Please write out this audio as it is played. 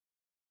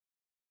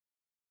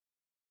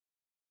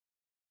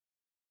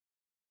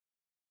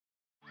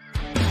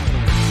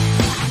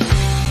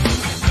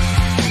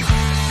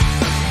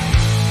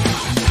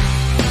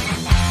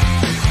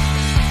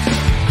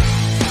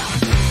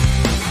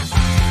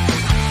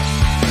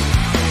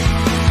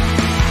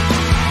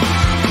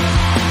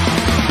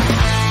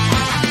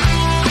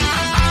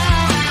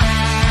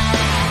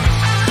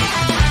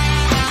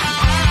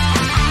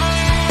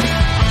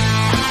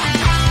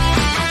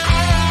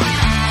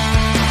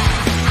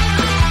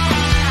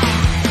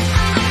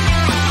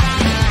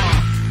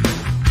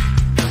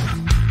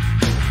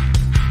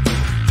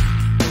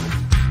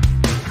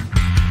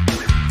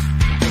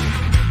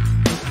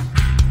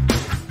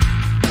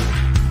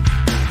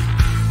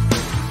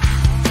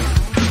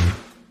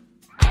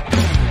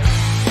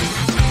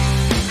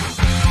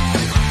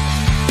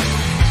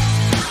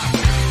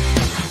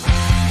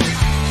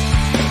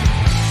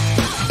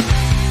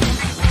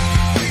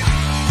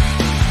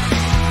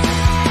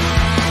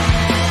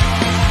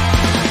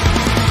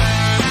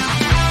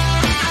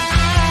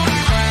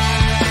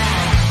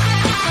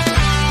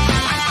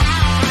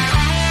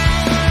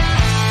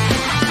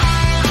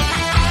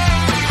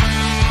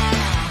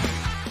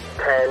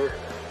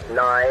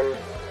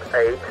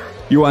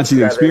You're watching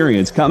The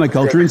Experience, Comic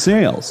Culture and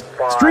Sales.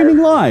 Streaming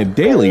live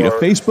daily to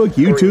Facebook,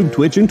 YouTube,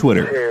 Twitch, and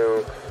Twitter.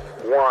 2,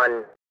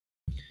 1.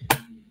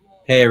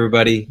 Hey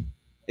everybody,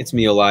 it's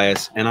me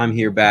Elias, and I'm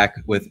here back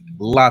with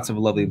lots of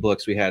lovely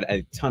books. We had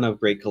a ton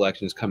of great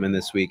collections come in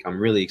this week. I'm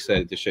really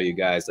excited to show you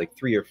guys like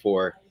 3 or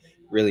 4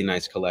 really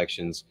nice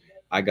collections.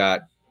 I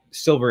got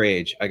Silver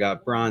Age, I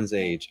got Bronze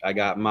Age, I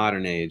got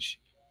Modern Age.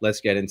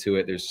 Let's get into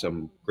it. There's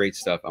some great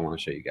stuff I want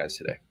to show you guys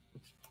today.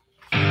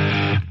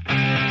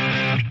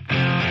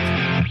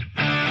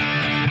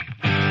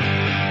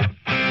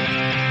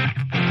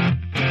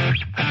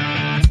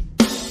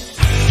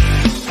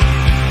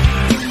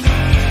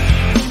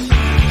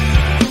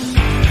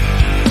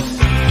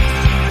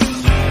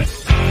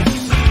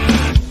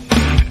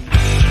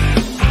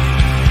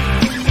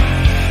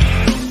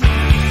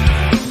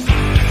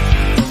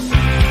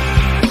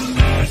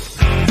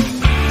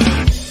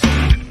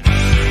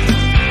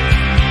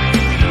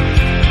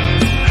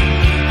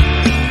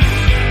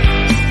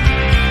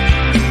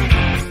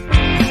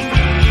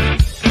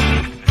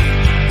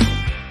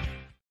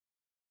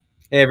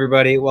 Hey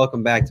everybody,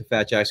 welcome back to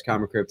Fat Jack's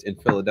Comicrypt in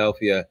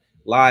Philadelphia,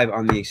 live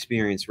on The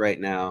Experience right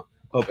now.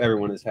 Hope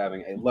everyone is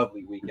having a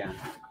lovely weekend.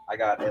 I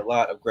got a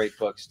lot of great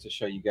books to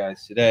show you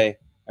guys today.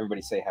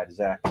 Everybody say hi to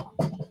Zach.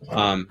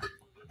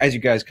 As you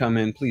guys come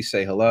in, please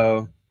say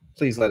hello.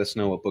 Please let us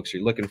know what books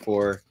you're looking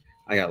for.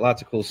 I got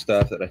lots of cool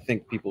stuff that I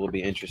think people will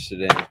be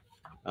interested in.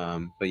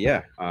 But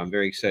yeah, I'm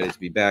very excited to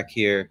be back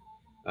here.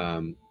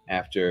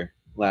 After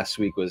last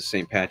week was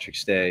St.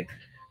 Patrick's Day.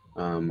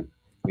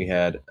 We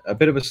had a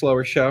bit of a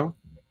slower show.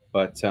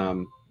 But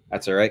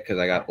that's all right, because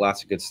I got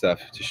lots of good stuff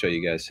to show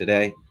you guys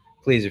today.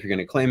 Please, if you're going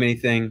to claim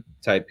anything,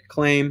 type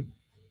claim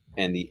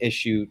and the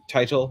issue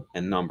title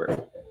and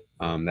number.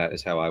 That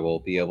is how I will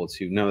be able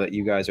to know that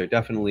you guys are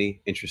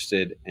definitely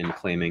interested in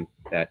claiming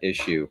that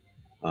issue.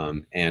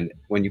 And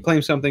when you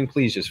claim something,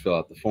 please just fill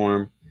out the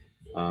form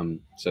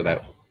so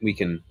that we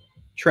can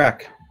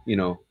track,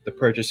 the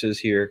purchases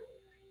here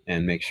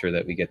and make sure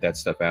that we get that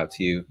stuff out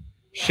to you.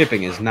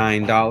 Shipping is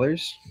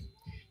 $9.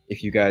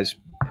 If you guys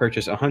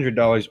purchase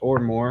 $100 or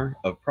more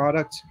of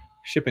product,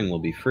 shipping will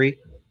be free.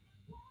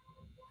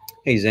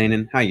 Hey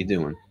Zainin, how you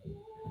doing?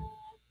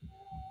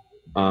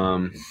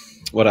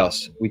 What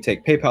else? We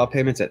take PayPal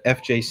payments at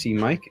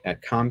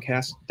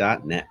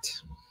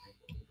fjcmike@comcast.net.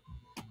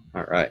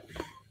 All right.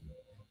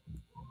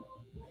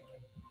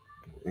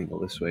 Angle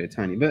this way a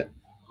tiny bit.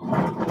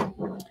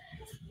 I'm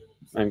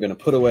going to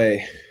put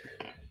away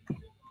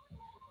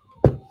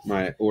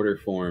my order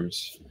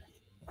forms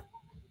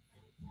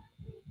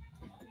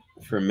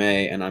for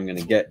May, and I'm going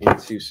to get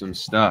into some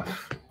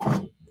stuff.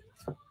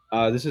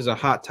 This is a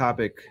Hot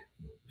Topic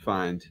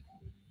find,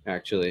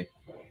 actually.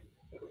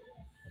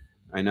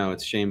 I know,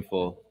 it's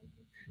shameful.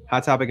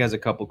 Hot Topic has a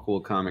couple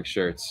cool comic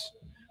shirts.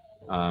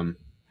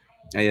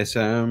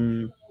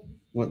 ASM,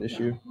 what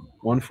issue?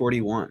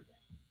 141.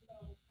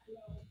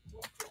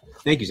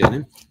 Thank you,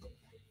 Zenon.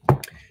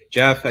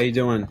 Jeff, how you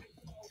doing?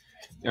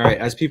 All right,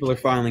 as people are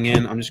filing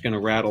in, I'm just going to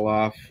rattle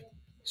off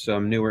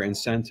some newer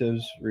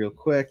incentives real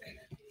quick.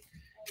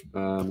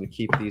 I'm going to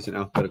keep these in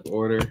alphabetical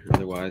order.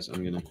 Otherwise,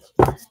 I'm going to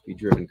be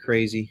driven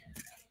crazy.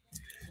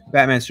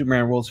 Batman,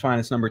 Superman, World's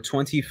Finest, number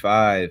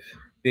 25.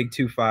 Big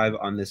 25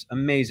 on this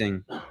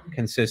amazing,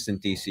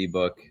 consistent DC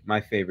book. My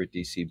favorite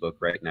DC book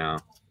right now.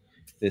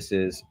 This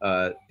is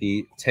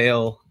the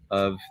tale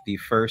of the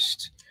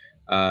first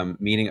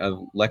meeting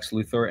of Lex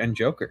Luthor and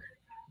Joker.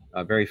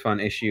 A very fun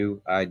issue.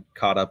 I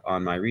caught up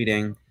on my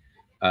reading.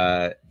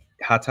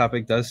 Hot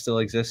Topic does still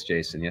exist,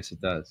 Jason. Yes,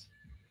 it does.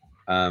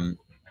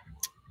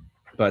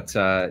 But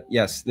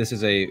yes, this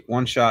is a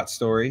one-shot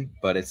story,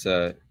 but it's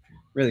a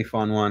really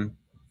fun one.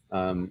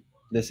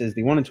 This is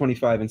the 1 in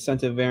 25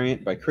 incentive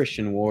variant by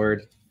Christian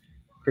Ward.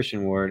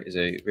 Christian Ward is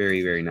a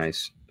very, very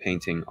nice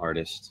painting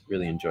artist.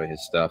 Really enjoy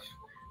his stuff.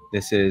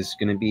 This is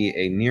going to be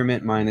a near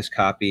mint minus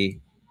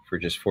copy for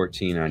just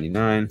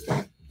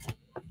 $14.99.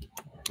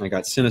 I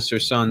got Sinister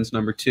Sons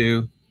number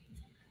 2.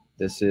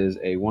 This is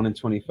a 1 in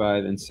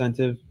 25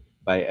 incentive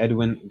by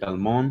Edwin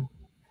Galmon.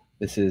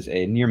 This is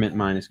a near mint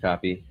minus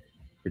copy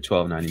for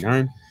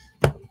 $12.99.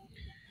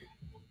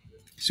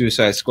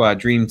 Suicide Squad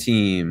Dream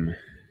Team.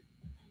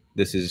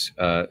 This is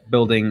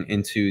building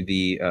into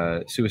the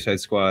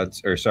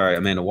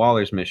Amanda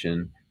Waller's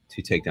mission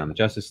to take down the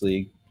Justice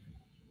League.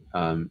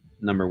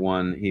 Number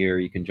 1 here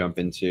you can jump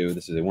into.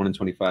 This is a 1 in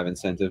 25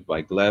 incentive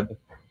by Gleb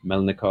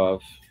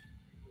Melnikov.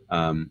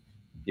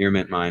 Near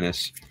mint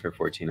minus for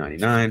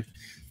 $14.99.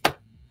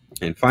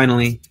 And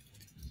finally,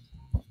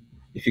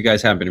 if you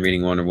guys haven't been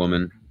reading Wonder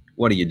Woman,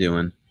 what are you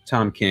doing?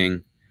 Tom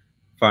King,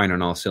 firing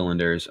on all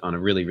cylinders on a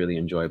really, really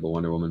enjoyable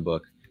Wonder Woman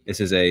book. This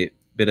is a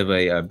bit of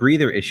a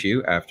breather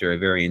issue after a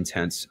very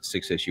intense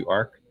 6-issue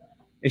arc.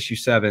 Issue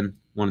 7,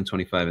 1 in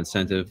 25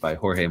 incentive by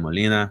Jorge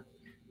Molina.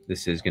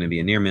 This is going to be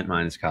a near mint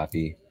minus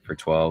copy for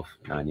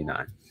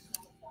 $12.99.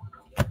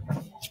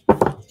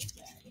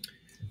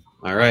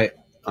 All right,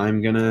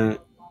 I'm going to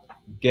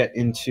get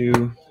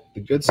into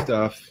the good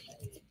stuff,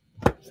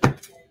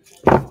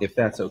 if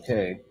that's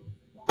okay.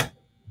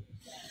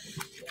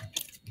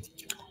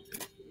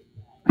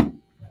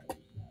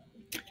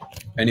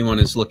 anyone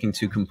is looking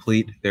to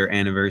complete their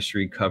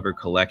anniversary cover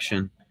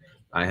collection,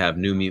 I have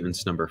New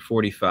Mutants number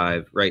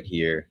 45 right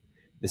here.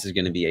 This is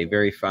going to be a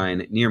very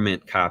fine near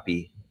mint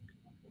copy.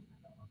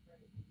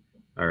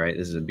 All right,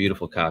 this is a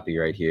beautiful copy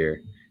right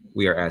here.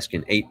 We are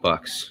asking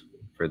 $8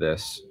 for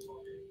this.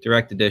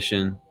 Direct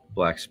edition,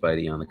 Black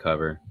Spidey on the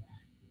cover.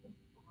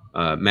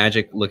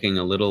 Magic looking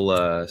a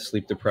little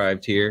sleep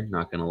deprived here,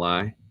 not gonna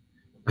lie.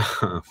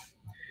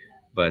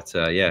 But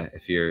yeah,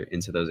 if you're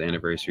into those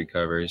anniversary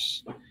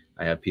covers,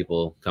 I have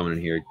people coming in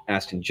here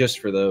asking just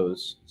for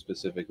those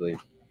specifically.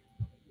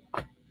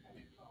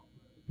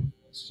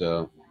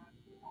 So,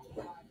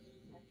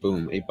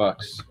 boom,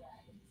 $8.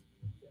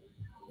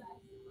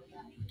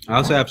 I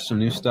also have some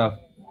new stuff.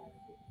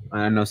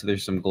 I know so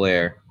there's some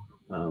glare,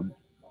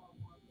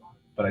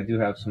 but I do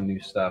have some new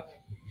stuff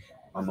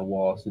on the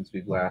wall since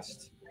we've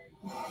last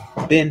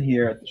been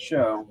here at the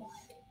show.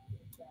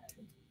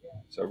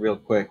 So real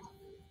quick,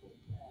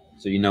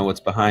 so you know what's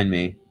behind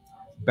me.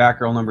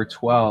 Batgirl number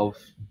 12.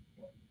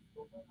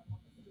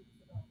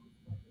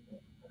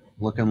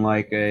 Looking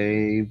like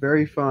a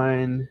very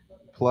fine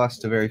plus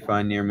to very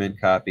fine near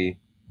mint copy.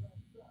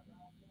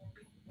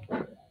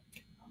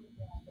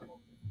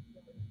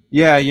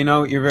 Yeah, you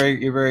know, you're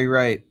very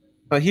right.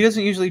 But he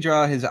doesn't usually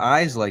draw his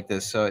eyes like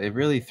this, so it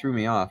really threw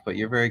me off. But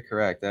you're very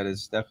correct. That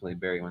is definitely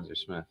Barry Windsor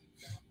Smith.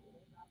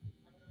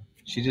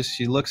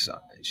 She looks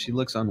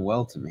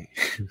unwell to me.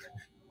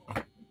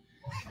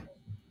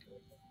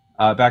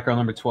 Batgirl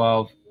number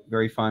 12,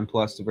 very fine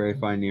plus to very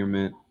fine near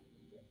mint.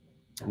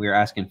 We are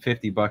asking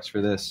 $50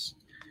 for this.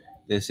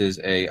 This is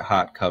a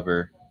hot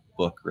cover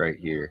book right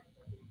here.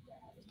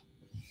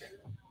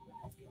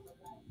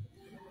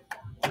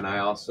 And I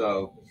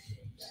also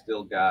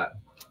still got,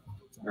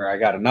 or I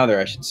got another,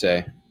 I should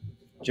say.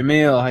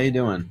 Jamil, how you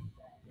doing?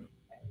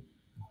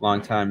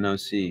 Long time no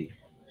see.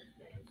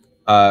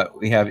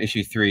 We have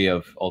issue 3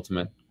 of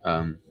Ultimate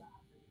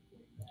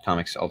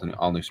Comics,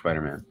 All New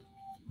Spider-Man.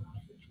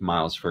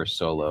 Miles' first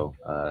solo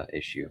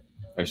issue,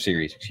 or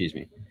series, excuse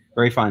me.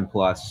 Very fine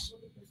plus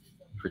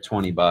for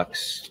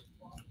 $20.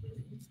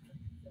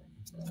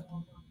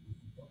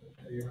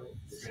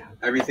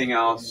 Everything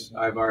else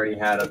I've already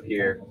had up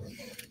here.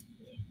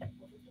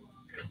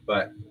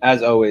 But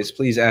as always,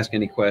 please ask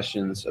any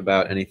questions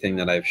about anything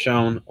that I've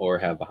shown or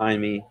have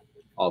behind me,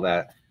 all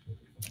that.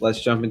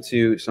 Let's jump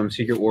into some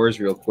Secret Wars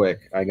real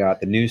quick. I got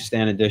the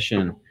newsstand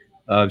edition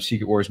of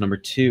Secret Wars number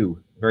 2,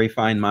 very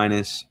fine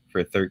minus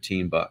for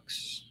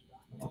 $13.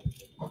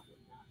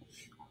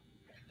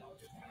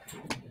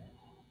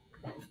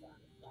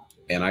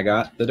 And I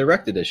got the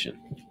direct edition,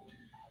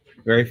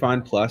 very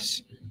fine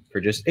plus for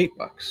just $8.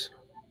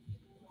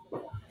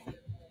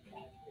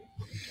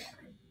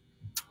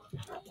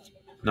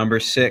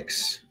 Number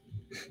 6,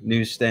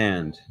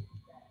 newsstand,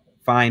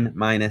 fine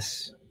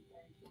minus,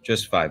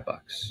 just $5.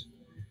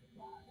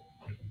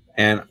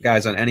 And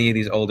guys, on any of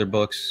these older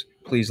books,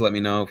 please let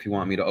me know if you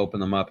want me to open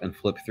them up and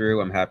flip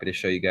through. I'm happy to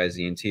show you guys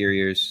the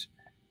interiors,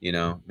 you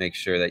know, make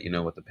sure that you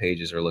know what the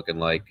pages are looking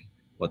like,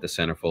 what the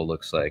centerfold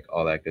looks like,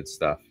 all that good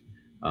stuff.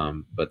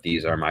 But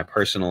these are my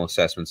personal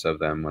assessments of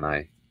them when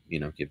I, you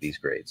know, give these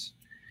grades.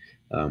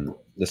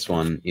 This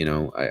one, you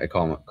know, I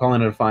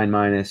calling it a fine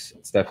minus.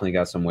 It's definitely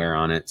got some wear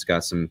on it. It's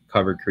got some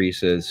covered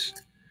creases,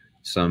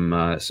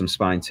 some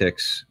spine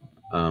ticks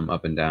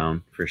up and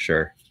down for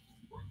sure.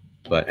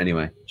 But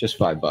anyway, just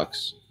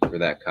 $5 for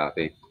that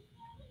copy.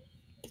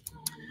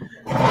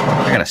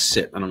 I gotta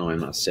sit. I don't know why I'm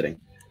not sitting.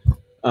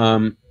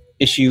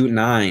 Issue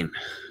 9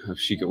 of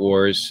Secret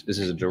Wars. This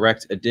is a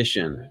direct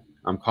edition.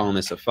 I'm calling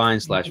this a fine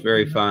 /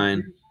 very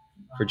fine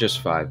for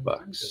just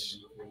 $5.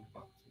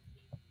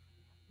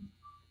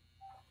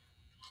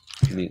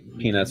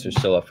 Peanuts are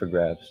still up for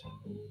grabs.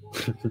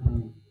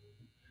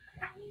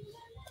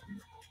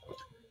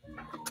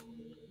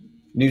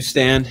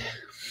 Newsstand,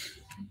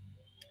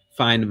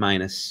 fine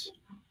minus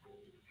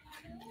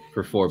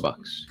for $4.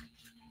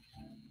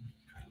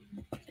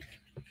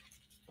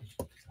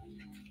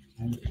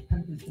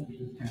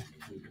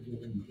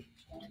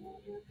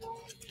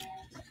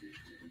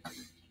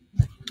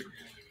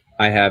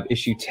 I have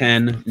issue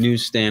 10,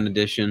 newsstand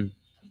edition,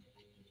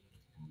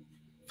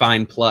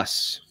 fine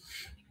plus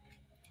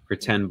for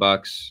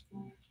 $10.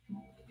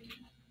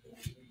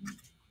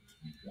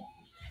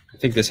 I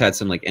think this had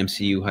some like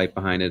MCU hype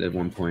behind it at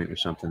one point or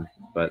something,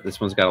 but this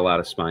one's got a lot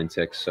of spine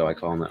ticks, so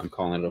I'm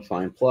calling it a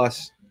fine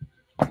plus.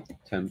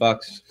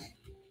 $10.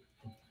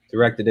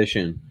 Direct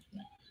edition,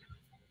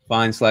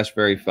 fine /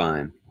 very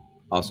fine,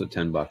 also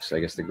 $10. I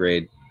guess the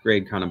grade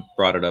kind of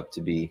brought it up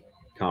to be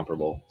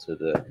comparable to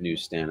the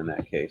newsstand in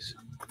that case.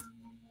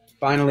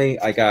 Finally,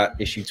 I got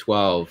issue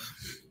 12,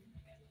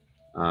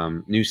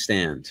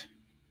 newsstand.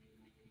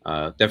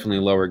 Definitely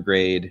lower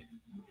grade.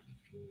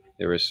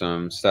 There was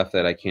some stuff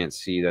that I can't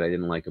see that I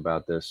didn't like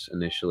about this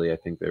initially. I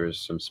think there was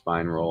some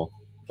spine roll.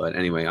 But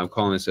anyway, I'm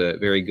calling this a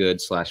very good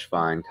 /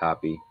 fine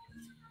copy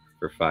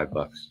for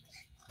 $5.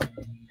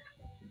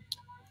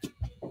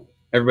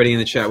 Everybody in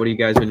the chat, what have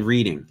you guys been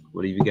reading?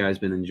 What have you guys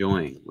been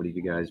enjoying? What have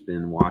you guys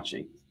been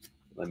watching?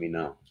 Let me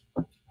know.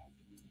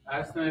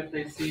 Ask them if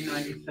they've seen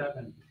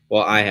 97.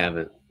 Well, I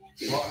haven't.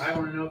 Well, I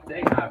want to know if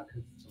they have,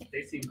 because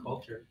they seem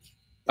cultured.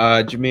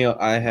 Jamil,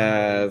 I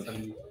have.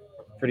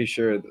 Pretty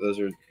sure those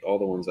are all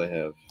the ones I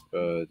have.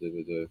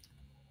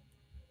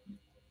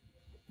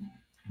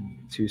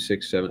 2,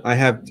 6, 7. I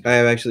have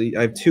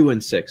 2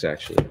 and 6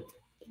 actually.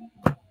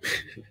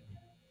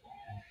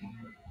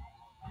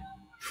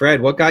 Fred,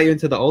 what got you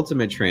into the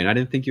Ultimate train? I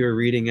didn't think you were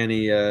reading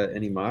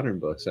any modern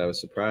books. I was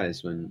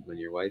surprised when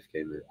your wife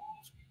came in.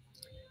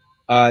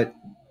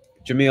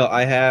 Jamil,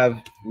 I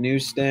have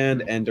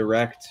newsstand and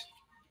direct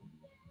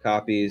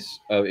copies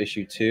of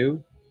issue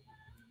 2.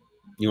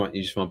 You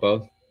just want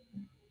both?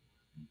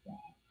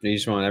 You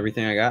just want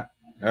everything I got?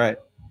 All right.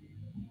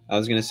 I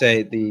was gonna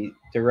say the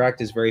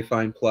direct is very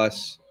fine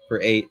plus for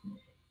 8.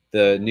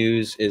 The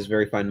news is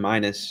very fine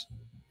minus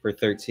for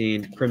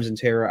 13. Crimson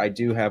Terror, I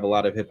do have a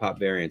lot of hip hop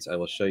variants. I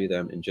will show you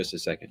them in just a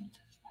second.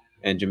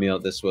 And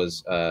Jamil, this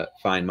was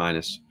fine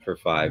minus for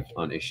 5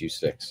 on issue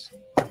 6.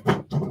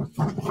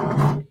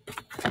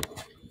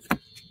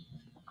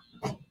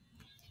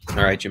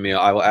 All right, Jamil,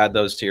 I will add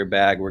those to your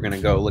bag. We're gonna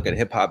go look at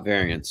hip hop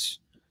variants.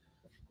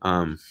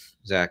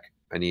 Zach,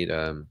 I need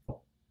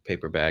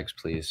paper bags,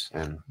 please,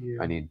 and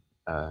I need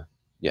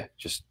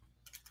just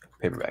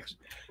paper bags.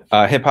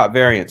 Hip hop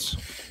variants.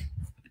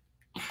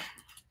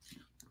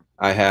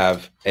 I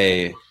have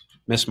a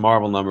Miss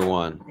Marvel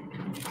 #1.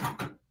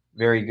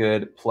 Very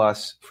good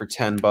plus for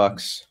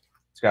 $10.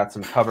 It's got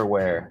some cover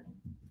wear.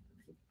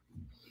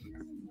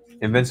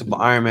 Invincible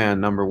Iron Man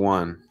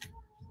 #1.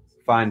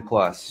 Fine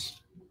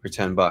plus for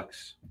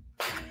 $10.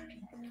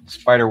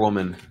 Spider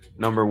Woman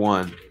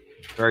 #1.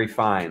 Very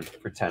fine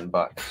for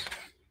 $10.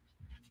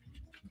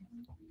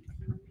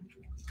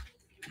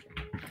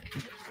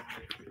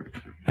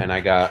 And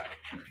I got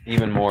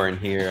even more in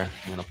here.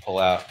 I'm gonna pull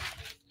out.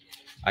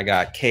 I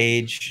got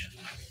Cage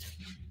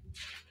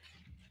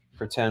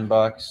for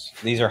 $10.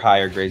 These are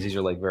higher grades. These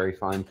are like very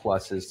fine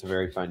pluses to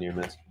very fine near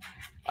miss.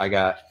 I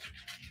got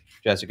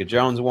Jessica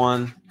Jones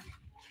 1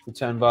 for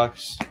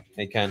 $10.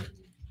 Hey Ken.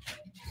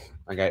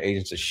 I got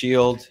Agents of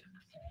S.H.I.E.L.D.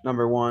 #1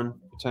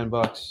 for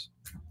 $10.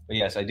 But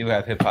yes, I do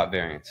have hip hop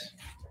variants.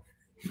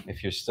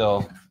 If you're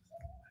still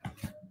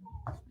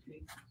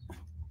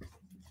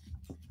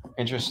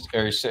interested,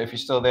 or if you're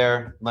still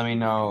there, let me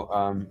know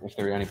if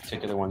there are any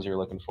particular ones you're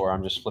looking for.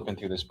 I'm just flipping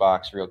through this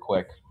box real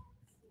quick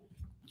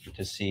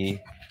to see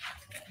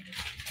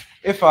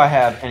if I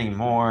have any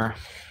more,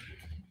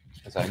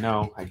 as I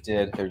know I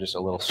did. They're just a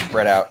little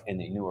spread out in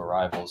the new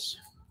arrivals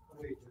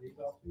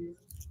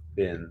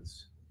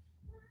bins.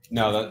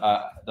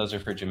 No, those are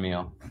for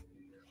Jamil.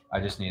 I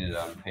just needed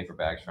paper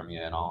bags from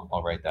you, and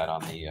I'll write that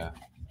on the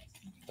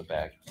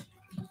bag.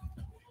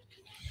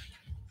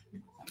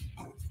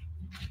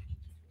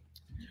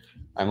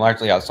 I'm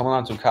largely out. Someone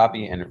on to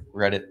copy and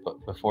read it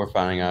before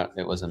finding out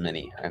it was a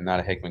mini. I'm not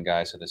a Hickman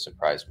guy, so this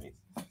surprised me.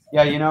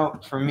 Yeah, you know,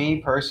 for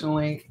me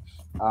personally,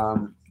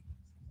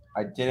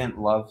 I didn't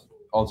love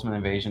Ultimate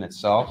Invasion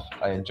itself.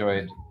 I'm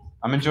enjoying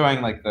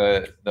like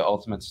the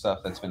Ultimate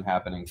stuff that's been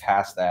happening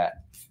past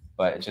that,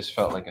 but it just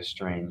felt like a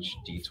strange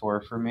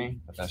detour for me.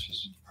 But that's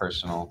just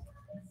personal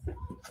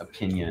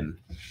opinion.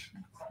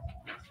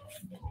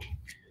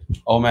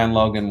 Old Man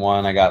Logan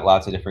 1. I got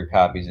lots of different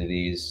copies of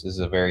these. This is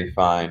a very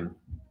fine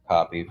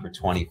copy for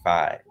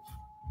 $25.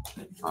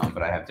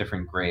 But I have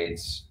different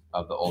grades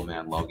of the Old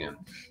Man Logan.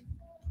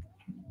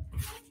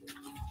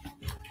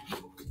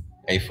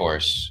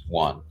 A-Force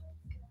 1.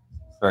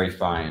 Very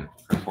fine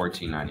for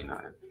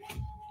 $14.99.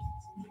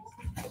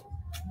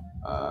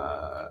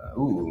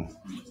 Ooh.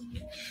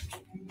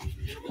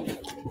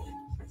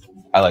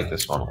 I like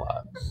this one a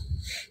lot.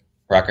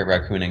 Rocket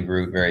Raccoon and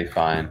Groot, very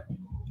fine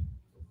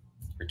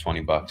for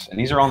 $20. And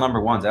these are all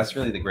 #1s. That's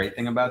really the great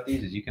thing about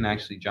these, is you can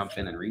actually jump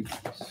in and read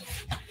these.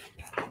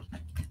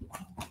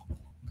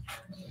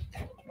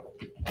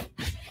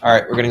 All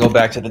right, we're going to go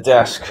back to the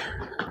desk,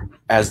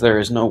 as there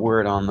is no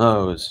word on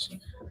those.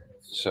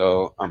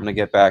 So I'm going to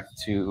get back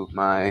to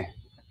my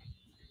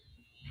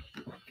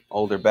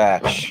older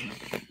batch.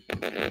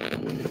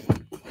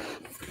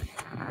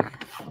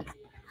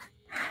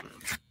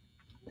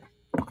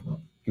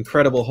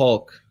 Incredible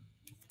Hulk,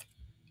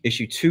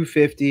 issue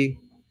 250.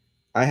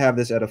 I have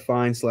this at a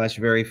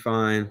fine/very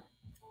fine.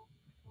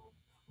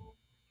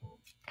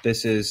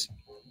 This is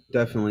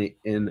definitely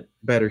in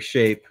better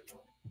shape.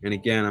 And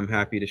again, I'm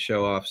happy to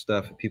show off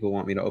stuff if people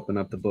want me to open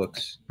up the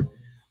books.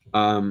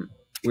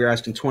 We're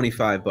asking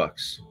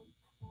 $25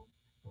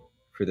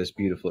 for this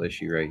beautiful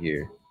issue right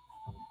here.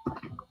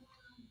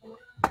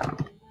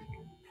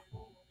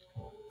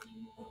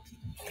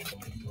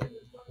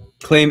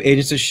 Claim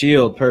Agents of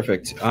S.H.I.E.L.D.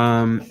 Perfect.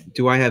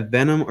 Do I have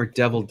Venom or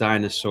Devil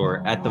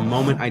Dinosaur? At the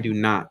moment, I do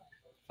not.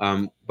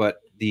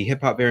 But the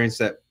hip-hop variants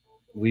that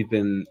we've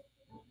been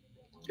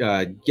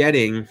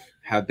getting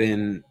have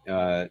been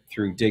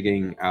through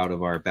digging out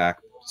of our back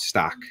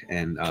stock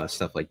and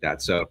stuff like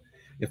that. So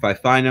if I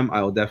find them,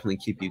 I will definitely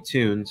keep you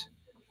tuned,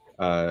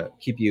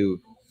 keep you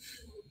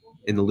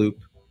in the loop.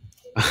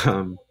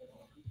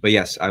 But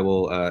yes, I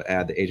will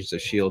add the Agents of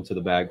S.H.I.E.L.D. to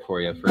the bag for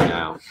you for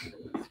now.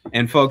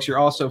 And folks, you're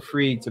also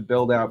free to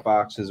build out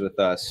boxes with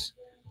us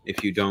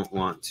if you don't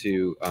want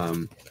to,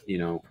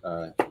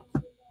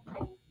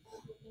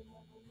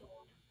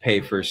 pay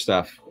for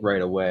stuff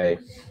right away.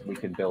 We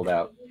can build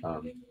out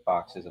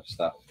boxes of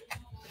stuff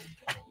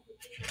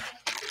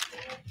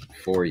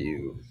for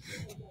you.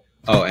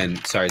 Oh,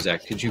 and sorry,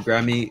 Zach, could you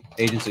grab me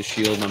Agents of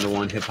S.H.I.E.L.D.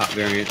 #1 hip hop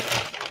variant?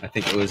 I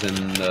think it was in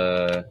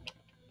the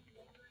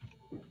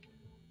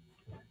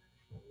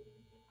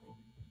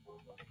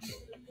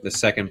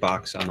second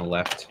box on the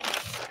left,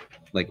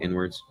 like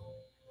inwards.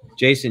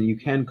 Jason, you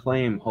can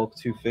claim Hulk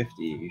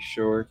 250. You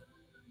sure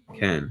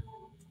can.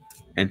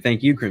 And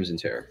thank you, Crimson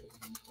Terror.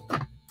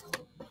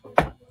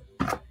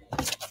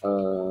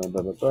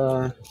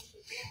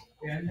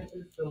 Yeah, and this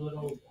is the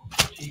little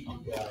cheap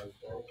guys.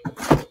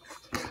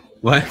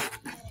 What?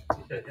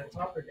 You said hip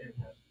hop or Dan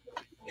Hip?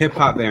 Hip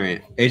hop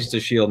variant. Agents of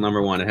S.H.I.E.L.D.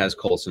 #1. It has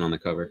Coulson on the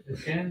cover.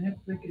 Is Dan Hip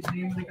the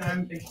name of the guy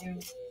I'm thinking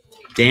of?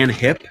 Dan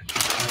Hip?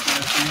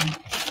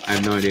 I I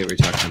have no idea what you're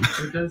talking about.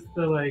 Who does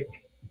the like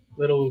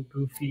little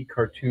goofy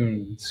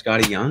cartoons?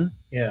 Scotty Young?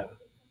 Yeah.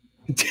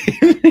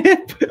 Dan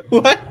Hip?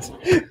 What?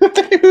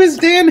 Who's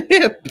Dan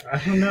Hip?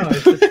 I don't know. I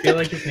just feel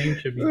like his name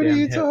should be What Dan are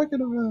you Hip.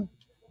 talking about?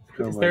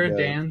 Is there a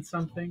Dan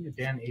something? A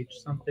Dan H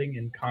something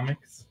in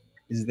comics?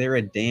 Is there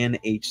a Dan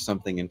H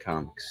something in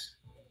comics?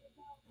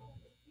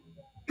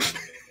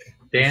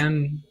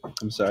 Dan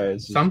I'm sorry.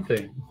 It's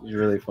something.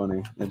 really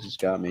funny. That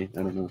just got me.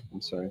 I don't know.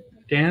 I'm sorry.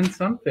 Dan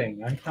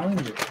something. I'm telling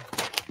you.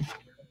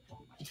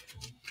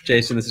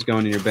 Jason, this is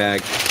going in your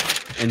bag.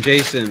 And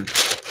Jason,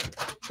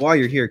 while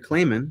you're here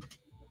claiming,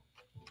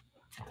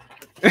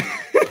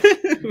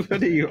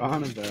 what are you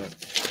on about?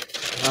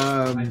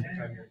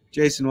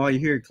 Jason, while you're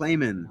here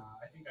claiming,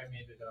 I think I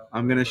made it up.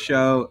 I'm gonna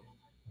show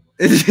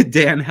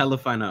Dan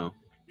Helifino.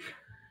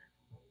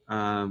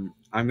 I'm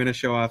gonna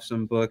show off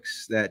some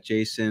books that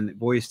Jason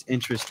voiced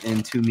interest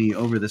in to me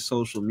over the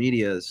social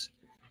medias.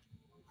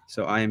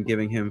 So I am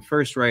giving him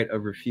first right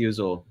of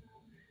refusal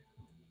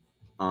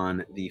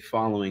on the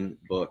following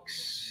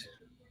books,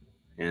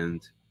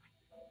 and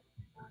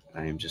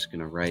I am just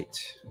gonna write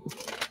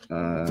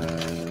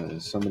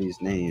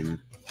somebody's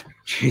name.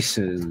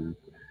 Jason.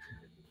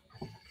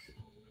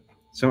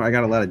 So I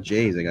got a lot of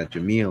J's. I got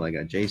Jamil. I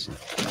got Jason.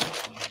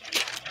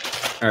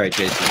 All right,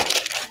 Jason.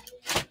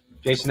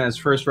 Jason has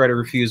first right of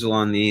refusal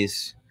on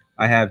these.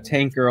 I have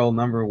Tank Girl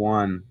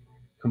 #1,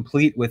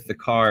 complete with the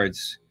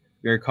cards.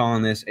 We're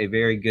calling this a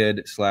very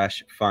good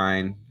 /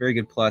 fine, very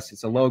good plus.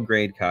 It's a low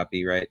grade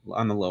copy, right,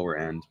 on the lower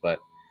end, but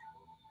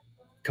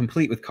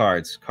complete with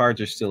cards. Cards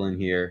are still in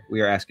here.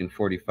 We are asking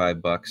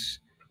 $45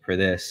 for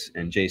this,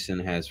 and Jason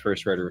has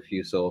first right of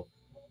refusal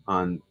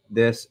on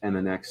this and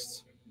the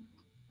next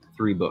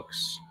 3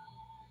 books.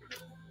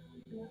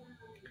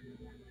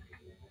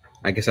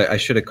 I guess I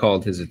should have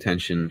called his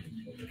attention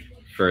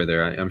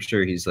further. I'm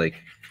sure he's like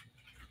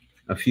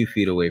a few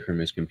feet away from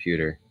his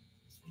computer.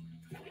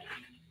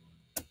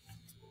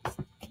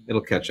 It'll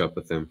catch up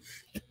with him.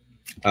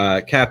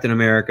 Captain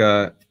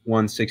America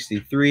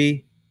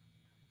 163.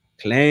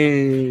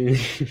 Claim.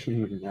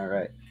 All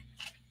right.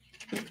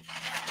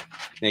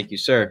 Thank you,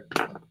 sir.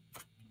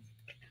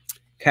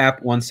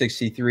 Cap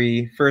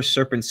 163. First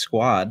Serpent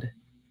Squad.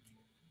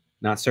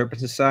 Not Serpent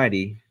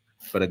Society,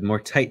 but a more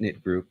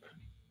tight-knit group.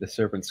 The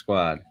Serpent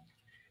Squad.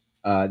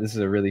 This is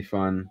a really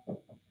fun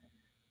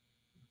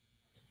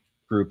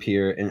group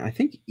here. And I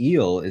think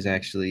Eel is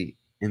actually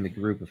in the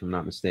group, if I'm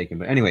not mistaken.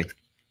 But anyway,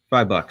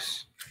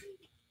 $5.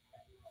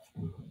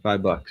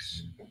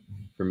 $5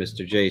 for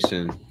Mr.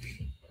 Jason.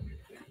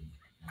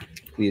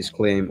 Please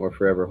claim or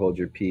forever hold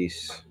your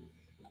peace.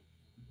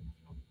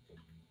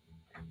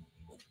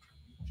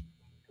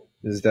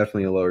 This is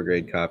definitely a lower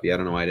grade copy. I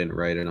don't know why I didn't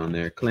write it on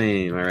there.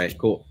 Claim. All right,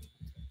 cool.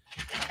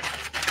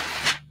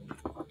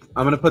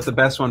 I'm going to put the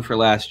best one for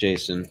last,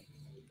 Jason.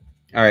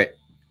 All right.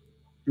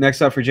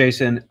 Next up for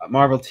Jason,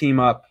 Marvel Team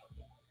Up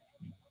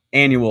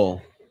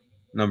Annual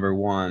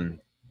 #1.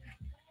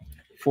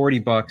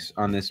 $40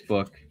 on this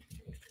book.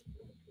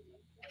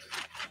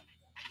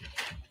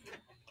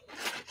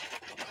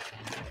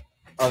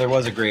 Oh, there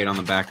was a grade on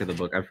the back of the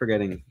book. I'm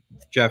forgetting.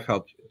 Jeff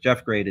helped.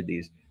 Jeff graded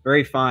these.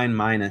 Very fine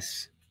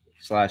minus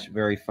 /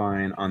 very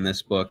fine on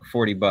this book.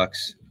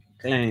 $40.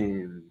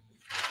 Claim.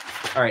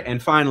 All right,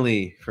 and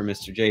finally for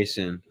Mr.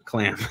 Jason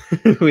Clam,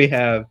 we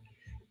have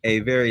a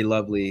very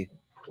lovely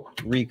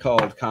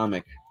recalled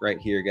comic right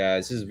here,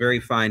 guys. This is very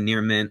fine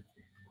near mint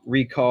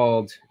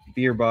recalled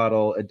beer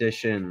bottle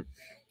edition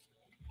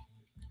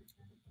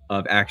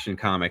of Action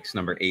Comics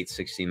number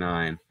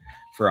 869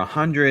 for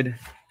 100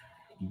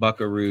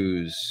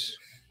 buckaroos.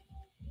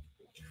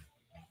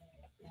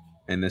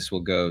 And this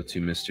will go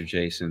to Mr.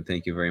 Jason.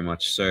 Thank you very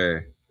much,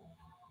 sir.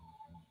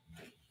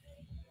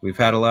 We've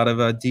had a lot of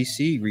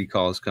DC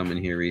recalls coming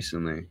here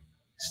recently.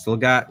 Still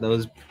got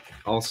those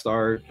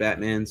All-Star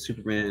Batman,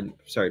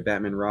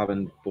 Batman,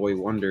 Robin, Boy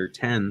Wonder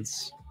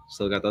 10s.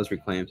 Still got those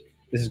reclaimed.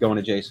 This is going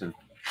to Jason.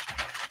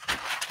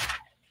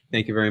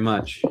 Thank you very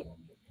much.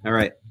 All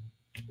right.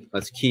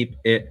 Let's keep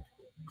it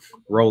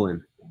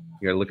rolling.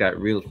 You got to look at it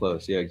real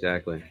close. Yeah,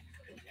 exactly.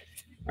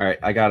 All right,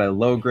 I got a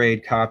low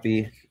grade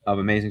copy of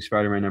Amazing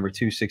Spider-Man number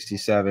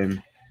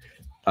 267.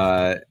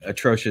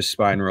 Atrocious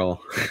spine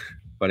roll,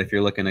 but if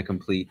you're looking to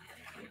complete,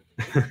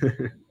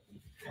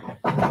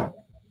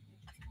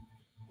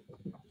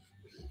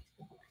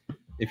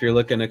 if you're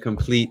looking to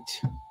complete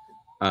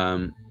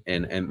an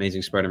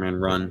Amazing Spider-Man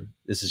run,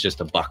 this is just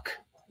 $1.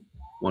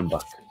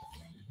 $1.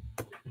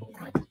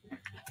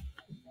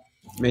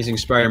 Amazing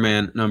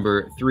Spider-Man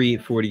number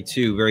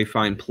 342, very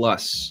fine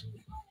plus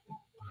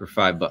for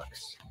 $5.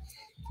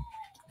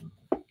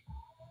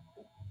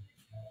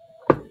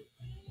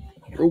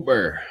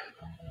 Uber.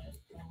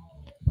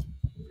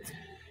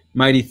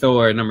 Mighty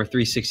Thor number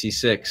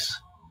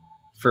 366,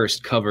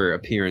 first cover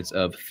appearance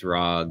of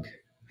Throg.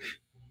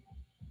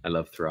 I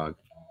love Throg.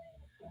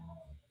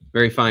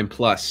 Very fine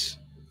plus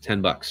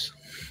 $10.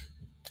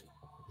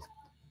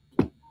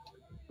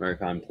 Very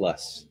fine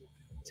plus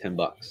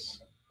 $10.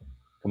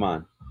 Come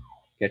on,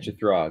 get your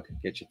Throg.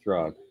 Get your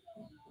Throg.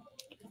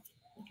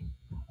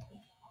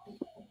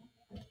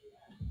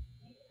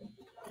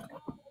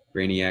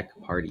 Brainiac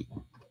Party.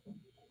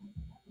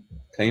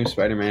 Claim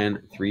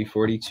Spider-Man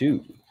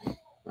 342.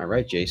 All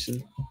right,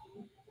 Jason.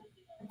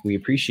 We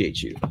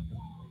appreciate you.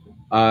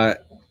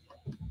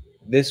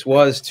 This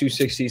was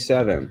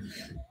 267.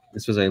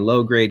 This was a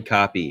low-grade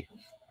copy.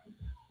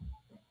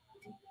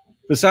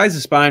 Besides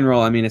the spine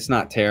roll, I mean, it's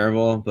not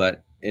terrible,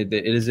 but it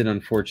is an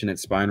unfortunate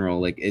spine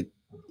roll. Like it,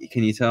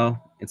 can you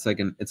tell? It's like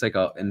an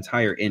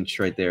entire inch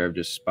right there of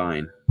just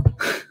spine.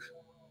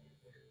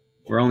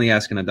 We're only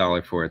asking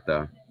 $1 for it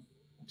though,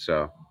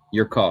 so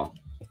your call.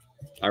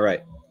 All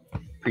right,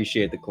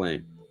 appreciate the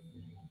claim.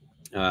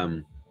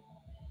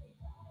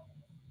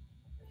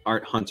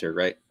 Art Hunter,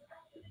 right?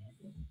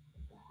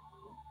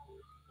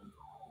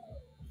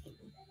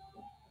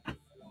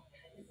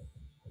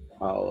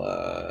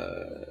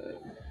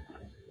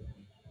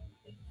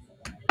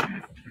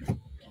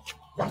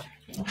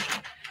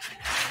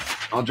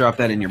 I'll drop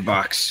that in your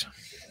box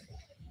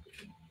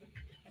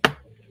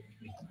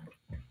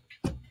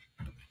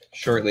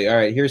shortly. All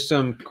right, here's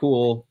some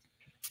cool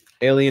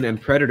Alien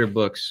and Predator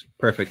books.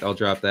 Perfect. I'll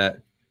drop that.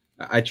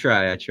 I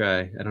try. I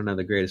don't have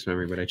the greatest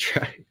memory, but I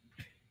try.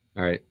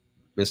 All right,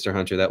 Mr.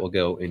 Hunter, that will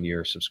go in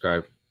your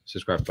subscribe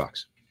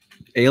box.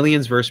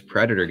 Aliens vs.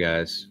 Predator,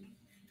 guys.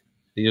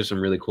 These are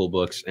some really cool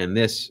books, and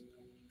this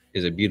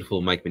is a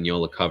beautiful Mike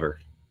Mignola cover.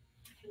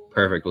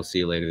 Perfect. We'll see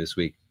you later this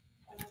week.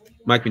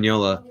 Mike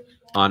Mignola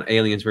on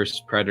Aliens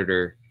vs.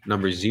 Predator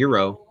number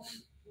 0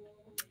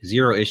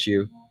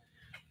 issue.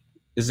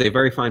 This is a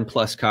very fine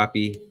plus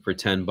copy for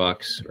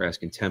 $10. We're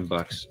asking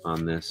 $10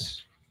 on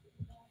this.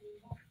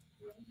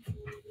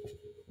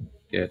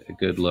 Get a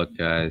good look,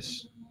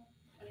 guys.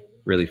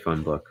 Really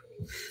fun book.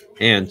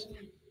 And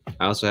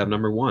I also have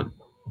number 1.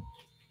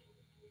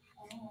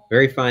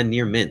 Very fine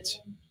near mint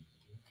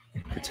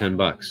for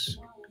 $10.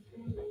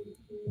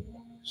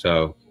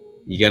 So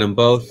you get them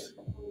both.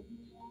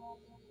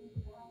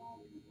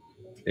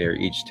 They're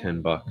each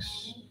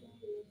 $10.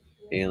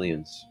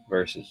 Aliens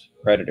versus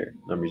Predator,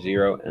 number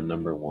 0 and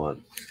number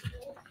 1.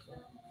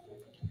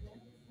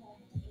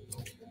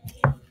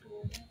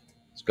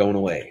 It's going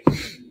away.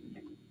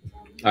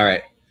 All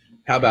right.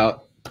 How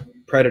about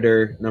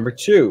Predator number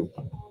 2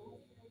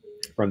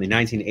 from the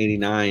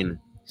 1989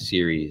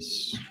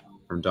 series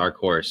from Dark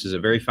Horse? This is a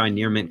very fine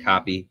near mint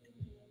copy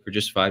for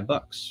just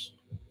 $5.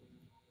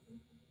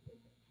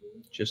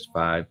 Just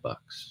 $5.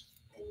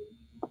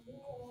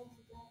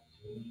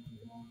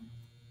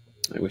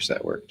 I wish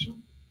that worked.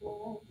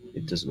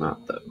 It does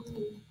not, though.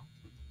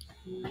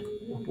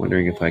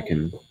 Wondering if I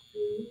can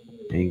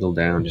angle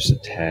down just a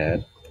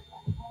tad.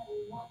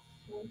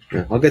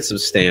 Yeah, I'll get some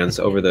stands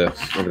over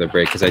the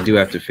break because I do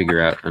have to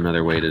figure out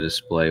another way to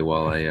display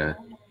while I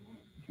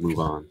move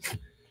on.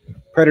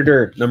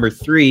 Predator number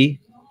 3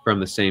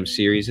 from the same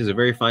series is a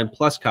very fine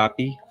plus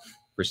copy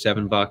for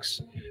 $7.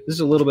 This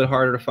is a little bit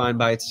harder to find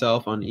by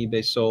itself on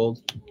eBay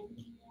sold,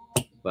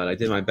 but I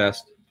did my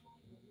best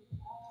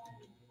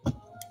to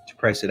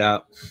price it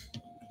out.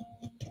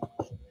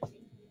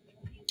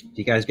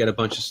 You guys get a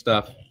bunch of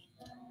stuff.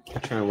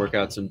 I'm trying to work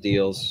out some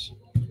deals.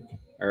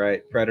 All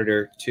right,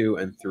 Predator 2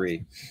 and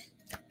 3.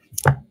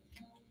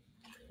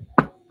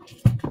 All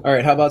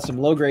right, how about some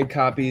low-grade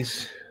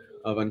copies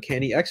of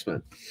Uncanny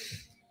X-Men?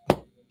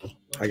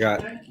 I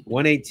got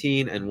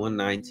 118 and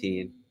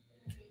 119.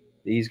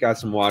 These got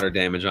some water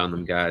damage on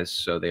them, guys,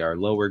 so they are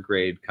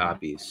lower-grade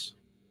copies.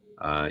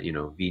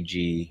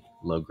 VG,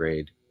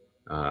 low-grade.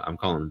 I'm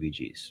calling them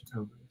VGs.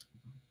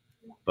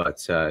 But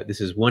this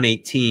is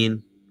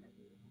 118.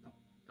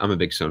 I'm a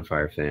big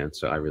Sunfire fan,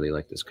 so I really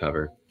like this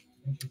cover.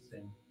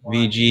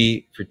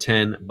 VG for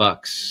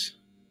 $10,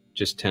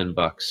 just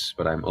 $10,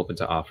 but I'm open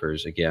to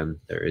offers. Again,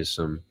 there is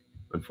some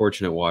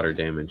unfortunate water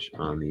damage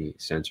on the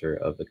center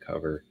of the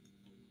cover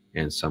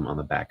and some on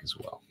the back as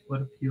well.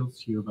 What appeals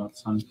to you about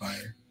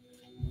Sunfire?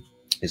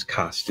 His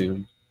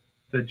costume,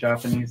 The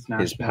Japanese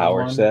national his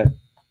power one? set.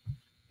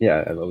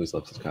 Yeah, I've always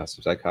loved his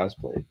costumes. I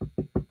cosplayed.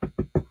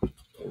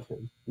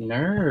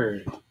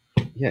 Nerd.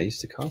 Yeah, I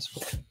used to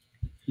cosplay.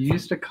 You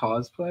used to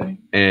cosplay?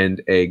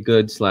 And a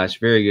good /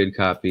 very good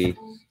copy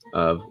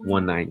of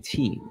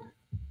 119,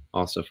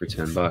 also for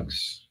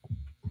 $10.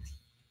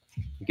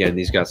 Again,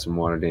 these got some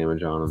water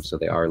damage on them, so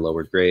they are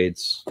lower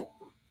grades.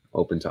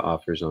 Open to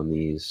offers on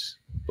these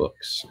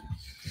books.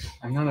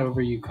 I'm not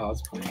over you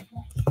cosplaying.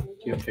 Do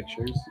you have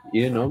pictures?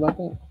 You didn't know about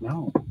that?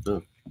 No. Oh.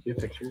 Do you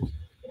have pictures?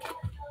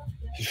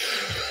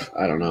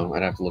 I don't know.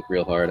 I'd have to look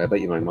real hard. I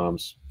bet you my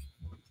mom's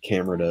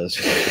camera does.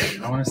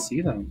 I want to see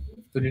them.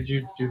 Who did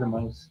you do the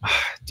most?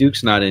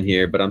 Duke's not in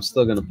here, but I'm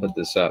still gonna put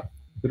this up.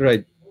 Who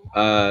did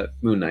I?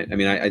 Moon Knight. I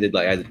mean, I did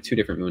 2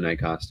 different Moon Knight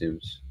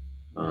costumes.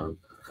 A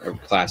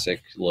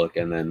classic look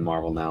and then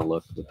Marvel Now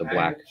look with the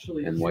black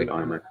and white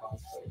armor.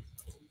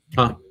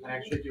 Huh? I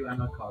actually do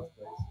Emma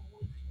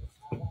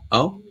cosplays.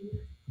 Oh?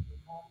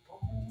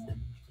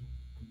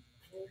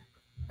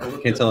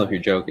 Can't tell if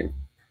you're joking.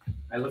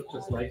 I look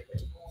just like her.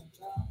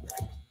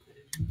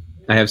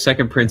 I have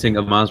second printing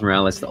of Miles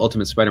Morales, The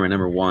Ultimate Spider-Man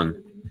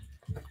 #1.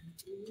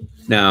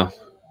 Now,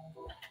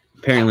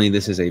 apparently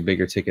this is a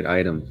bigger ticket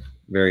item.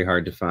 Very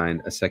hard to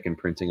find a second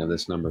printing of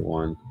this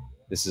 #1.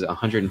 This is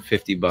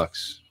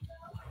 $150.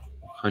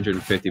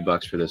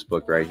 $150 for this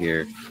book right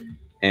here.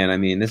 And I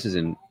mean, this is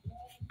in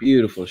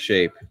beautiful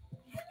shape.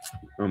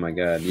 Oh my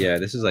God. Yeah,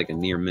 this is like a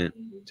near mint,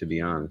 to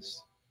be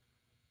honest.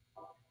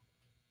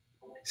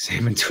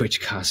 Sam and Twitch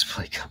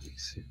cosplay coming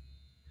soon.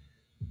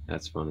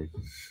 That's funny.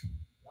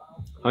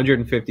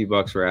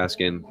 $150 we're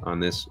asking on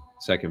this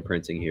second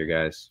printing here,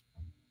 guys.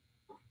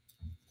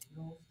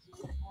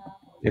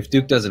 If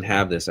Duke doesn't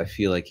have this, I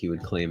feel like he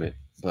would claim it,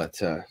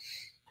 but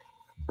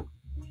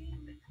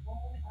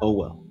oh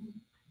well.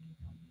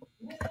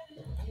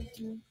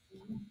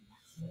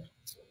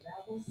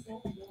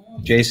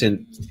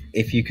 Jason,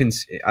 if you can,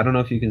 I don't know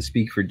if you can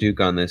speak for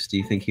Duke on this. Do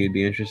you think he would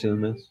be interested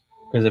in this?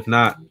 Because if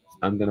not,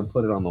 I'm going to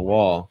put it on the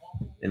wall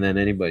and then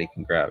anybody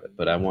can grab it.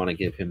 But I want to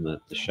give him the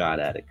shot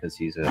at it because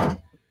he's a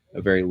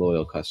very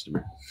loyal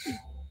customer.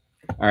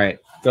 All right.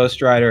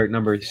 Ghost Rider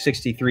number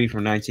 63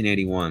 from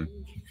 1981.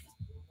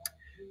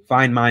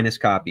 Fine minus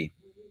copy.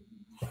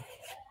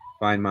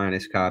 Fine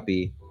minus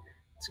copy.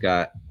 It's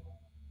got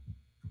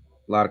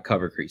a lot of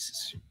cover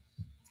creases.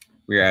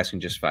 We're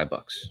asking just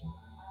 $5.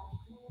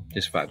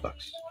 Just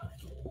 $5.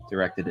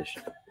 Direct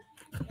edition.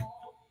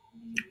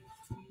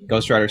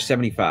 Ghost Rider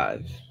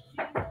 75.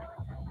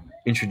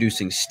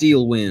 Introducing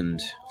Steel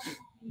Wind.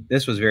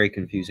 This was very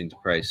confusing to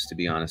price, to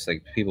be honest.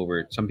 Like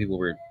some people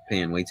were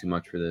paying way too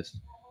much for this.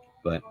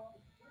 But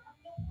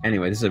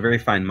anyway, this is a very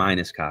fine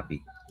minus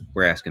copy.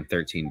 We're asking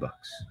 $13.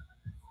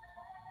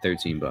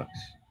 $13.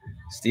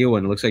 Steel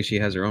Wind. It looks like she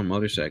has her own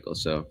motorcycle.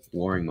 So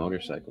warring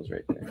motorcycles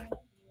right there.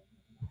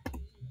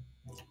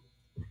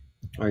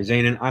 All right,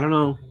 Zayn, I don't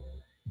know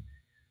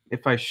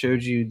if I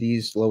showed you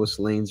these Lois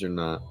Lanes or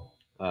not.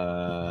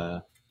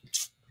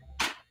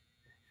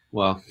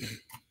 Well,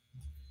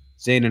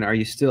 Zayden, are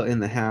you still in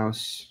the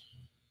house?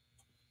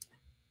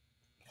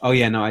 Oh,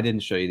 yeah, no, I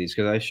didn't show you these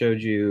because I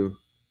showed you,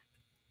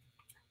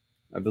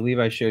 I believe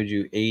I showed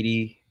you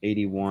 80,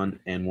 81,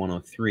 and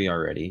 103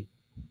 already.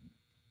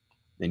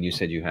 And you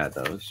said you had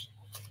those.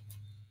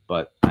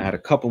 But I had a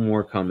couple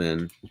more come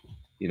in,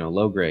 you know,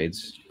 low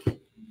grades.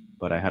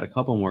 But I had a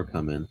couple more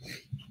come in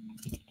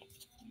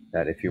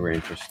that if you were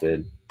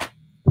interested,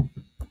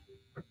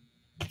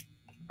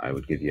 I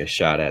would give you a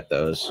shot at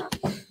those.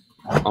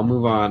 I'll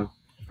move on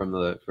from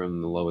the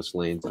lowest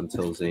lanes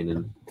until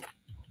Zanin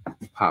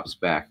pops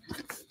back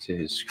to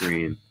his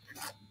screen.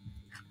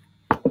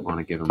 I want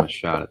to give him a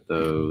shot at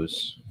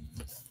those.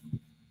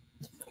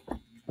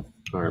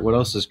 All right, what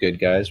else is good,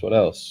 guys? What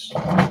else?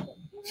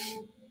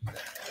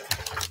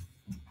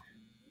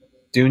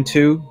 Dune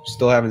 2,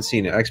 still haven't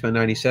seen it. X-Men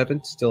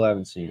 97, still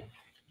haven't seen it.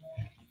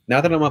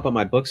 Now that I'm up on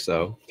my books,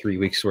 though, 3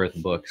 weeks worth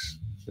of books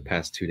the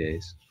past 2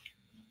 days,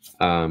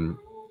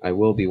 I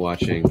will be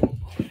watching.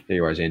 There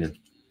you are, Zanin.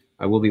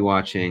 I will be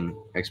watching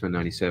X-Men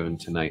 97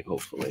 tonight,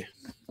 hopefully.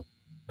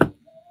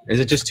 Is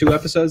it just 2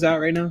 episodes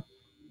out right now?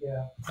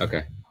 Yeah.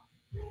 Okay.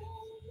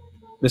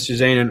 Mr.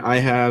 Zanin, I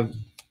have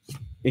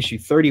issue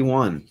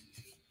 31,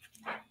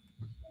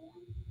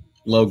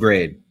 low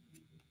grade.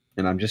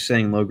 And I'm just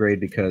saying low grade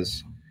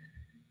because,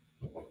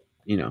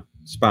 you know,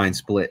 spine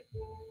split.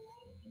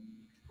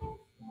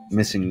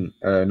 Missing,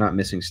 not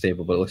missing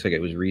staple, but it looks like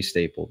it was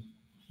restapled.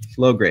 It's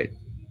low grade.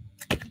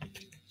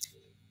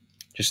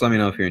 Just let me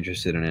know if you're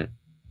interested in it.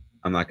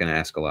 I'm not going to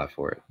ask a lot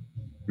for it.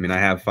 I mean, I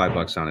have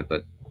 $5 on it,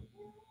 but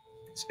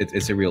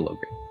it's a real low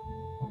grade.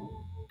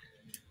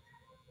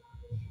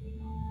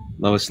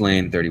 Lois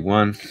Lane,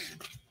 31.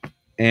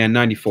 And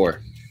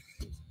 94.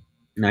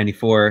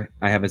 94,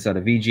 I have it at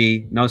a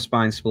VG. No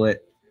spine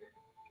split.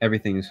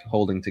 Everything's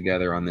holding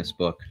together on this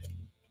book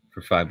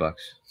for $5.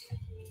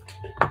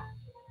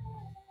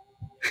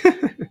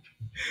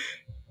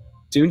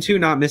 Dune 2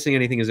 not missing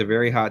anything is a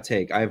very hot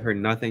take. I've heard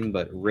nothing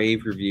but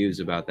rave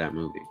reviews about that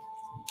movie.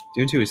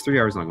 Dune 2 is 3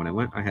 hours long. When I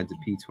went, I had to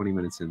pee 20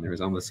 minutes in. There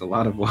was almost a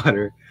lot of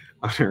water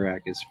on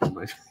Arrakis from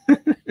my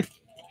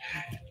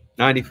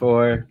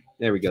 94.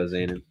 There we go,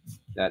 Zanin.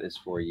 That is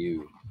for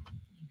you.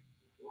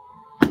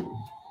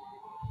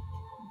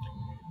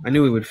 I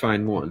knew we would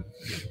find one.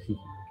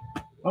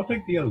 I'll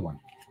take the other one.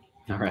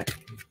 All right.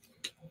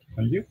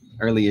 Thank you.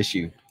 Early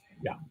issue.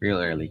 Yeah. Real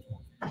early.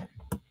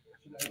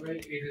 Should I write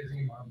A to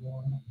Z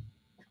Marvel?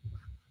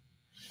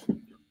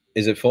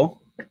 Is it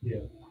full? Yeah.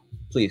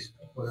 Please.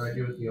 What do I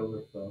do with the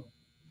overflow?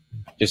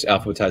 Just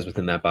alphabetize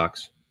within that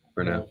box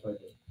for now. What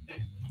else I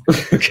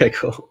do? Okay,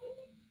 cool.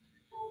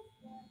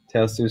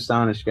 Tales to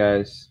Astonish,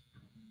 guys.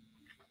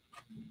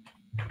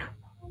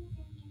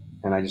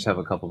 And I just have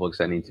a couple books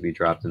that need to be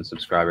dropped in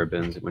subscriber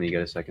bins when you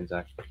get a second,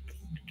 Zach.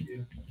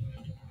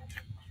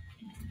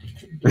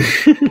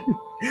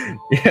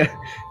 Yeah,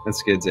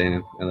 that's good,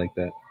 Zayn. I like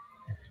that.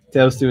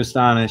 Tales to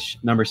Astonish,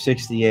 number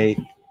 68.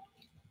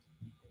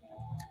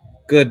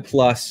 Good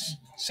plus.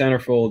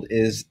 Centerfold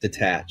is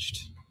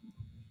detached.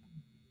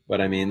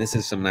 But I mean, this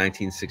is some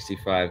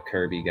 1965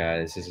 Kirby,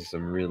 guys. This is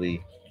some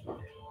really,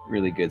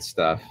 really good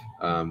stuff.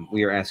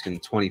 We are asking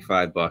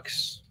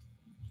 $25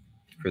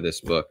 for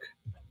this book.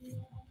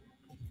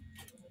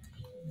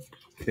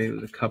 Okay,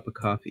 with a cup of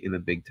coffee in the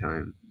big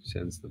time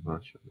sends the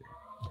macho.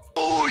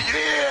 Oh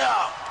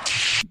yeah!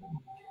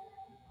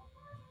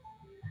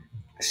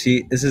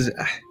 See, this is.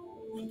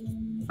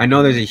 I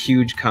know there's a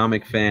huge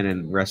comic fan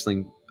and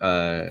wrestling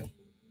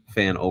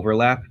fan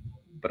overlap,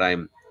 but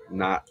I'm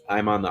not.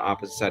 I'm on the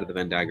opposite side of the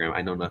Venn diagram.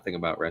 I know nothing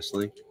about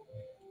wrestling,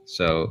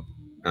 so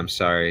I'm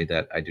sorry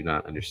that I do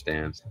not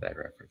understand that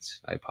reference.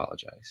 I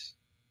apologize.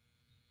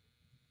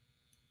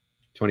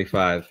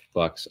 $25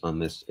 on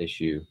this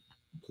issue.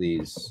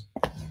 Please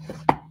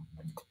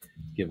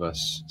give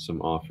us some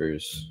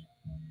offers.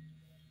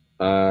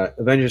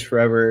 Avengers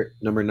Forever,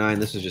 number 9.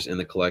 This is just in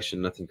the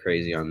collection. Nothing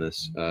crazy on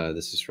this.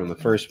 This is from the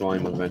first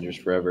volume of Avengers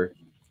Forever.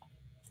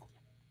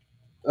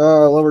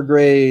 Lower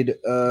grade,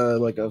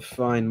 like a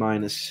fine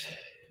minus.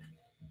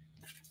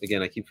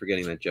 Again, I keep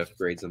forgetting that Jeff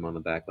grades them on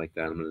the back like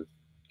that. I'm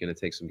gonna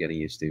take some getting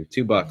used to.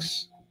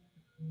 $2.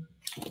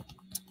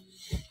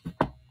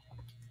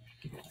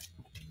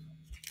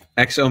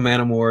 Exo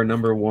Manowar,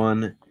 number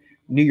 1.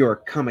 New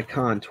York Comic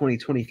Con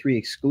 2023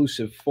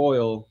 exclusive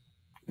foil.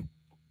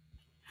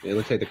 It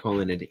looks like they're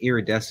calling it an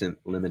iridescent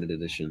limited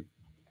edition.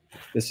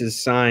 This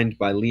is signed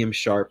by Liam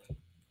Sharp.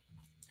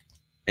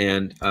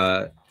 And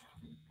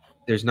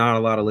there's not a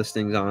lot of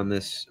listings on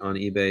this on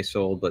eBay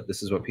sold, but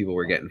this is what people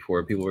were getting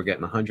for. People were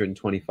getting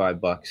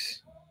 $125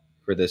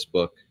 for this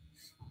book.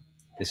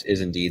 This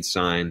is indeed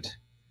signed.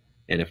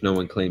 And if no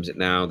one claims it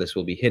now, this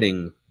will be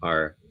hitting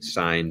our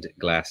signed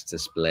glass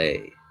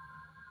display.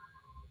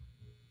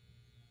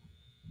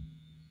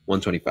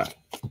 $125.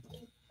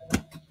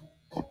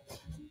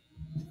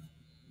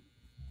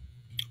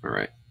 All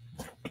right.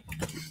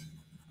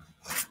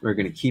 We're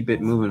going to keep it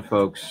moving,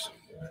 folks.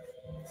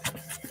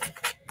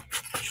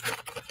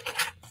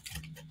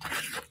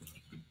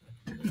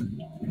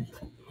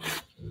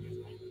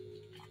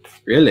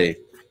 Really?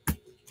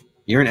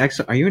 You're an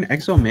Exo? Are you an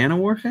Exo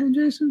Manowar fan,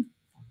 Jason?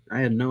 I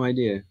had no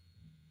idea.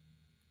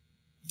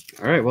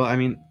 All right. Well, I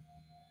mean,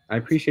 I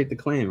appreciate the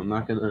claim. I'm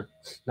not gonna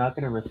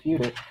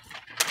refute it.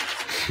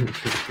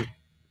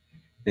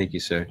 Thank you,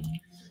 sir.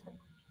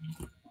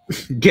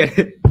 Get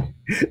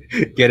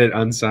it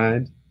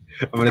unsigned.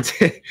 I'm gonna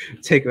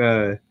take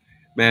a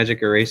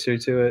magic eraser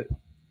to it.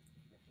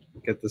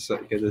 Get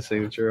the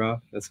signature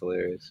off. That's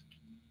hilarious.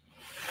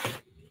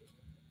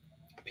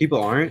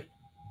 People aren't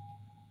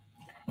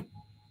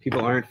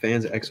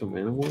fans of Exo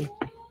Manowar.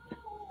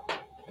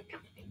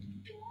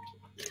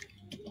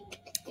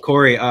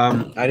 Corey,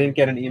 I didn't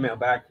get an email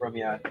back from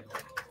you.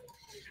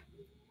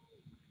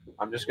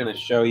 I'm just gonna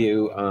show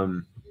you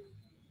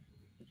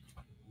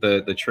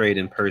the trade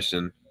in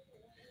person,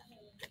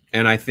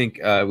 and I think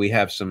we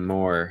have some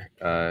more.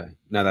 Now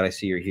that I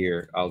see you're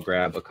here, I'll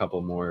grab a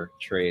couple more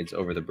trades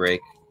over the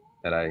break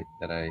that I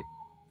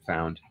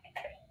found.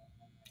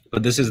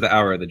 But this is the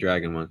Hour of the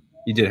Dragon one.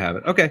 You did have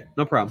it. Okay,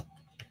 no problem.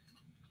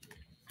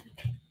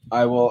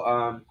 I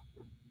will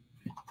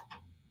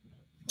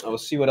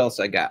see what else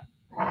I got.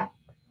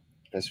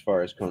 As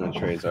far as Conan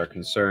trades are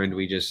concerned,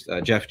 we just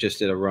Jeff just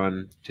did a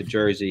run to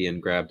Jersey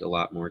and grabbed a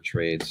lot more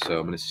trades, so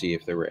I'm going to see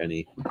if there were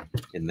any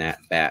in that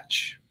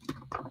batch.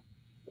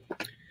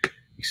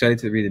 Excited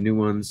to read the new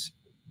ones.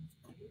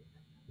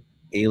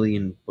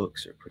 Alien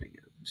Books are putting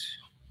out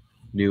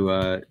new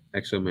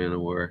Exo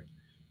Manowar,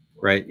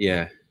 right?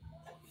 Yeah,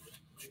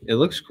 it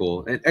looks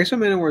cool. And Exo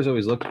Manowar has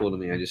always looked cool to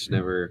me. I just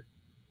never,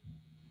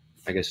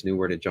 I guess, knew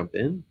where to jump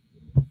in.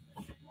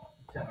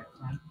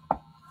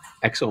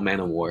 Exo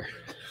Manowar.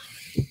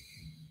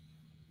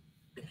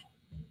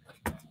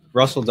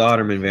 Russell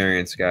Dodderman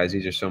variants, guys.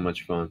 These are so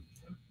much fun.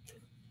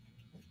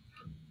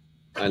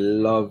 I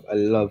love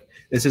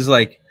this is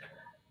what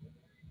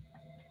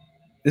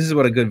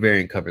a good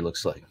variant cover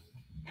looks like.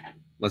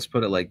 Let's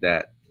put it like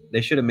that.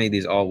 They should have made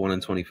these all 1 in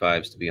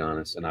 25s, to be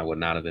honest, and I would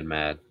not have been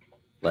mad.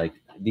 Like,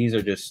 these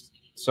are just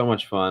so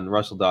much fun.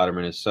 Russell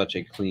Dodderman is such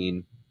a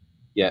clean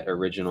yet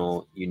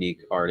original, unique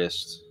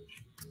artist.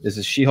 This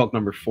is She-Hulk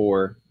number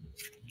 4.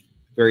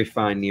 Very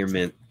fine near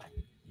mint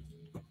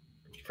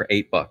for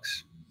 $8.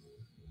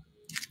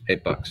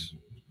 $8.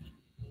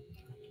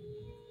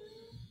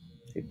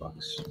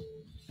 $8.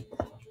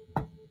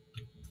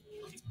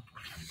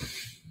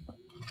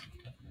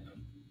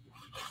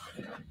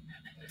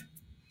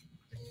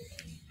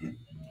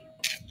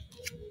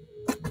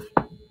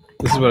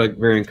 This is what a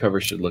variant cover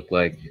should look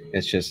like.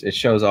 It's just, it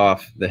shows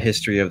off the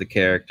history of the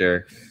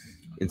character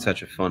in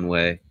such a fun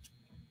way.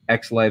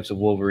 X Lives of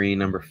Wolverine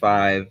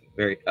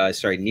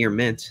 #5, near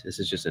mint. This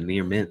is just a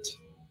near mint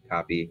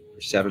copy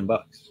for $7.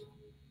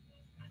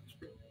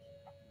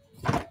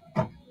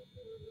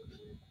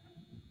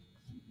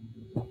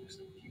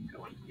 Keep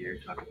going here.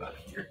 Talk about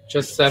it here.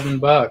 Just $7.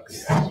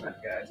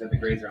 Guys, the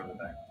grades are on the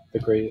back. The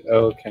grade.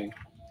 Oh, okay.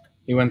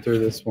 He went through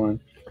this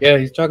one. Yeah,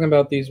 he's talking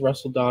about these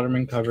Russell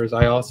Dodderman covers.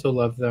 I also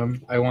love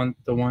them. I want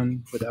the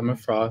one with Emma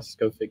Frost.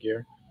 Go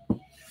figure.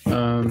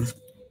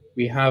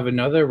 We have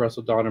another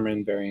Russell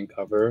Dodderman variant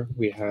cover.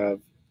 We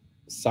have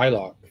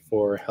Psylocke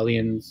for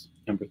Hellions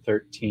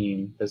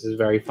 #13. This is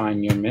very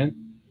fine near mint.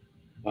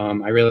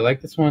 I really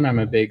like this one. I'm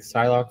a big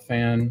Psylocke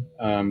fan.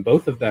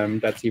 Both of them,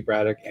 Betsy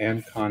Braddock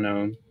and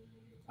Kanon.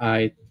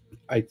 I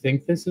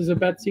think this is a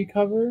Betsy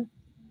cover,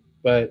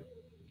 but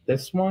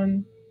this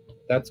one,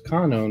 that's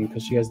Kanon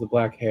because she has the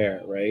black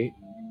hair, right?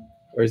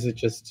 Or is it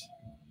just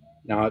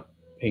not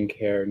pink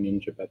hair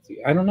Ninja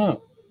Betsy? I don't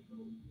know.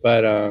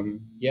 But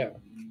yeah,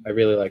 I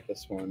really like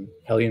this one.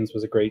 Hellions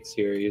was a great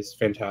series,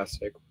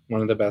 fantastic. One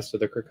of the best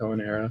of the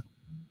Krakoan era.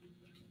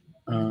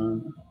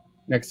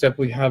 Next up,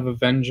 we have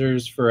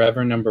Avengers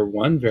Forever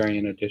 #1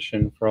 variant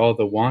edition for all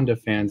the Wanda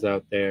fans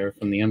out there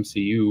from the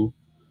MCU.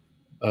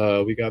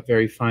 We got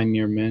very fine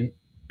near mint.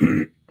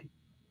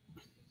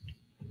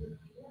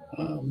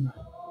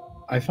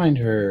 I find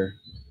her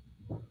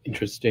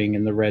interesting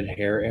in the red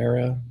hair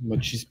era,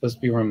 but she's supposed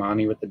to be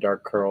Romani with the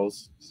dark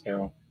curls.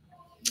 So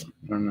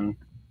I don't know.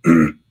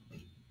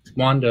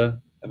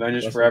 Wanda.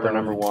 Avengers Forever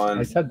 #1.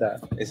 I said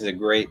that. This is a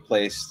great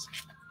place.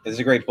 This is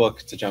a great book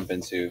to jump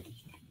into.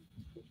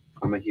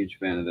 I'm a huge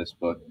fan of this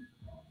book.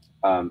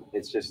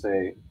 It's just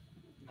a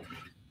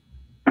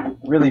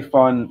really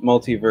fun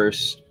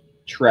multiverse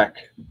trek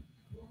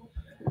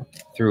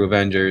through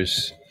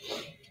Avengers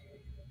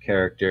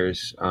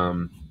characters.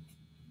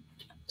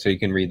 So you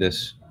can read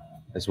this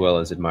as well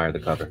as admire the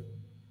cover.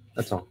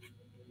 That's all.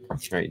 All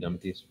right, you done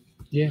with these?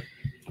 Yeah.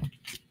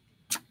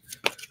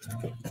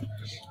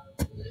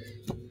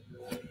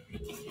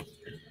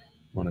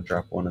 Want to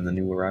drop one in the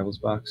new arrivals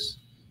box?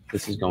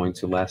 This is going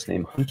to last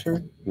name Hunter.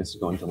 And this is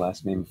going to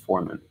last name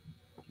Foreman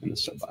in the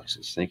sub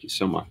boxes. Thank you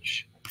so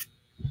much.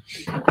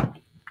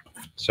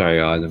 Sorry,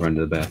 y'all. I had to run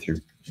to the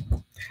bathroom.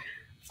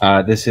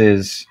 This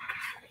is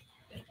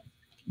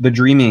The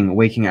Dreaming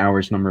Waking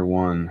Hours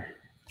 #1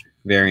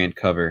 variant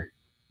cover,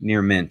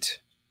 near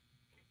mint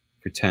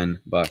for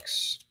 $10.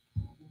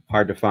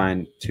 Hard to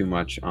find too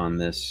much on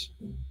this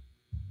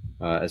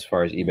as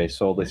far as eBay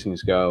sold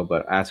listings go,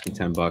 but asking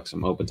 $10.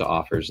 I'm open to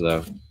offers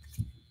though.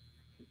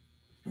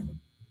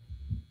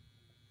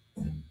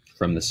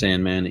 From the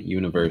Sandman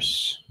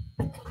universe.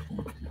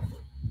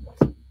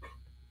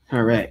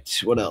 All right,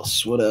 what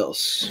else? What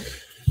else?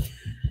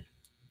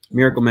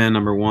 Miracle Man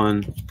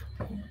 #1.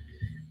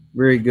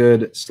 Very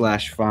good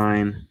 /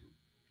 fine.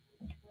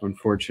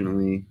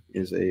 Unfortunately,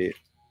 is a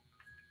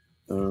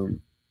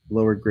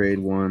lower grade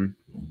one.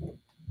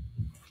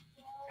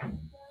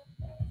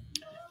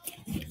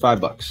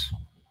 $5.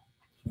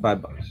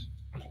 $5.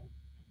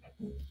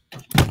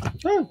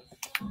 Oh.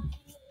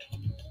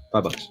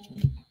 $5.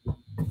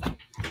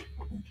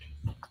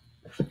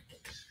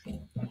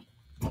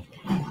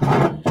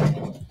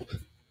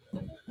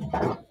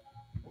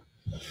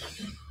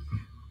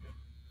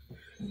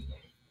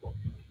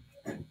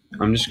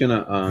 I'm just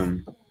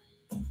gonna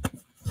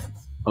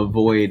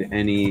avoid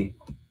any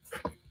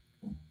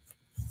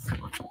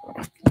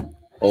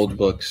old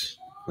books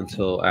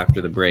until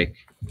after the break.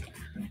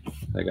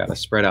 I gotta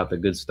spread out the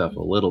good stuff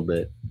a little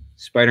bit.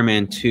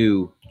 Spider-Man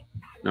 2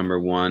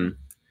 #1.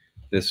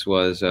 This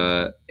was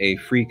a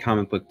free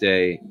comic book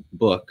day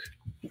book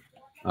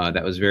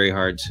that was very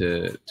hard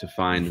to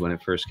find when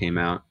it first came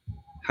out.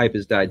 Hype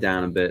has died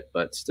down a bit,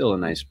 but still a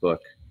nice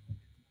book.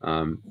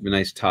 A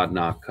nice Todd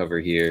Knock cover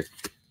here.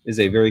 This is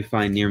a very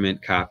fine near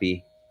mint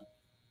copy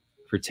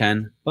for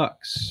 $10.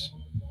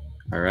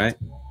 All right.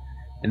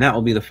 And that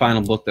will be the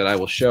final book that I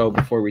will show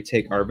before we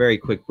take our very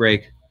quick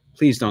break.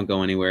 Please don't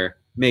go anywhere.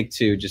 Make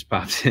 2 just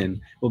pops in.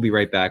 We'll be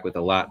right back with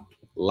a lot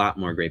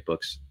more great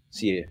books.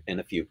 See you in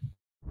a few.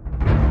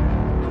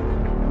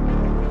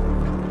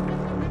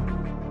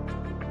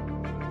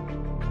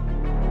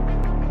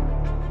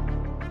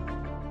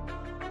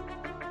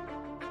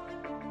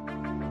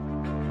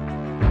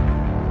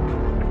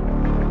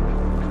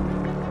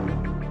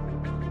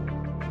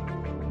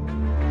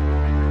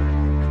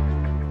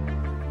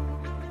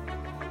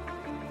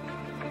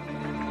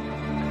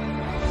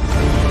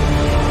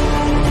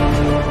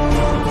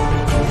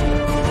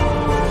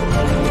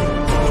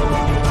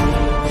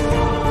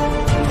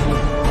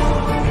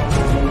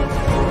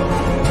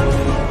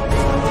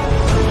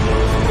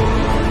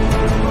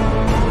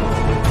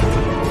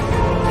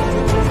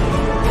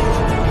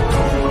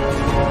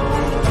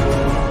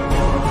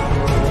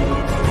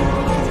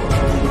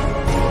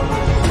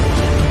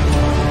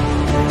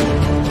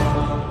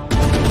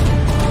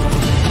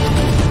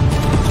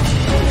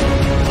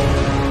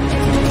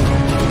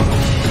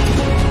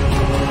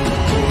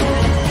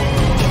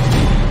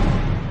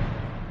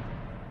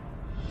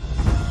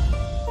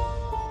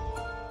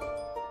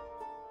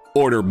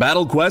 Order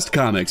Battle Quest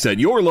comics at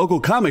your local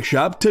comic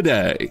shop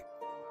today.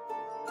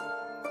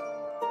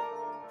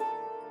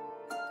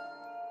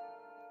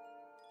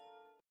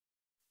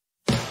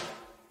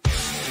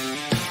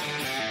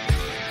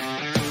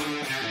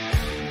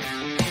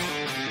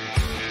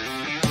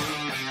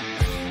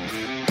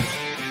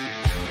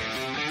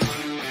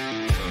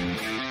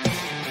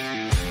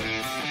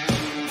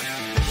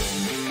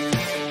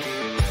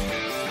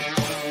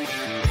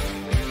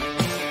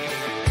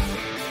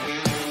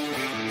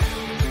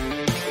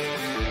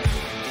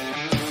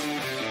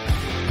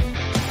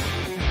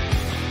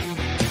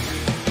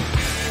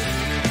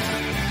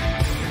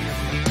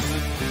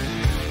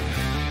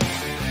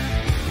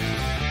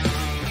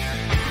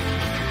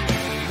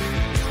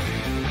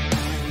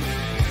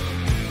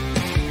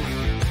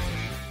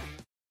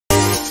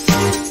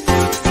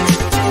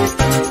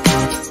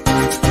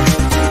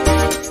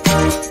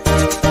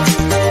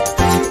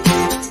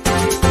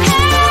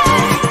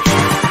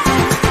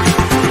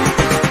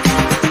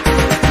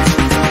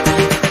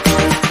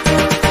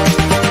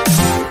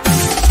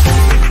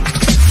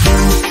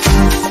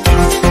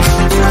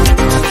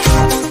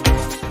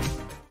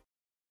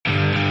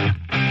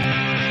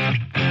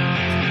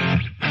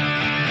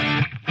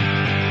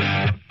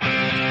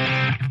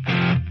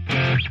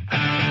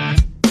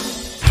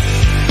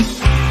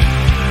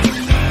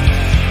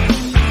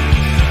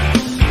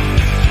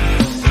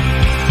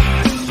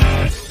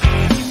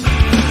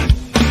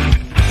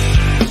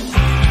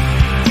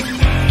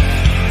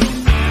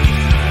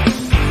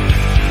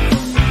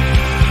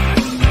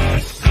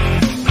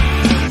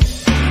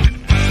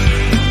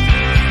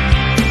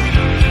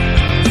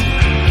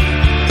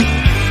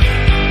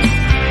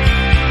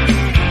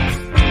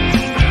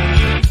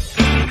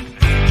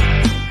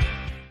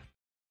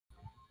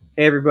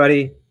 Hey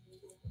everybody,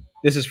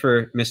 this is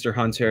for Mr.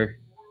 Hunter.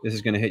 This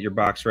is going to hit your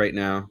box right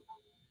now.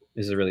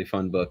 This is a really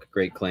fun book,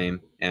 great claim,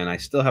 and I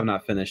still have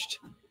not finished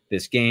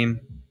this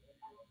game.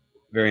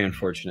 Very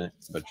unfortunate,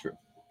 but true.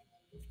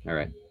 All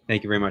right,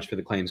 thank you very much for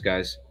the claims,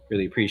 guys.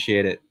 Really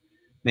appreciate it.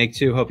 Make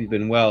two, hope you've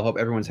been well. Hope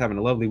everyone's having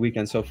a lovely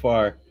weekend so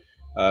far.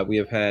 We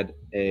have had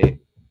a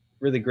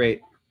really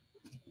great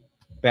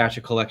batch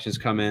of collections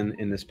come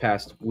in this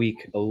past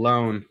week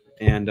alone,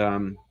 and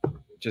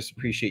just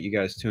appreciate you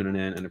guys tuning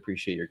in and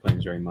appreciate your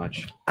claims very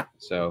much.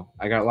 So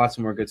I got lots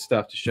of more good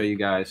stuff to show you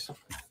guys,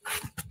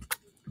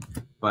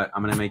 but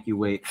I'm going to make you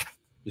wait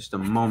just a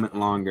moment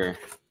longer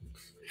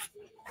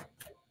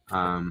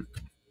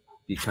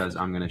because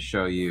I'm going to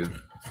show you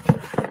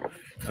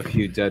a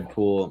few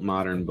Deadpool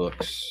modern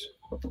books.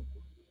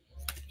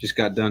 Just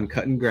got done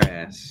cutting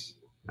grass.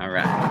 All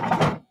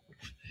right.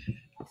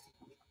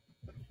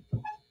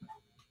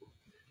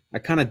 I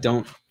kind of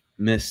don't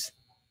miss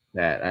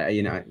that.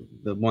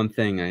 The one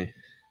thing I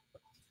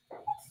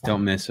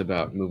don't miss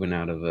about moving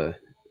out of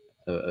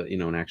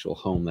an actual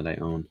home that I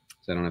own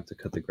is I don't have to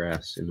cut the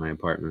grass in my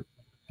apartment.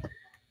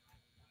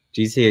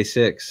 GTA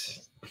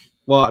 6.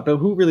 Well, but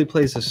who really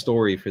plays the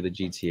story for the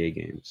GTA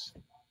games?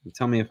 You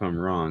tell me if I'm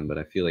wrong, but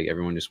I feel like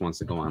everyone just wants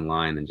to go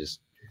online and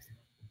just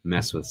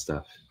mess with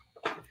stuff.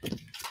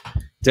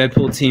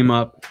 Deadpool Team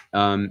Up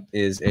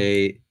is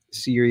a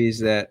series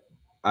that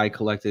I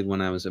collected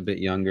when I was a bit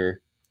younger.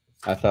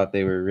 I thought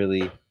they were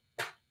really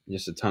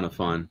just a ton of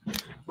fun.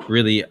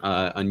 Really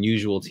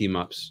unusual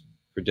team-ups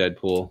for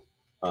Deadpool.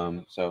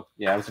 So,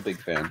 yeah, I was a big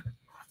fan.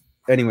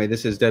 Anyway,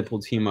 this is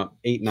Deadpool Team Up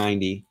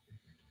 890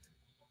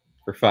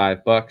 for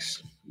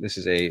 $5. This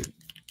is a,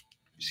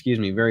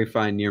 very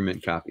fine near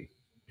mint copy.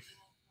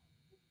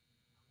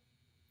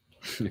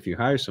 If you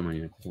hire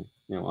someone,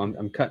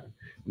 I'm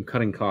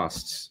cutting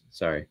costs.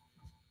 Sorry.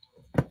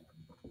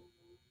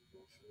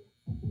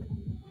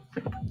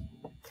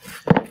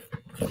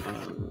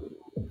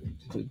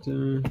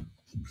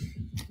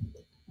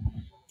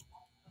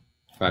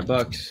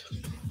 $5.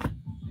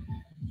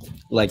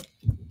 Like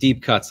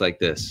deep cuts like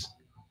this.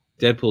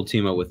 Deadpool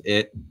Team Up with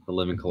It, the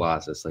Living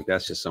Colossus. Like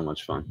that's just so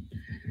much fun.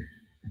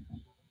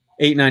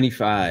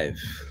 $8.95.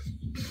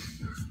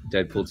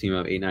 Deadpool Team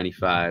Up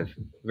 8.95.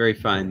 Very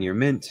fine near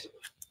mint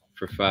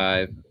for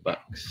 $5.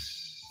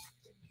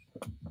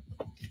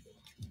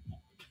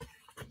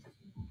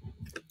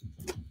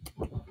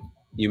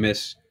 You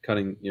miss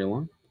cutting your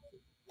lawn?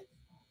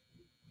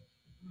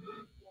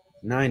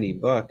 $90.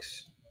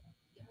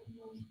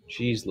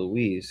 Jeez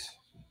Louise.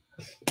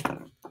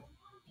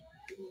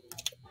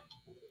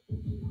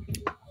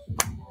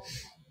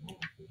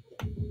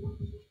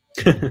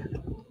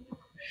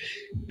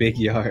 Big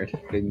yard,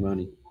 big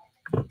money.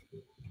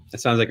 That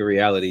sounds like a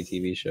reality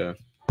TV show.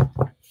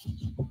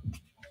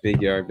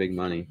 Big yard, big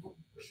money.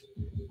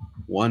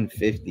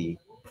 $150.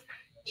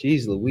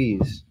 Jeez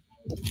Louise.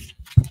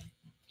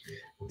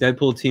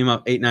 Deadpool Team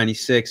Up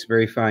 8.96.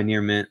 Very fine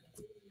near mint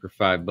for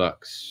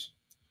 $5.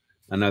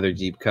 Another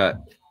deep cut.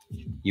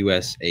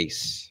 US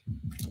Ace.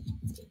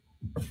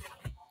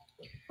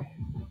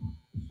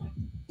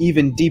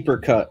 Even deeper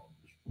cut.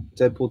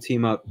 Deadpool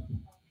Team Up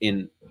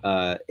in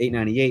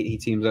 8.98. He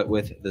teams up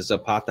with the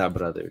Zapata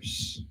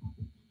brothers.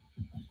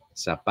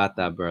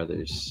 Zapata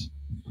brothers.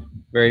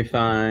 Very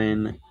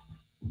fine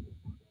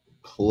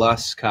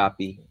Plus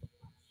copy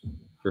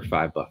for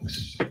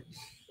 $5.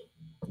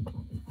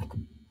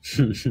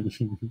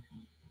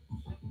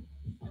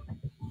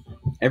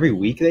 Every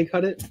week they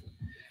cut it?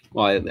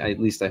 Well, at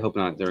least I hope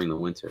not during the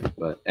winter,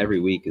 but every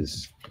week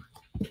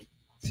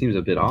seems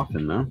a bit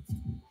often, no?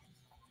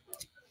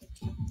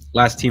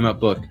 Last team up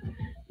book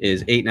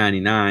is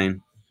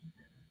 $8.99.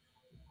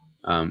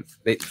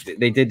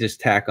 They did just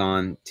tack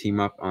on team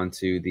up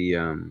onto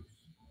the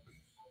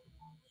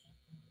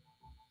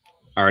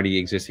already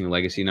existing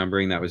legacy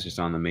numbering that was just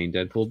on the main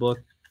Deadpool book.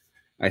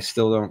 I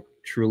still don't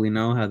truly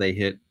know how they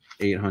hit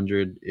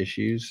 800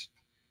 issues.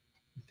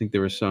 I think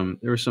there was some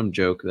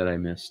joke that I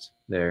missed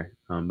there.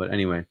 But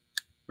anyway,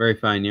 very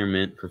fine near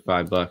mint for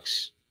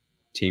 $5.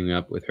 Teaming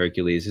up with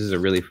Hercules. This is a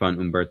really fun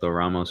Humberto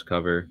Ramos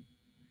cover.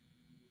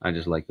 I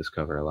just like this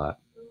cover a lot.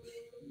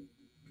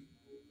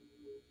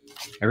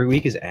 Every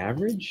week is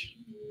average?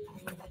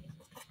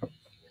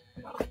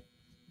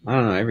 I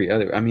don't know. Every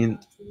other. I mean,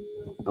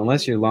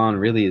 unless your lawn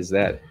really is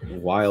that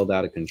wild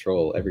out of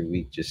control, every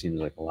week just seems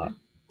like a lot.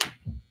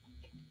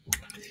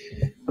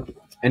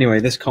 Anyway,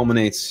 this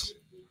culminates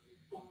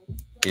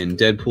in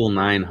Deadpool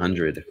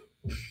 900.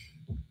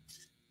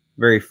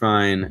 Very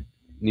fine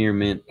near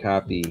mint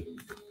copy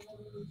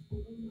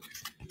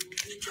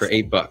for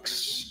 $8.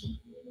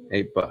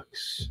 $8.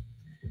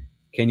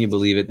 Can you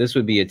believe it? This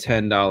would be a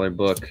 $10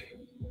 book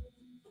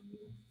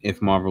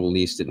if Marvel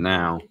released it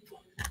now.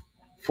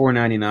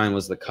 $4.99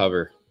 was the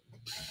cover.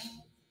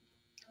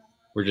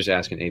 We're just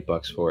asking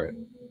 $8 for it.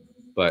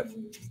 But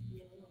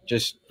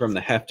just from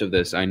the heft of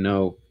this, I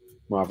know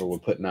Marvel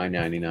would put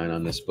 $9.99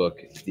 on this book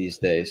these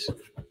days.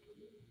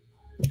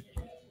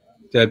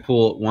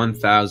 Deadpool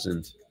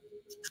 1000.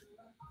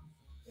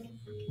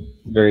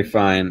 Very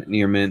fine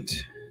near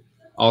mint.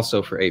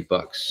 Also for $8.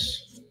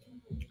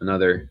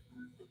 Another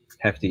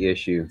hefty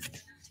issue.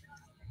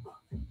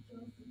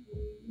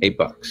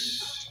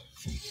 $8.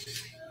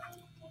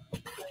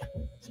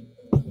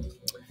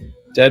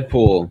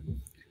 Deadpool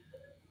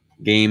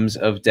Games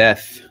of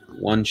Death.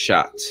 One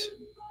shot.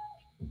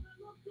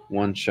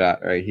 One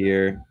shot right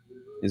here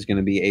is going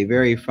to be a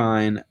very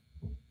fine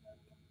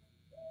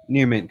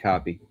near mint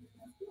copy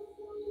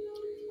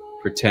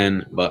for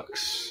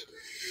 $10.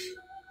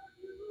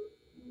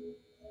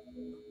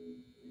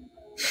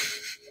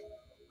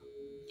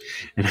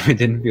 And I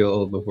didn't feel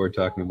old before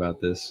talking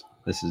about this.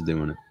 This is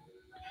doing it.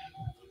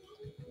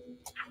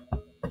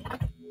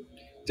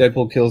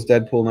 Deadpool Kills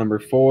Deadpool number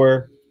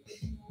 4.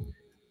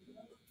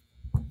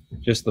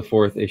 Just the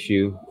 4th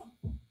issue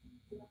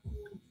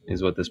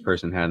is what this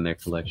person had in their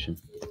collection.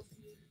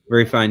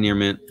 Very fine near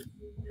mint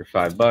for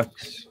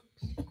 $5.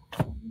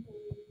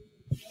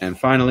 And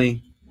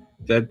finally,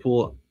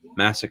 Deadpool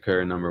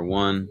Massacre number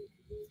 1.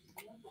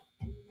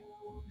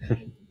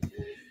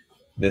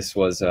 This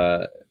was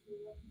a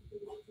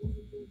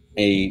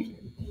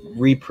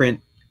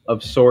reprint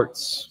of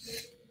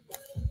sorts.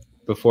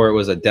 Before it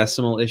was a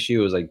decimal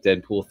issue. It was like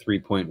Deadpool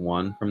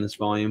 3.1 from this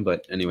volume.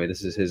 But anyway,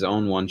 this is his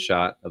own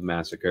one-shot of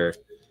Massacre.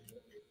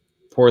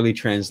 Poorly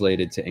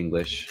translated to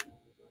English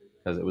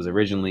because it was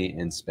originally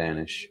in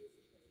Spanish.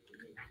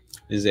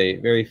 This is a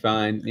very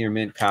fine near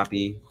mint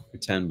copy for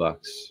 $10.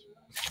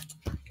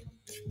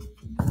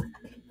 And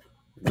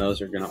those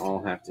are going to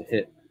all have to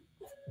hit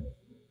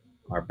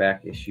our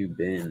back issue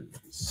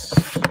bins.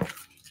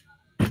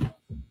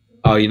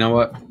 Oh, you know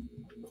what?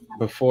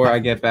 Before I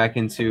get back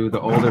into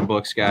the older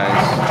books,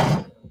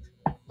 guys,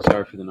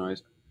 sorry for the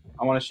noise.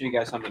 I want to show you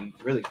guys something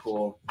really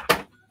cool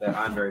that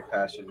I'm very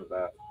passionate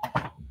about.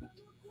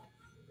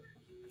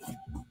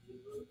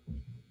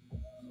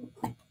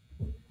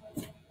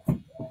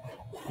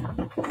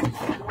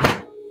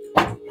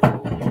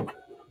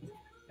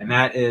 And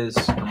that is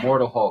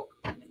Immortal Hulk.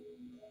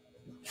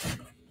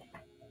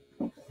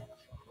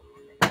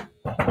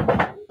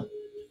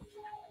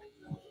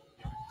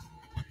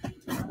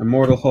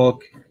 Immortal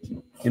Hulk,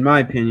 in my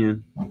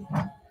opinion,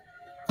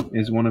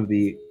 is one of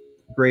the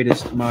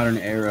greatest modern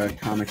era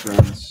comic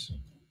runs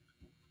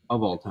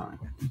of all time.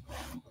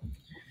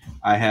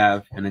 I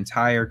have an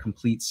entire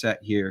complete set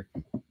here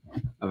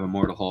of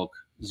Immortal Hulk,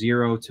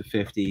 0 to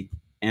 50,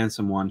 and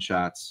some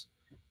one-shots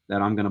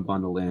that I'm going to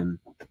bundle in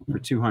for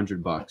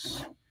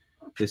 $200.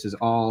 This is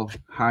all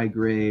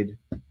high-grade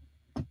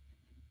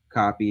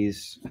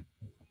copies,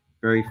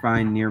 very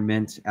fine near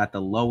mint at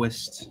the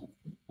lowest.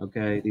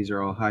 Okay, these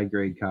are all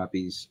high-grade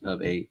copies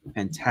of a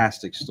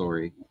fantastic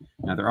story.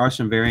 Now, there are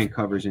some variant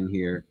covers in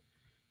here,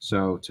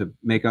 so to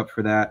make up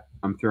for that,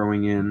 I'm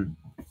throwing in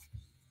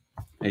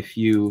a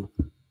few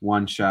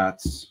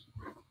one-shots.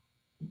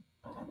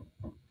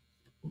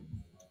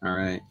 All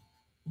right.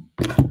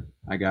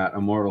 I got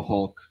Immortal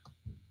Hulk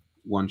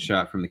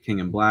one-shot from the King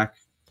in Black.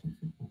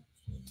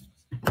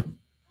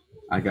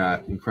 I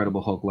got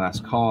Incredible Hulk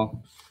Last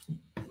Call.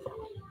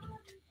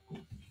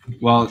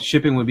 Well,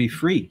 shipping would be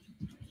free.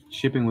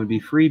 Shipping would be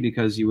free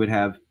because you would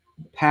have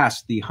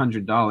passed the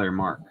 $100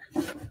 mark.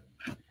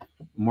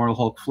 Immortal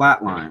Hulk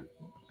Flatline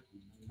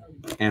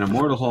and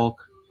Immortal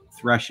Hulk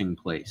Threshing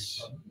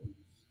Place.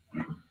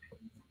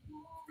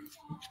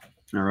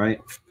 All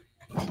right.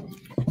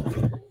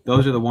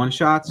 those are the one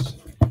shots.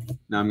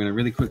 Now I'm going to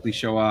really quickly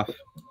show off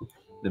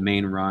the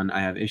main run. I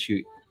have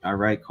issue. All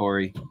right,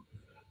 Corey.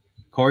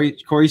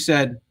 Corey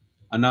said,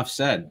 enough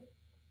said.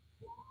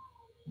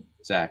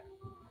 Zach.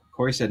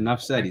 Corey said,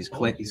 enough said. He's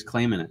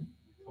claiming it.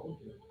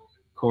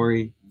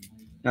 Corey,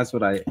 that's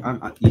what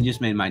you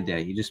just made my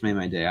day. You just made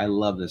my day. I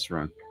love this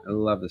run. I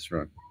love this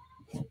run.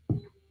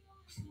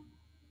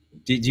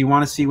 Do you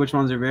want to see which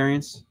ones are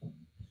variants?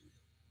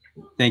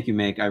 Thank you,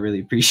 Make. I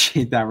really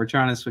appreciate that. We're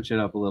trying to switch it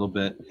up a little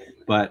bit,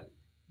 but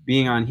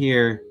being on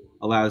here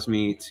allows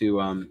me to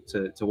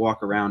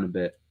walk around a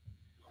bit.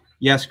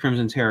 Yes,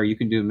 Crimson Terror, you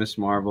can do Miss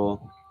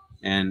Marvel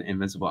and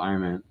Invincible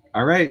Iron Man.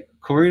 All right,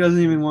 Corey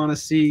doesn't even want to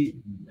see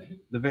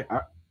the.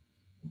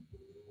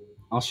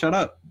 I'll shut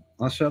up.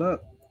 I'll shut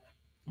up.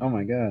 Oh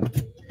my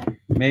God,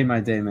 made my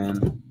day,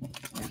 man.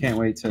 I can't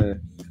wait to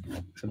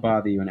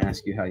bother you and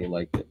ask you how you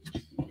liked it.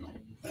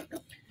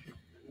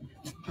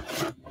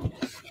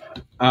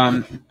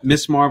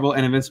 Miss Marvel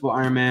and Invincible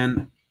Iron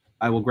Man,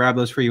 I will grab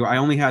those for you. I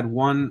only had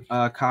one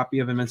copy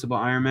of Invincible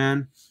Iron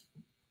Man.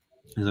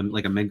 It's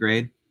like a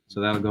mid-grade,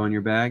 so that'll go in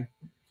your bag.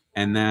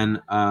 And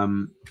then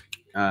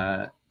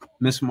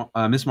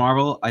Miss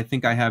Marvel, I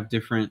think I have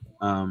different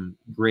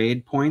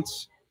grade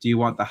points. Do you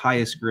want the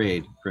highest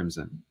grade,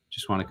 Crimson?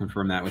 Just want to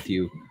confirm that with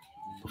you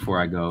before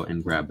I go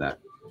and grab that.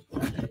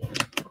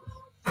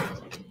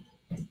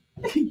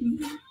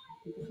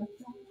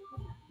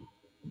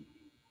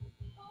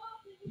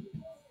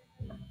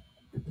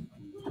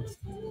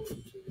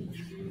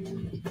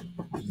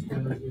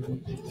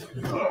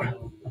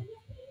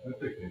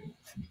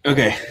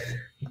 Okay.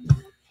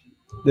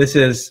 This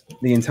is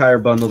the entire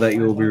bundle that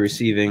you will be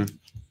receiving,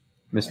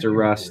 Mr.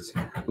 Rust.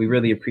 We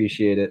really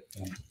appreciate it.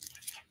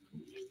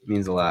 It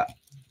means a lot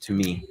to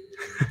me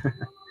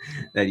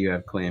that you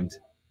have claimed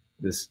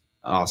this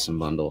awesome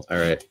bundle. All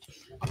right.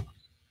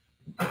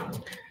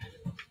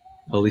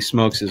 Holy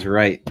Smokes is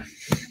right.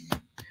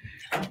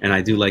 And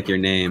I do like your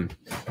name.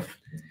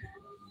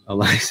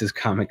 Eliza's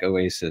Comic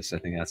Oasis. I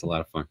think that's a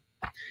lot of fun.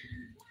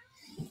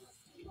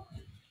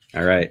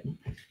 All right.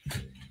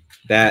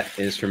 That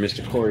is for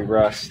Mr. Corey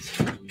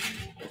Rust.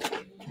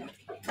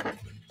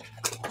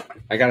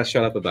 I got to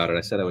shut up about it.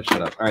 I said I would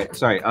shut up. All right.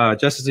 Sorry.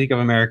 Justice League of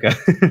America.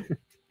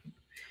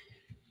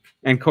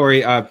 And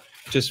Corey,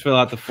 just fill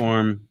out the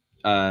form.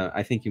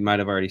 I think you might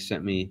have already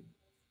sent me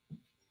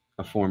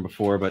a form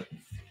before, but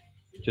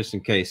just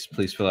in case,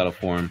 please fill out a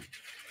form.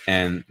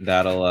 And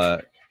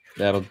that'll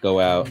go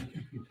out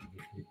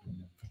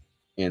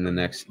in the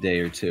next day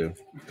or two.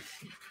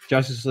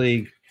 Justice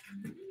League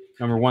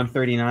number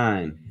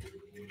 139.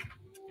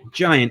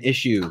 Giant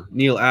issue.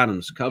 Neil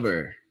Adams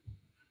cover.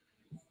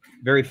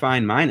 Very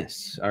fine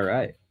minus. All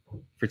right.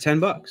 For $10.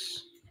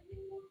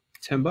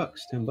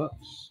 $10.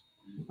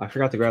 I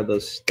forgot to grab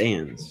those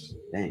stands.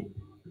 Dang.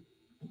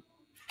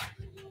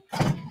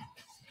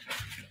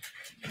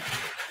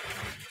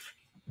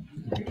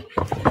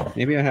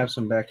 Maybe I have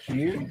some back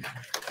here.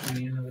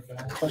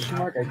 Question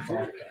mark?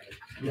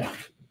 Yeah.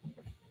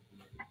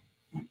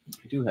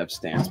 I do have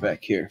stands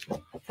back here.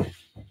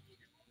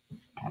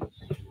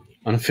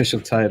 Unofficial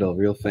title,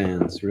 real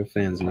fans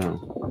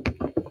know.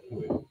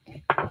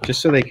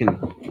 Just so they can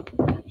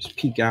just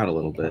peek out a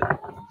little bit.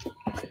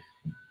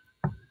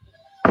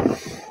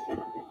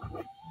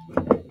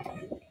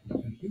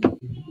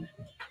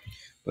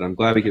 But I'm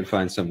glad we could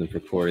find something for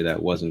Corey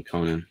that wasn't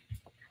Conan.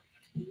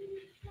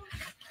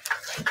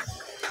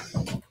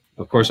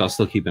 Of course, I'll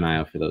still keep an eye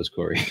out for those,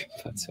 Corey.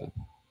 That's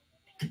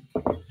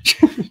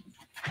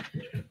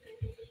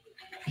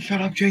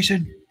Shut up,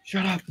 Jason.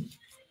 Shut up.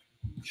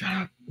 Shut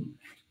up.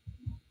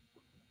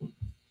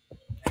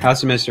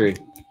 House of Mystery.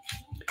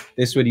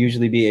 This would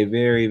usually be a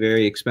very,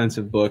 very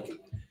expensive book,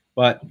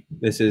 but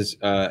this is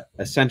a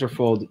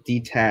centerfold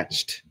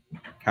detached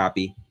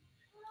copy.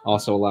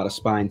 Also a lot of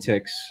spine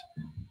ticks.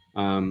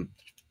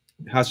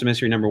 House of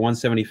Mystery number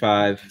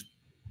 175.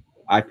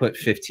 I put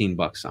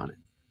 $15 on it.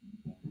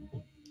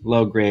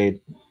 Low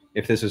grade.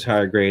 If this was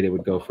higher grade, it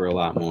would go for a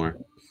lot more.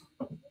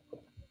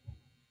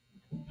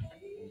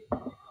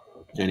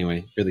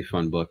 Anyway, really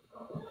fun book.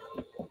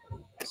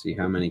 Let's see,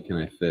 how many can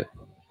I fit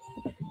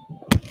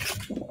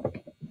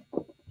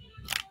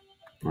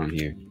on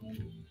here?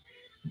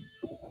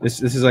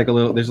 This is like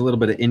there's a little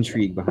bit of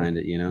intrigue behind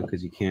it, you know,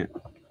 because you can't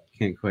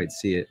quite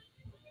see it.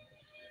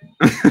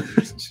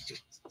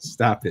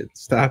 Stop it.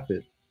 Stop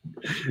it.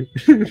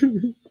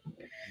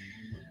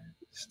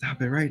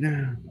 Stop it right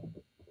now.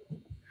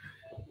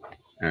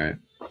 All right.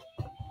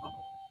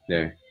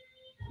 There.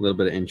 A little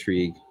bit of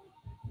intrigue.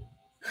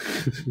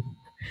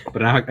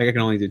 But I can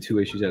only do 2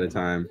 issues at a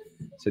time.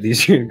 So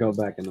these are going to go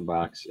back in the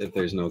box if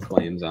there's no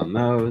claims on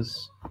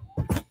those.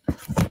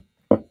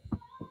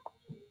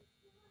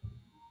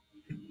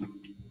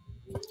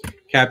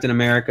 Captain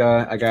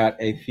America, I got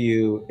a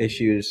few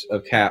issues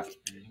of Cap.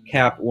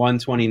 Cap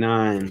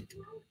 129,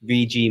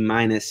 VG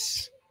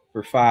minus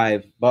for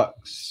 $5.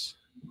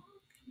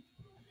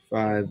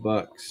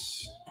 $5.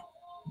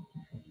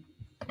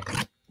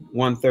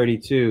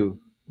 132.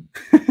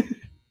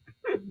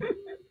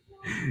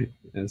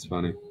 That's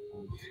funny.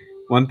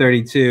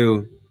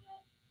 132.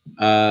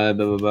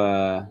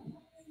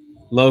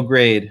 Low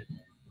grade.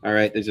 All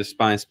right, there's a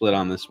spine split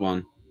on this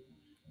one,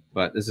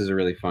 but this is a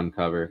really fun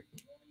cover.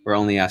 We're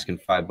only asking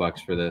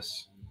 $5 for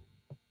this.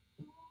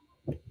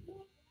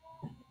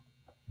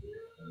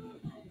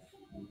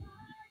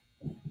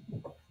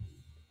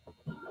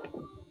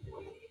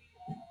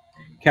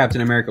 Captain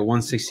America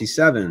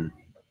 167.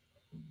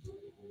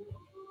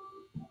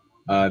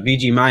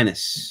 VG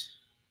minus.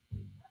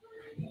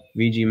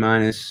 VG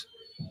minus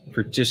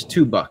for just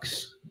 $2.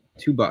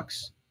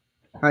 $2.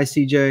 Hi,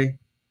 CJ.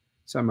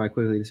 Stop by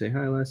quickly to say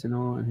hi, Les, and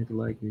all, and hit the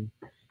like me.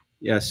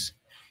 Yes.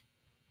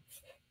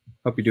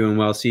 Hope you're doing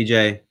well,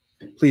 CJ.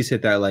 Please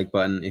hit that like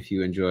button if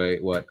you enjoy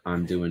what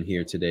I'm doing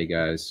here today,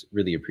 guys.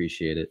 Really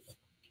appreciate it.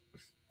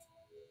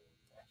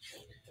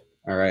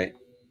 All right.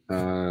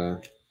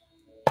 So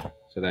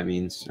that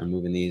means I'm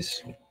moving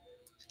these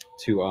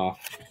 2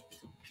 off.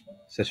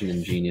 Such an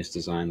ingenious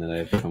design that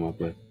I've come up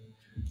with.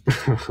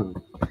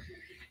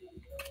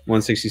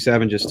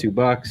 167, just $2.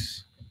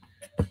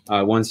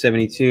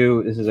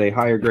 172. This is a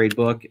higher grade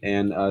book,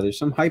 and there's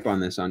some hype on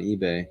this on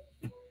eBay.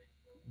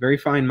 Very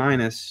fine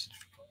minus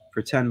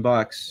for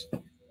 $10.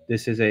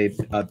 This is a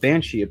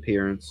Banshee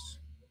appearance,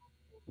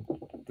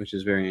 which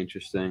is very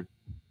interesting.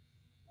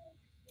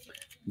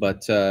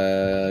 But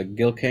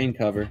Gil Kane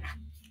cover.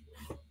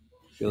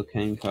 Gil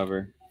Kane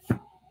cover,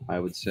 I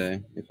would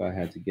say, if I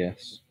had to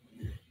guess.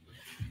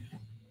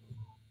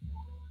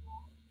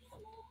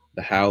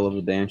 The Howl of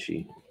the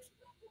Banshee.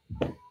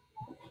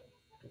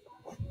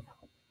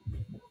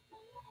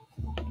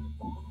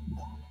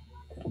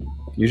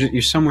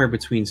 You're somewhere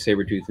between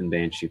Sabretooth and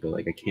Banshee, but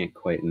like I can't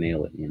quite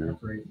nail it, you know?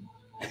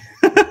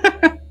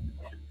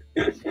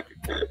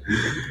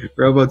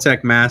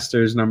 Robotech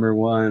Masters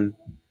 #1.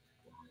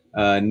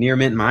 Near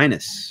mint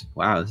minus.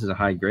 Wow, this is a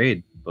high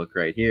grade book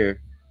right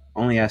here.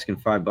 Only asking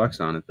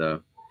 $5 on it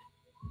though.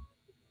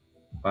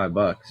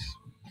 $5.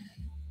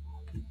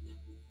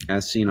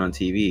 As seen on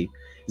TV.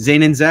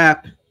 Zane and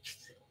Zap.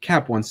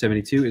 Cap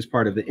 172 is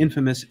part of the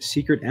infamous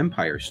Secret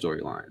Empire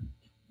storyline.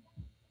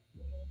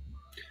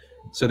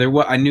 So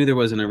I knew there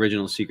was an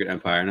original Secret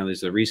Empire. I know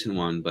there's a recent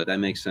one, but that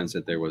makes sense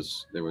that there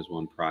was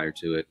one prior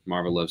to it.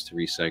 Marvel loves to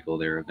recycle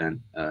their event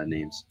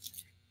names.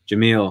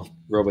 Jamil,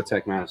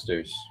 Robotech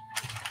Masters.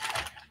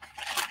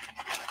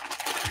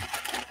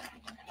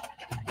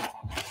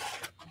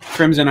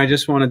 Crimson, I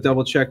just want to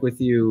double check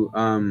with you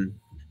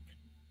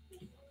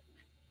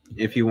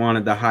if you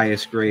wanted the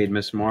highest grade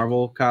Miss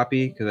Marvel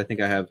copy, because I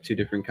think I have 2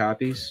 different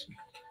copies.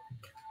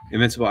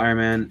 Invincible Iron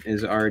Man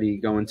is already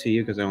going to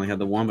you because I only have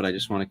the one, but I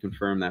just want to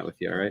confirm that with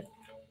you, all right?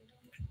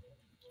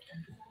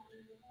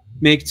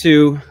 Make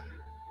 2.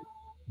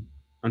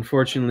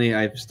 Unfortunately,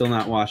 I've still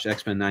not watched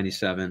X-Men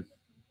 97,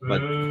 but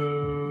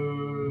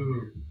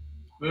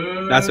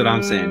that's what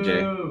I'm saying,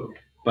 Jay.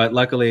 But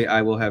luckily,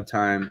 I will have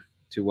time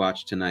to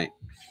watch tonight.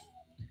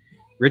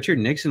 Richard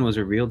Nixon was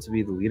revealed to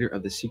be the leader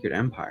of the Secret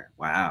Empire.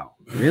 Wow.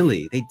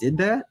 Really? They did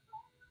that?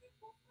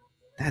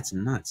 That's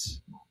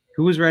nuts.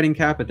 Who was writing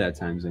Cap at that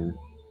time, Zane?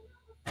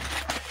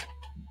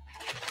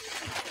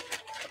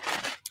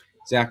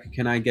 Zach,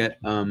 can I get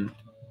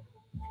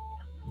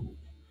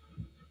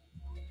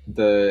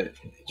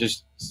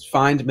just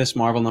find Miss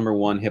Marvel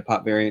 #1 hip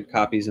hop variant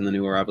copies in the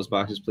new Arrivals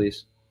boxes,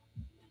 please?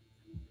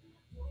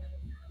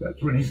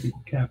 That's when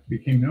Cap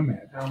became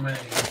Nomad. How many?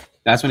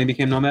 That's when he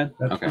became Nomad?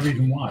 That's okay. the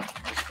reason why.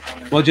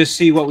 Well, just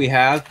see what we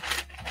have.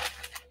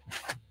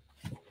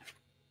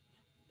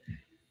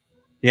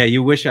 Yeah,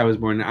 you wish I was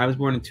born. I was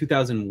born in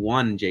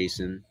 2001,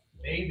 Jason.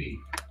 Baby.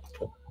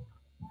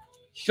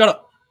 Shut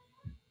up.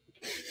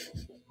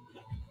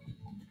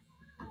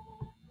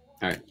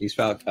 All right, these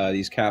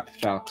Cap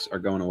Falcons are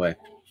going away.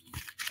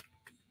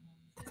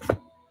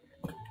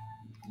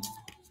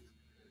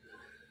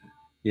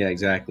 Yeah,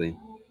 exactly.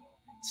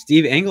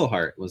 Steve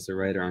Englehart was the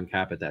writer on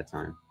Cap at that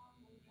time.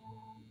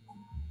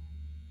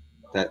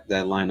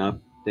 That line up,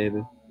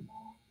 David?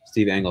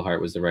 Steve Englehart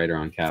was the writer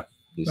on Cap.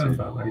 Sounds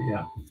about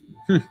right,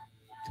 yeah.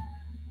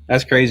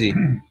 That's crazy.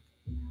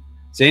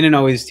 Zanin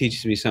always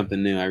teaches me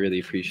something new. I really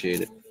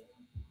appreciate it.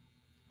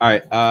 All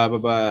right,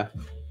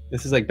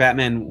 this is like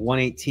Batman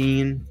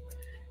 118.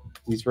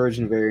 These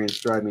version variants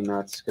drive me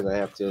nuts because I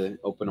have to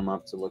open them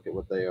up to look at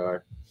what they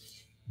are.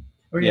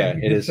 Oh, yeah,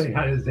 it is. Say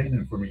hi to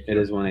Zanin for me. It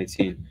is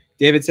 118.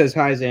 David says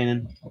hi,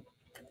 Zanin.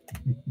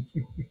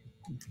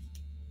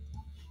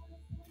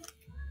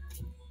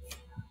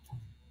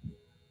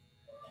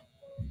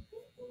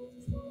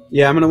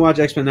 Yeah, I'm going to watch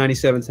X-Men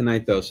 97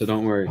 tonight, though, so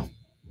don't worry.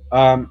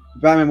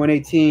 Batman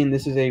 118,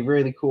 this is a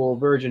really cool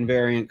Virgin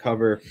variant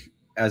cover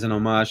as an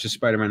homage to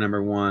Spider-Man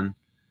 #1.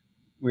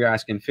 We're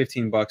asking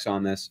 $15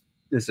 on this.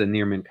 This is a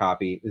near mint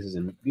copy. This is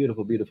in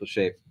beautiful, beautiful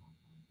shape.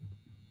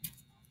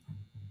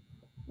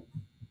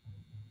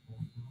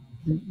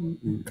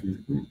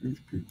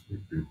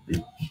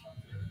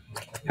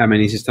 How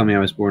many just tell me I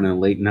was born in the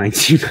late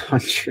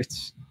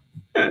 1900s?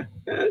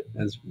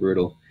 That's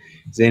brutal.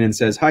 Zanin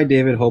says, hi,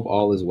 David. Hope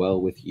all is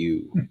well with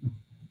you.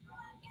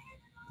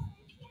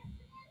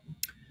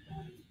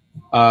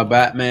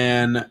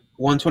 Batman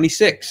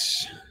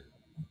 126.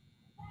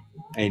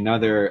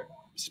 Another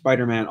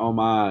Spider-Man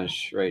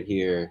homage right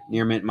here.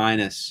 Near mint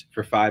minus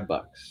for $5.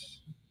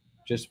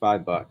 Just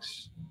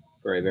 $5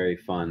 for a very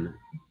fun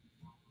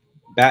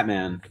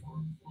Batman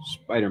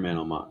Spider-Man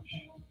homage.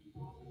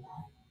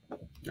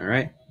 All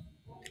right.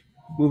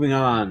 Moving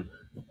on.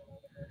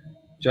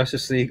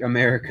 Justice League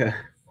America.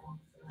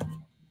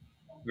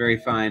 Very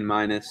fine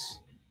minus.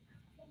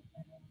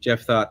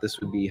 Jeff thought this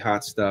would be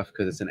hot stuff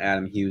because it's an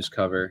Adam Hughes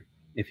cover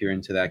if you're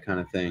into that kind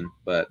of thing.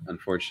 But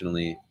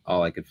unfortunately,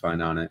 all I could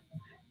find on it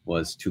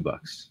was $2.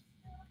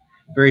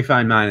 Very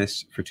fine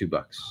minus for $2.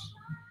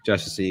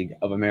 Justice League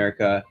of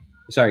America.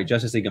 Sorry,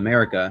 Justice League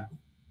America.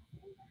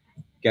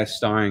 Guest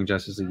starring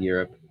Justice League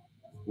Europe.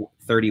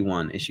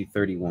 31. Issue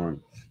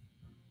 31.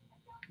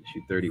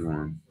 Issue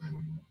 31.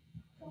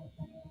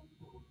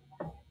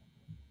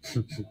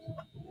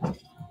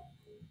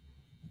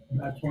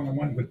 That's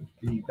one with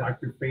the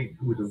Dr. Fate,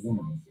 who was a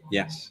woman.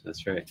 Yes,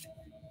 that's right.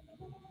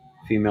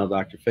 Female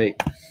Dr.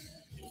 Fate.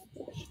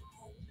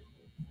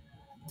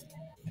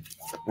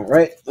 All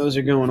right, those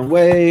are going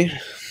away.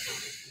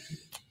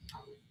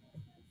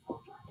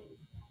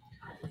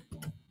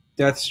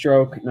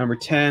 Deathstroke number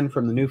 10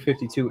 from the New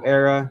 52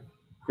 era.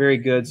 Very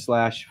good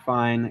 /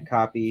 fine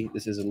copy.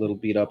 This is a little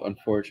beat up,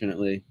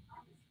 unfortunately,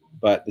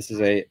 but this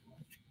is a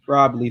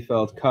Rob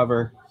Liefeld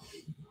cover.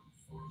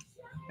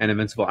 And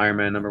Invincible Iron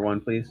Man number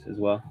 1, please, as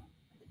well.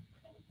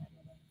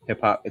 Hip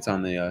Hop, it's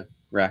on the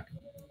rack.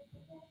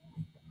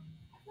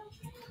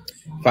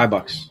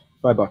 $5.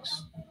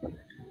 $5.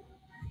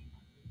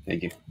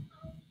 Thank you.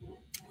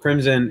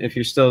 Crimson, if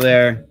you're still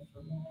there,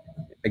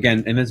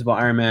 again, Invincible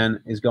Iron Man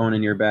is going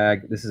in your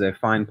bag. This is a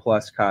Fine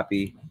Plus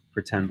copy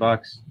for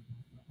 $10.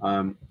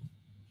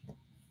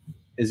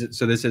 Is it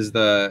so? This is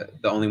the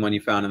only one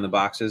you found in the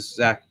boxes,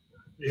 Zach?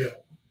 Yeah.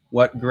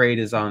 What grade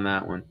is on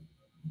that one?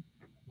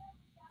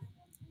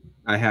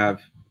 I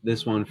have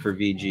this one for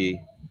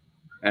VG,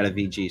 at a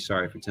VG,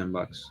 sorry, for $10.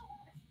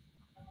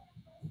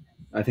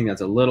 I think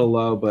that's a little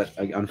low, but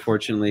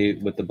unfortunately,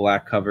 with the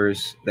black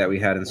covers that we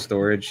had in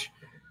storage,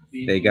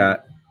 they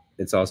got,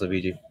 it's also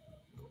VG.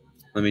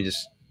 Let me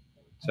just,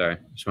 sorry,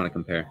 just want to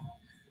compare.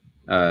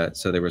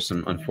 So there was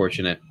some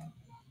unfortunate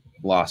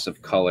loss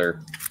of color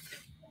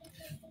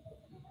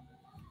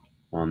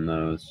on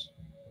those.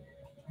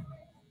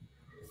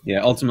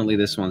 Yeah, ultimately,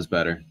 this one's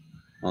better.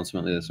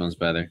 Ultimately, this one's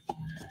better.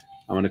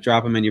 I'm going to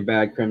drop them in your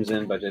bag,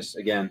 Crimson, but just,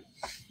 again,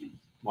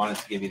 wanted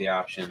to give you the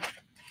option.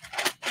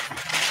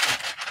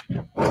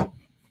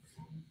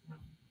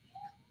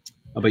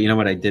 Oh, but you know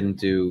what I didn't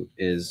do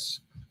is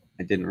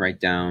I didn't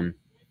write down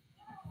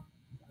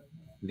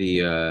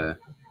the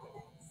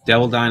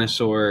Devil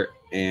Dinosaur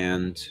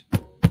and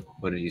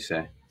what did you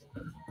say?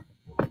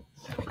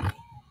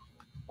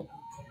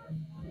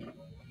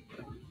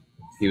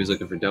 He was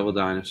looking for Devil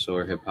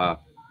Dinosaur, Hip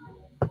Hop,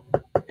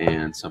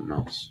 and something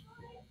else.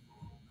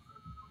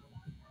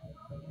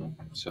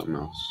 Something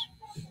else.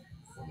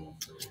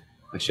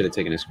 I should have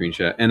taken a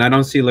screenshot. And I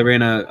don't see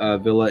Lorena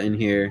Villa in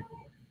here,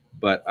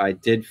 but I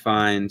did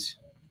find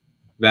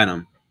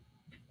Venom.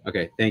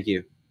 Okay, thank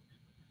you.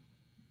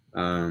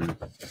 I'm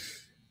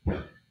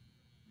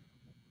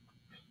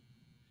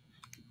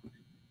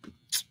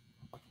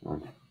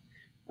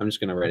just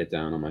going to write it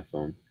down on my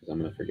phone because I'm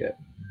going to forget.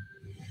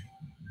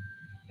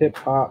 Hip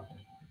Hop,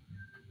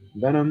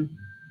 Venom,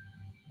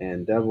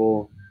 and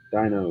Devil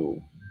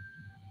Dino.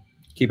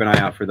 Keep an eye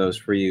out for those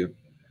for you.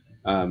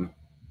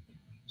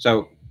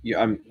 So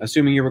I'm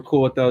assuming you were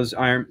cool with those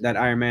that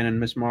Iron Man and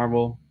Miss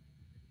Marvel.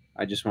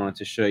 I just wanted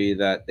to show you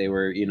that they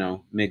were, you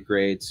know, mid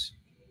grades.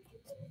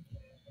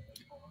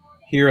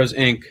 Heroes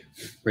Inc.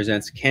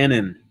 presents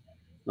Canon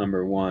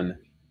 #1,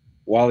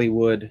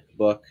 Wallywood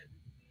book,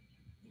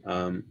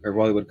 or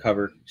Wallywood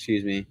cover,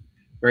 excuse me.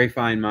 Very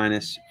fine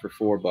minus for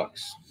 $4.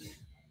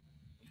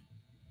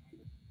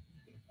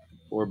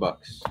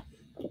 $4.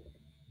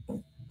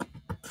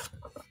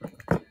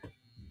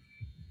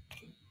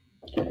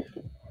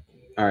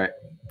 All right,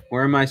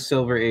 where are my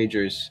Silver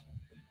Agers?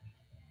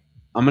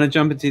 I'm gonna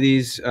jump into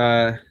these.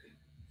 Oh,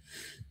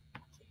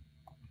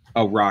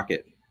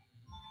 Rocket.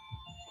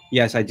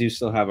 Yes, I do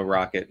still have a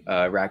Rocket,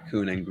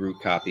 Raccoon and Groot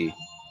copy.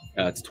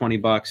 It's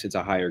 $20. It's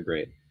a higher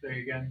grade.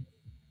 Say again.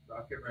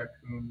 Rocket,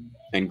 Raccoon,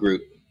 and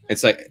Groot.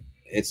 It's like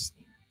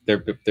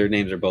their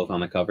names are both on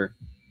the cover.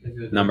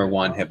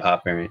 #1 Hip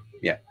Hop variant.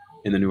 Yeah,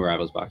 in the New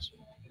Arrivals box.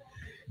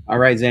 All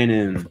right,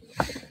 Zayden.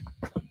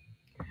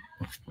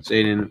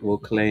 Zayden will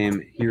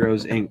claim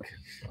Heroes Inc.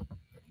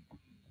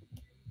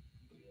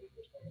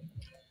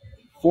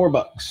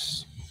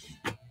 $4.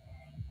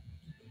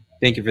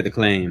 Thank you for the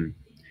claim.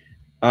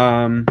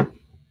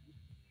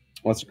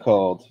 What's it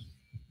called?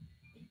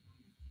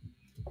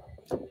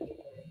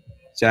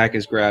 Zach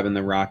is grabbing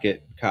the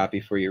Rocket copy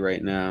for you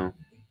right now.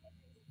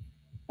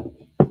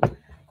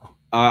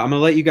 I'm going to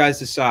let you guys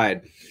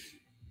decide.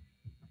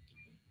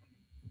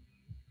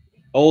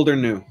 Old or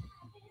new?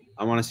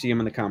 I want to see them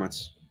in the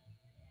comments.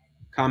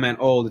 Comment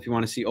old if you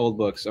want to see old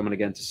books. I'm going to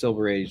get into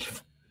Silver Age.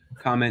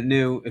 Comment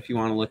new if you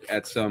want to look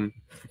at some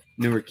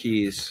newer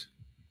keys.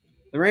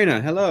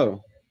 Lorena,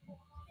 hello.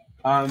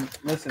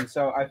 Listen,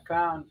 so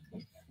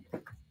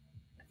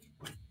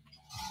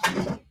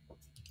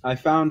I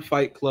found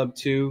Fight Club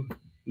 2,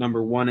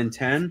 number 1 and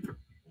 10,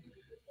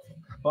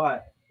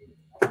 but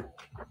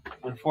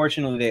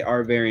unfortunately they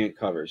are variant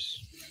covers.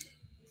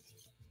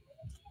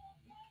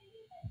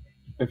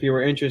 If you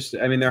were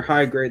interested, I mean they're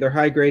high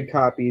grade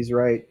copies,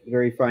 right?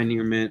 Very fine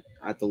near mint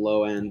at the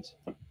low end.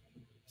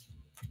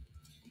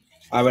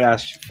 I would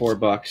ask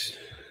 $4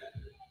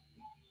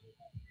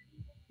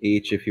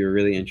 each if you're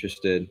really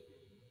interested.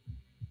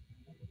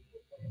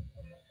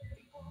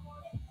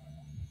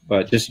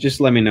 But just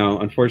let me know.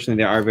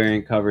 Unfortunately, there are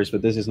variant covers,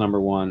 but this is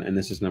number 1 and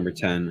this is number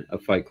 10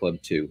 of Fight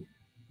Club 2.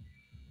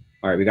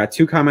 All right, we got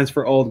 2 comments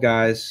for old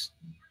guys.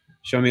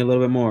 Show me a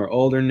little bit more.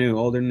 Old or new?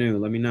 Old or new?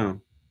 Let me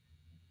know.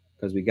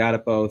 Because we got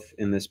it both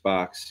in this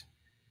box.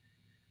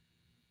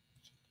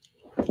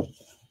 I'm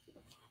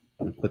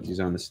going to put these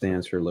on the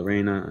stands for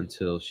Lorena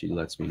until she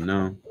lets me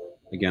know.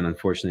 Again,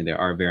 unfortunately, there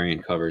are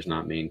variant covers,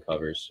 not main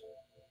covers.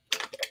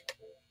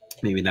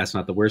 Maybe that's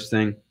not the worst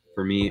thing.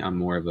 For me, I'm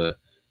more of a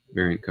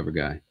variant cover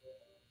guy.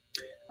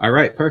 All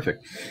right,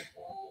 perfect.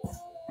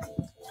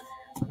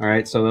 All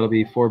right, so that'll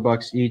be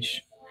 $4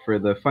 each for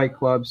the Fight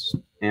Clubs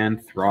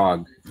and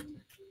Throg.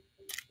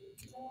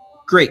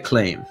 Great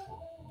claim.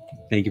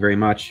 Thank you very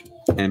much.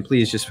 And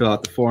please just fill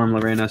out the form,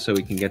 Lorena, so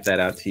we can get that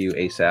out to you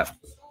ASAP.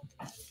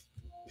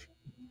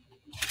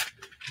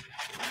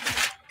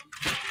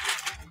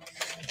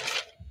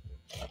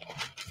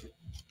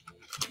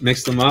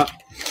 Mix them up.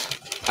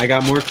 I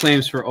got more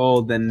claims for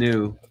old than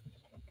new,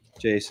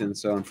 Jason.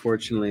 So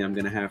unfortunately, I'm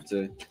gonna have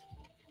to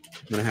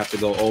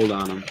go old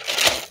on them.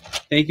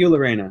 Thank you,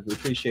 Lorena. We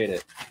appreciate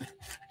it.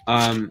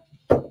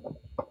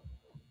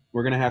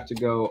 We're gonna have to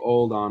go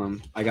old on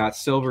them. I got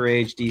Silver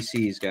Age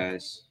DCs,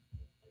 guys.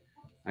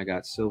 I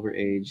got Silver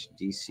Age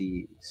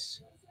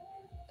DCs.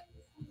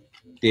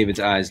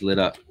 David's eyes lit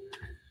up.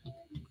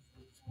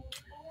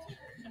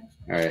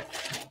 All right,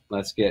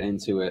 let's get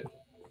into it.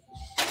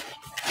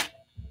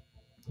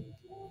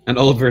 An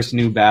old versus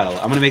new battle.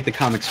 I'm gonna make the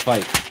comics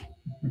fight.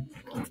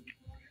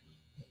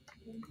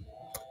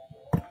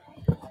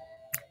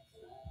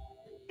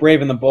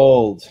 Brave and the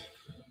Bold.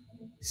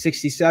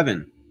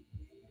 67.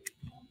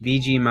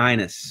 VG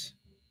minus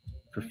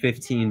for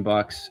 $15.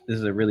 This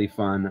is a really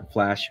fun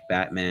Flash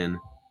Batman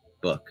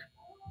book.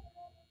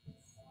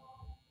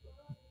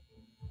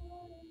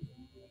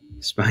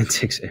 Spine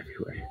ticks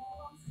everywhere.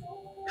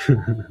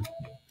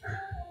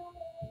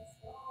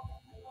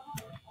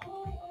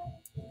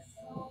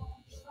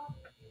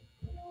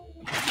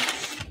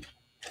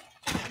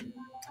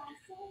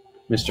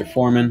 Mr.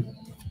 Foreman.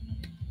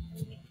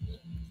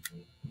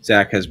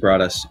 Zach has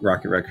brought us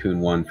Rocket Raccoon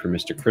 1 for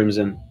Mr.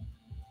 Crimson.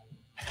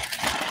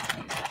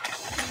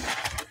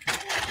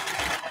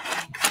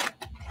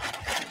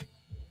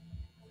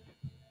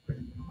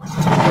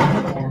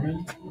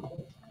 Foreman.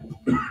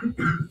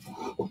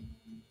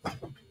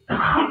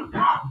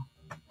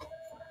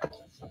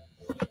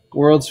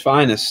 World's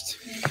Finest.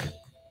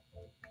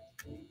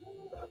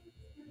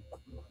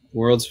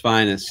 World's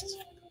Finest.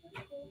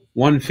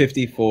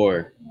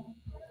 154.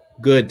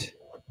 Good.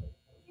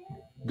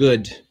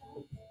 Good.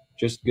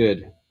 Just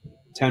good.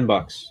 $10.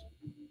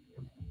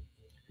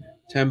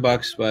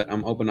 $10, but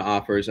I'm open to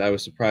offers. I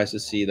was surprised to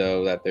see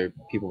though that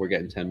people were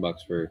getting $10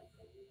 for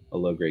a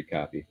low grade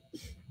copy.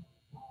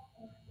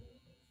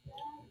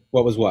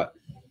 What was what?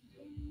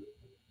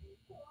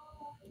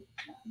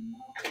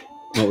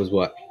 What was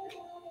what?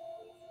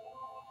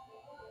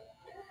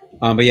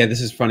 But yeah, this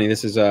is funny.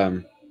 This is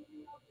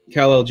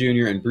Kal-El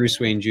Jr. and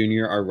Bruce Wayne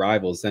Jr. are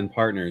rivals, then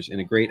partners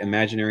in a great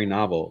imaginary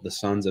novel, The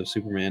Sons of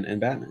Superman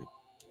and Batman.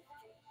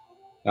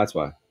 That's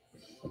why.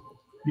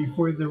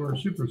 Before there were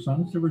Super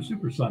Sons, there were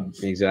Super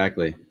Sons.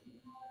 Exactly.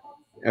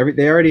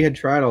 They already had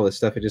tried all this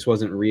stuff. It just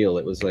wasn't real.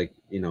 It was like,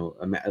 you know,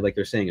 like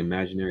they're saying,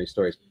 imaginary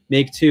stories.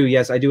 Make 2.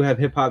 Yes, I do have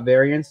hip hop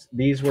variants.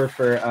 These were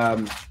for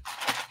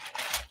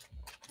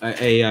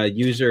a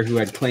user who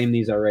had claimed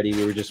these already.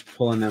 We were just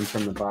pulling them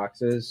from the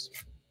boxes.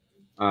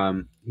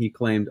 He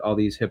claimed all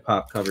these hip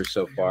hop covers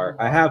so far.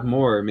 I have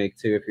more, Make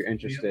 2, if you're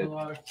interested. We have a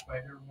lot of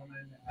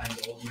Spider-Woman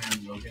and Old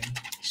Man Logan.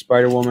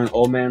 Spider-Woman,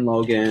 Old Man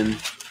Logan.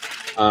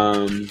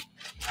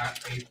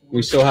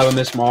 We still have a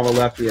Miss Marvel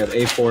left. We have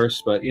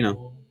A-Force, but, you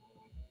know,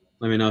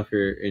 let me know if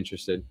you're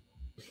interested.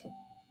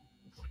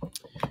 All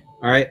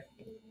right.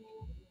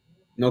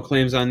 No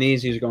claims on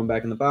these. These are going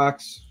back in the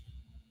box.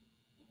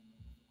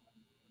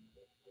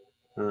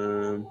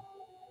 All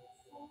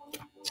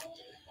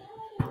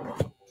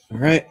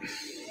right.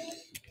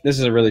 This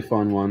is a really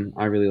fun one.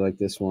 I really like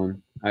this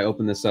one. I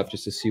opened this up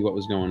just to see what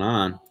was going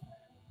on.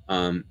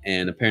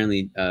 And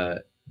apparently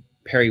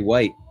Perry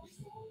White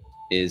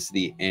is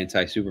the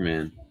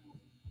anti-Superman.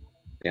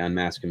 They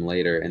unmask him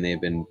later, and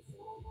they've been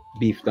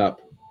beefed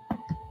up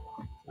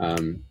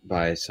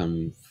by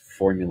some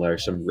formula or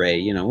some ray,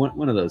 you know,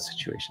 one of those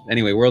situations.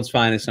 Anyway, World's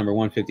Finest, number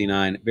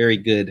 159. Very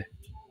good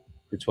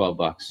for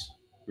 $12.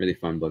 Really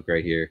fun book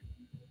right here.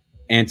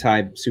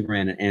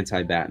 Anti-Superman and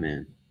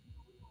anti-Batman.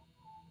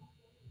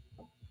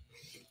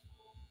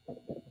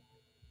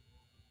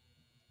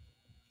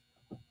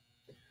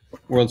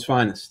 World's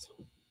Finest.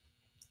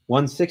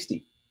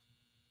 160.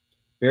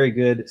 Very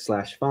good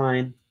 /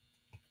 fine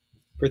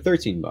for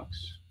 13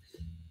 bucks.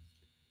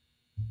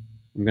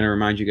 I'm going to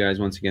remind you guys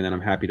once again that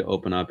I'm happy to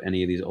open up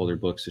any of these older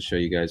books to show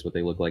you guys what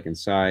they look like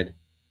inside.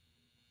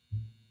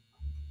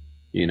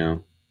 You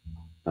know,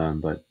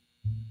 but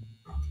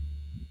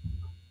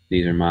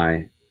these are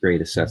my great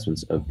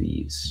assessments of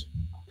these.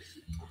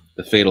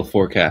 The Fatal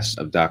Forecast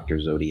of Dr.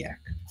 Zodiac.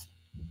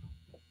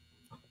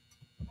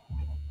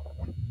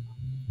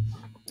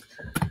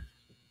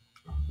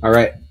 All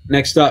right,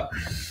 next up,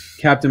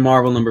 Captain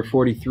Marvel number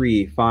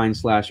 43, fine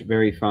 /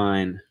 very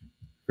fine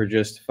for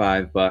just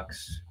 $5.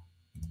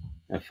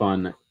 A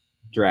fun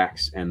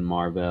Drax and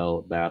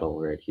Marvel battle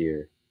right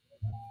here.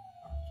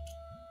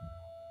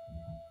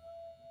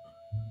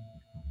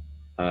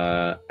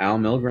 Al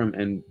Milgrom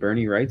and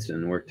Bernie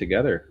Wrightson work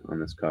together on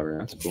this cover.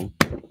 That's cool.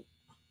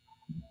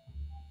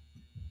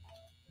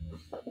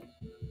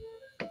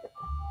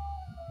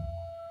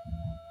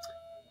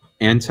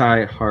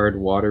 Anti-hard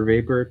water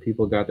vapor.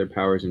 People got their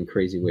powers in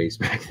crazy ways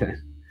back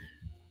then.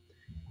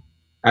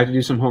 I have to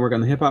do some homework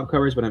on the hip-hop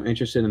covers, but I'm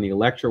interested in the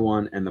Elektra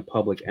one and the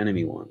Public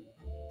Enemy one.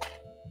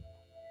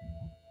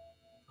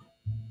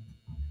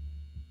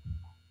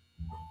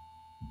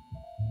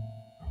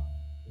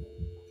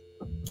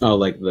 Oh,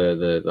 like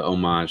the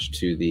homage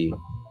to the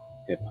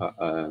hip hop,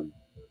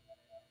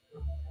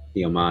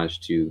 the homage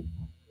to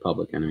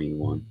Public Enemy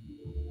one.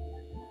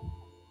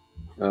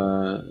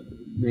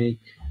 Make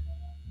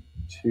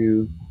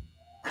 2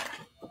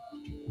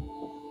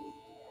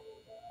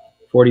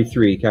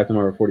 43, Captain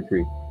Marvel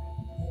 43.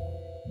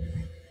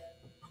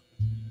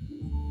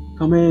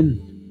 Come in.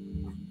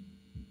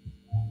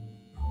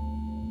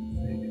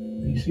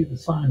 They see the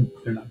sign.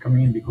 They're not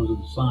coming in because of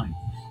the sign.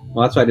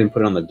 Well, that's why I didn't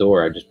put it on the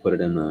door. I just put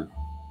it in the.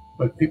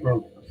 But people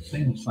are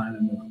seeing the sign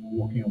and they're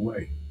walking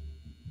away.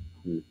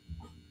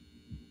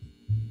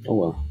 Oh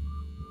well.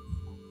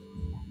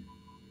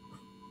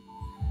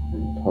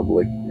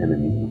 Public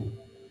Enemy.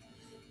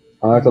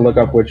 I'll have to look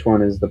up which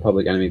one is the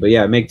Public Enemy. But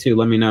yeah, make 2.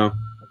 Let me know.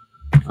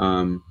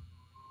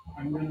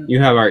 You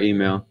have our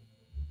email.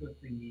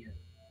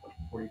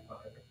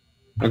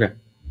 Okay.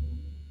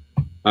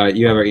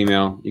 You have our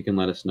email. You can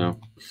let us know.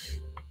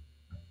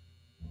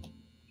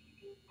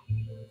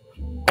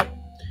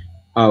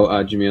 Oh,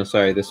 Jamil,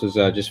 sorry. This was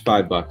just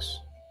 $5.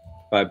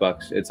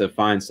 $5. It's a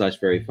fine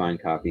 / very fine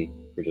copy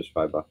for just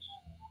 $5.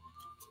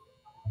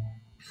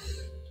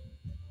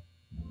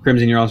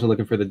 Crimson, you're also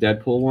looking for the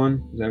Deadpool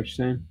one? Is that what you're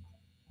saying?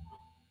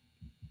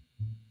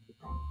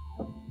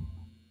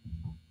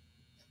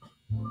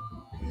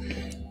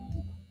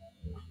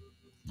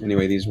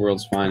 Anyway, these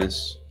World's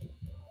Finest.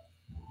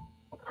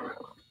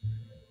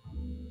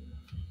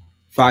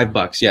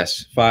 $5,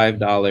 yes.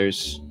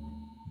 $5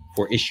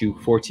 for issue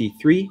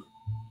 43.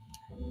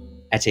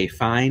 At a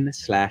fine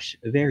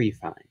 / very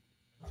fine.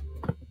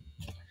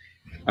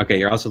 Okay,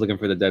 you're also looking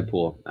for the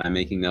Deadpool. I'm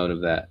making note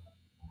of that.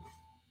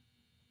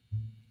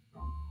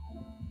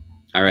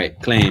 All right,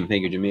 claim.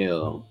 Thank you,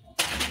 Jamil.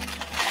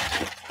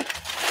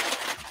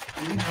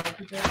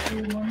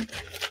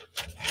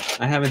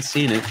 I haven't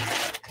seen it.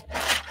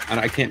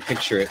 I can't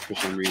picture it for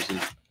some reason.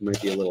 It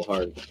might be a little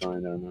hard to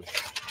find. I don't know.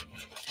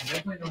 I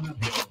definitely don't have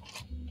the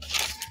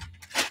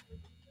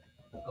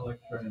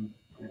Elektra and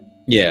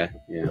Yeah.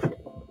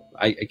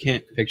 I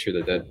can't picture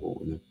the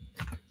Deadpool.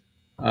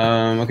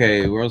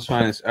 Okay, World's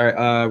Finest. All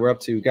right, we're up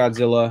to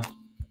Godzilla,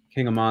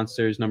 King of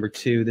Monsters, number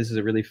 2. This is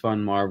a really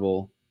fun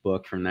Marvel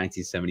book from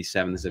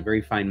 1977. This is a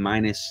very fine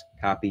minus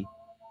copy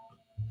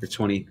for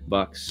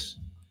 $20.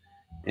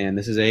 And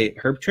this is a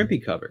Herb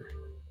Trimpe cover.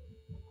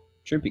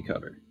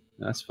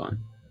 That's fun.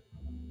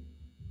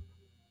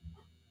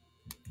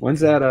 When's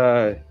that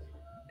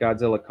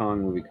Godzilla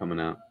Kong movie coming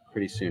out?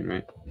 Pretty soon,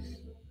 right?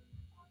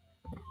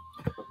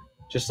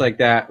 Just like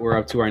that, we're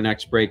up to our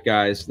next break,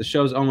 guys. The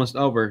show's almost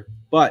over,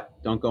 but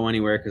don't go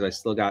anywhere because I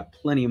still got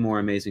plenty more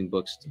amazing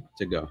books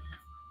to go.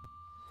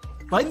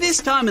 By this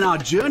time in our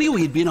journey,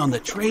 we had been on the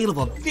trail of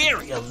a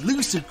very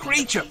elusive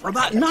creature for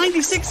about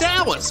 96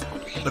 hours.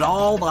 But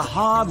all the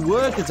hard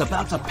work is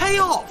about to pay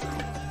off.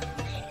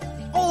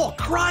 Oh,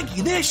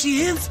 crikey, there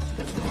she is.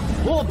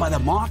 Oh, by the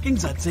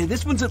markings, I'd say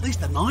this one's at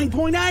least a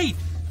 9.8.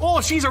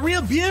 Oh, she's a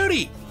real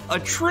beauty. A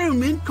true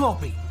mint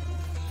copy.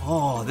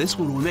 Oh, this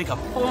one will make a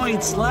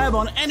fine slab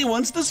on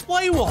anyone's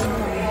display wall.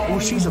 Oh,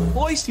 she's a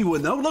feisty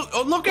one, though.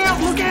 Look out,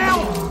 look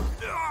out!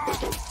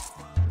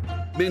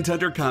 Mint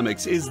Hunter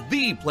Comics is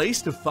the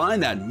place to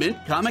find that mint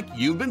comic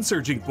you've been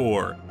searching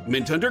for.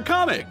 Mint Hunter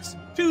Comics,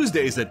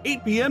 Tuesdays at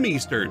 8 p.m.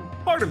 Eastern,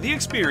 part of the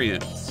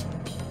experience.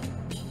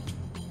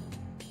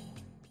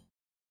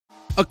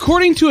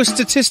 According to a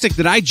statistic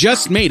that I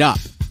just made up,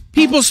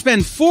 people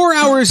spend 4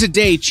 hours a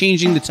day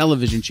changing the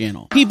television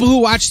channel. People who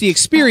watch The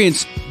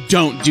Experience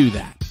don't do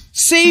that.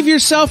 Save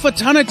yourself a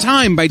ton of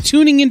time by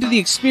tuning into The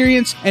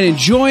Experience and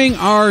enjoying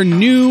our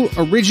new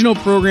original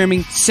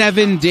programming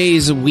 7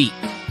 days a week.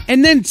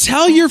 And then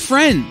tell your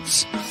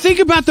friends. Think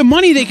about the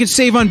money they could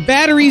save on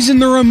batteries in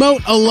the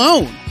remote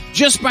alone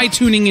just by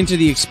tuning into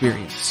The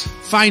Experience.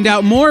 Find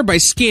out more by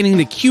scanning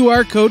the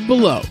QR code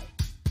below.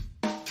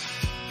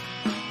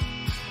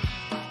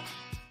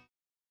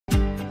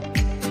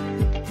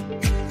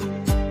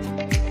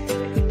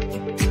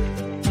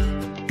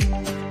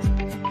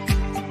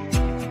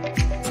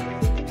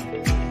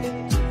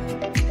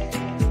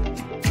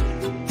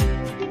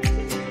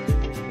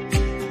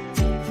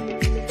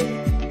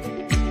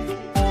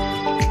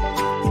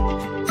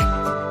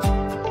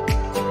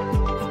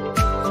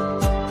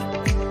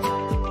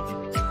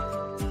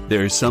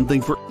 There's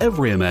something for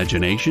every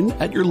imagination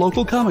at your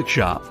local comic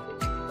shop.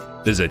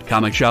 Visit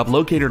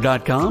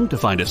comicshoplocator.com to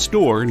find a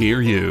store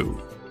near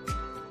you.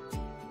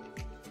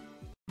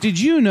 Did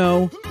you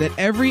know that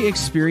every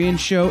experience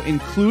show,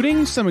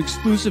 including some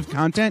exclusive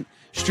content,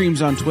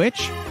 streams on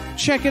Twitch?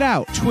 Check it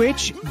out,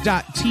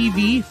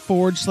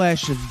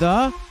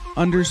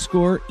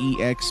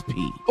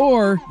 twitch.tv/the_EXP.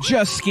 Or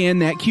just scan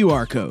that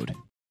QR code.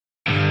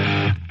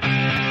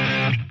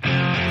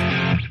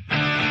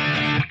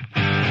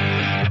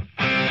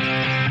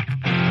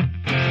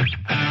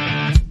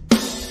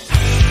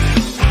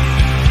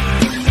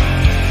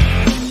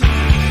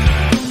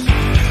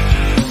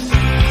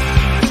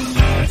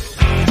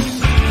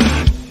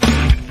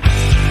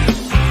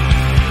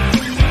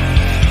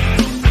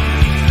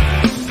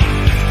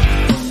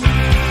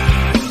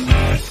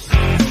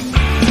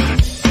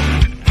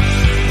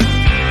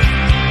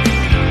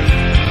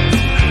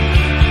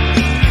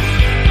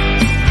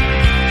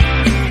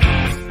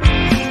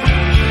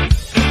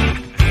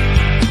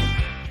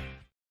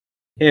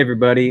 Hey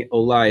everybody,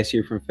 Elias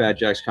here from Fat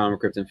Jack's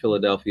Comicrypt in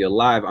Philadelphia,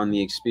 live on The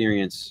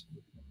Experience.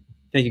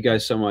 Thank you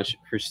guys so much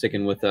for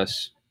sticking with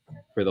us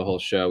for the whole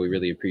show. We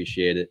really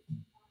appreciate it.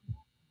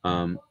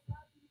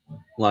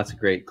 Lots of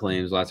great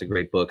claims, lots of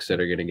great books that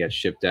are going to get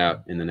shipped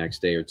out in the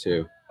next day or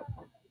two.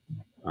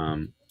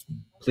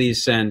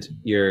 Please send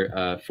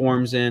your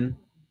forms in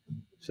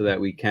so that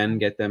we can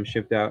get them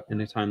shipped out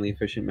in a timely,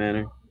 efficient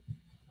manner.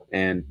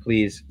 And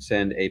please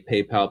send a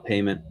PayPal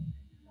payment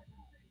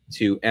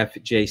to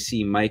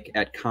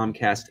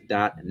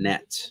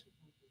fjcmike@comcast.net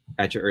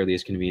at your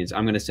earliest convenience.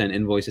 I'm going to send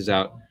invoices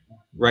out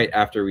right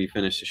after we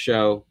finish the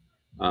show,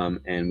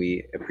 and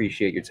we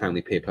appreciate your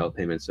timely PayPal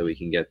payment so we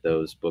can get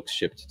those books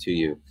shipped to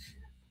you.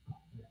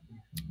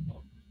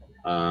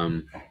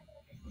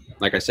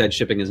 Like I said,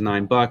 shipping is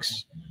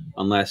 $9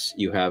 unless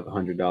you have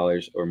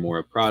 $100 or more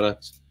of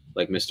product,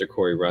 like Mr.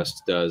 Corey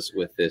Rust does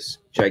with this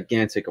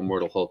gigantic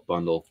Immortal Hulk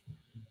bundle.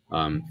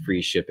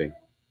 Free shipping.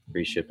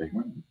 Free shipping.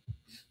 Come on.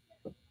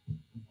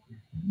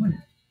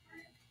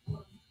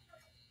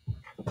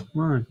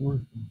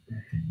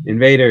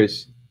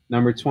 Invaders,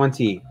 number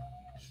 20.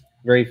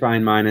 Very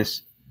fine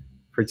minus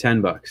for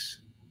 $10.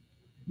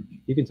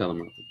 You can tell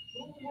them.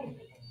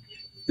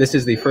 This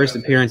is the first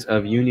appearance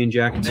of Union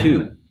Jack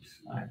 2.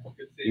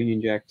 Union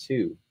Jack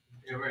 2.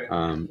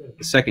 The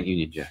second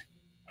Union Jack.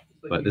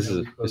 But this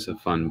is a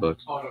fun book.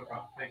 Oh, no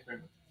problem. Thanks very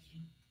much.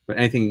 But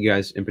anything you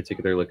guys in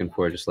particular are looking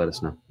for, just let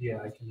us know. Yeah,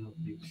 I can help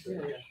you.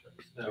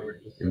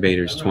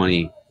 Invaders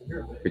 20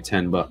 for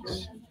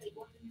 $10.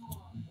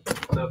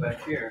 So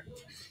back here,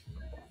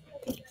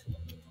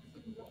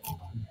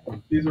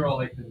 these are all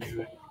like the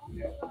new.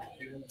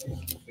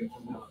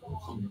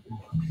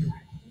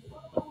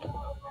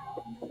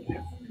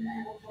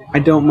 I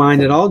don't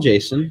mind at all,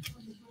 Jason.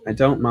 I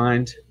don't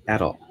mind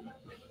at all.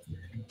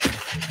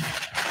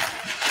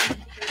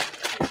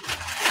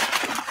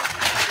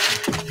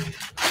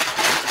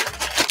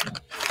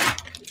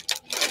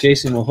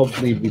 Jason will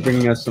hopefully be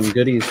bringing us some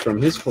goodies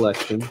from his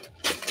collection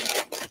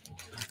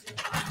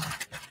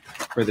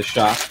for the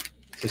shop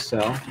to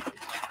sell.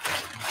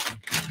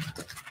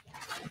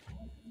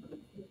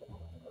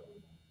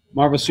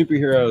 Marvel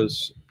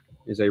Superheroes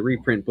is a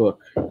reprint book,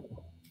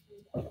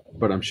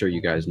 but I'm sure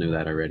you guys knew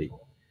that already.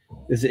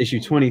 This is issue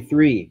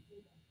 23,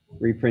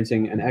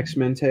 reprinting an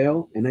X-Men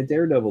tale and a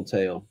Daredevil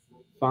tale.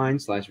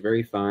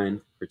 Fine/very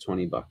fine for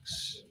 $20.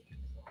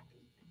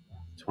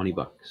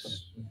 $20.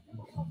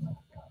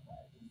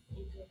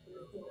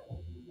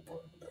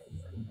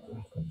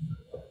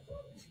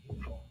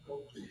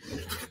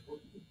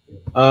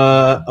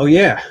 Oh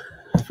yeah,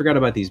 I forgot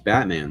about these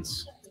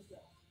Batmans.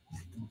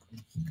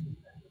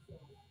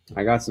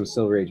 I got some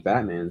Silver Age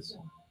Batmans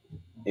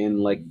in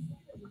like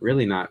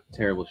really not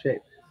terrible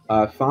shape.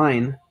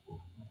 Fine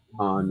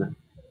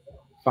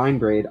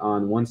grade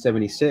on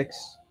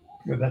 176.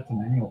 Yeah, that's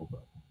an annual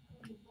book.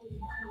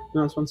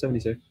 No, it's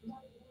 176.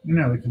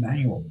 No, it's an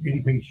annual.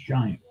 80-page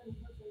giant.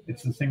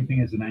 It's the same thing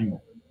as an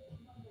annual.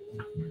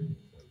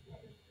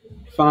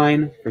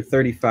 Fine for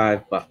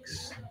 $35.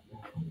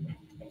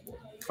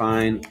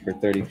 Fine for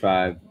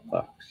 $35.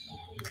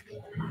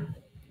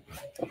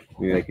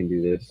 Maybe I can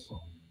do this.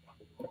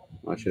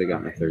 Oh, I should have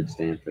got my third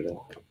stand for that.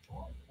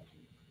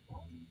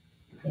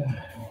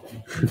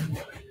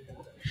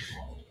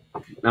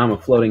 Now I'm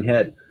a floating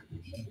head.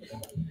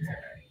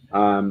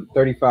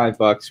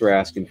 $35 we're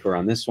asking for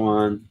on this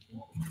one.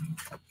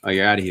 Oh,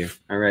 you're out of here.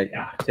 All right.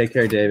 Take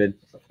care, David.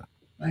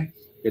 Thanks.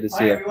 Good to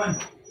see you. Everyone.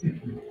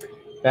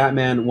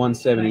 Batman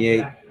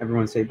 178.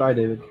 Everyone say bye,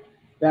 David.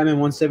 Batman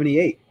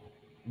 178.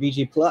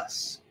 VG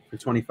Plus for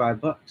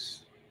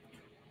 $25.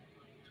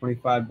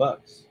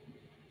 $25.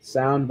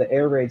 Sound the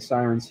air raid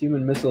sirens.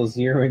 Human missiles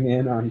zeroing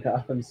in on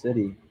Gotham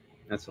City.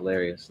 That's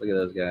hilarious. Look at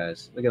those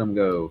guys. Look at them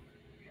go.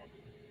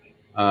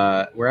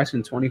 We're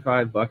asking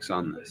 $25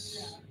 on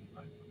this.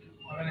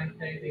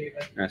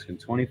 We're asking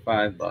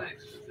 $25.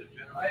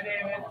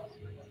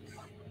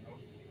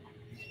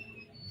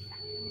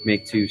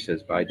 Make two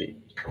says bye, Dave.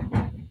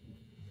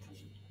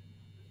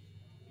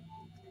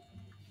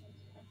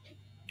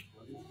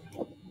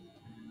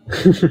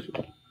 It's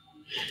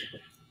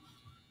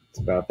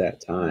about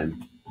that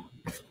time.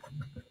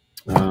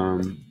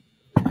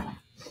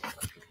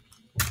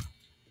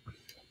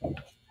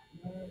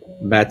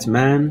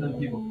 Batman.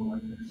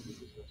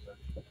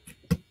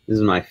 This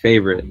is my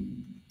favorite.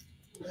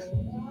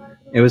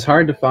 It was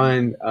hard to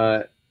find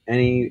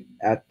any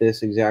at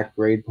this exact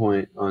grade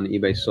point on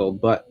eBay sold,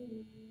 but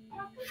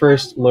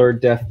first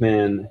Lord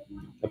Deathman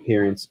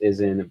appearance is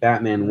in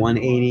Batman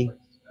 180.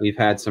 We've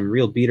had some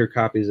real beater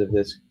copies of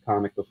this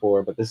comic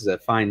before, but this is a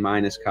fine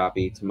minus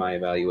copy to my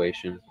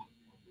evaluation.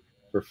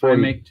 For 40, I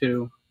make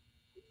two.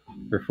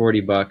 For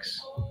 $40.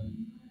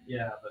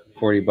 Yeah,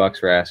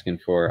 $40 we're asking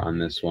for on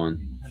this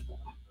one.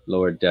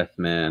 Lord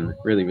Deathman.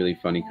 Really, really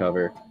funny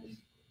cover.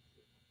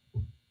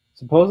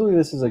 Supposedly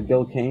this is a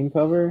Gil Kane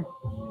cover.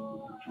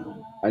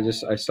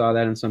 I saw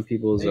that in some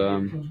people's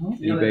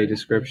eBay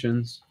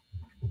descriptions,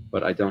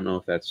 but I don't know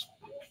if that's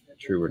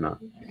true or not.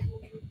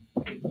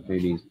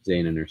 Maybe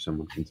Zanin or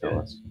someone can tell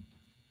us.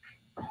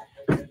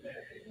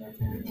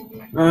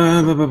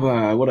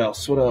 What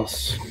else? What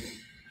else?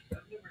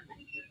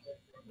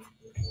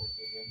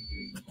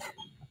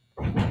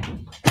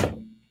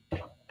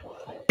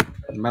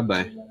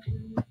 Bye-bye.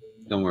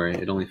 Don't worry,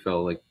 it only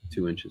fell like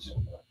 2 inches.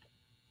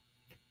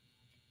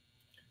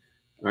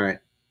 All right,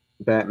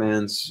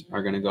 Batmans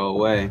are gonna go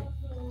away.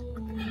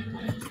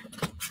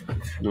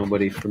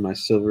 Nobody for my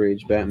Silver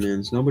Age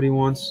Batmans. Nobody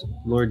wants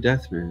Lord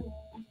Deathman.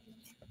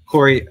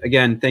 Corey,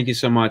 again, thank you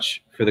so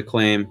much for the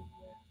claim.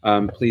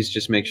 Please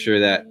just make sure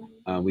that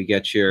we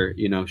get your,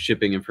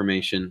 shipping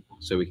information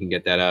so we can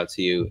get that out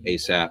to you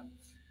ASAP.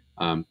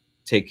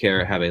 Take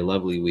care. Have a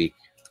lovely week.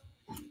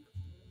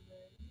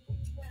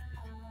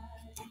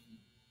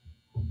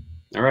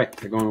 All right,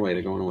 they're going away.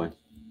 They're going away.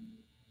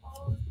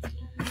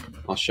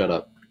 I'll shut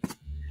up.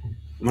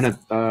 I'm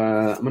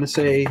gonna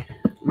say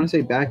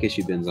back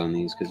issue bins on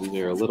these because these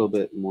are a little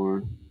bit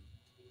more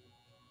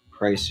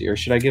pricey. Or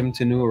should I give them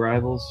to new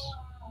arrivals?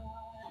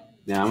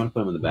 Yeah, I'm gonna put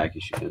them in the back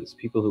issue bins.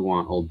 People who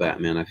want old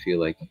Batman, I feel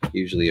like,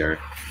 usually are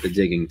the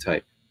digging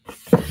type.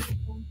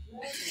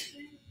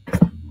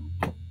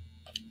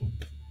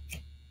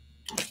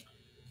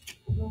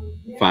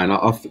 Fine,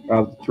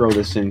 I'll throw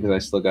this in because I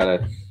still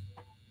gotta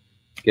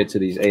get to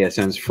these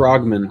ASMs.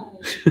 Frogman.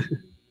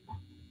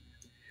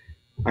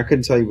 I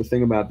couldn't tell you a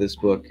thing about this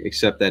book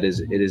except that it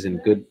is in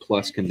good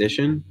plus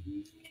condition,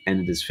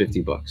 and it is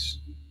 $50.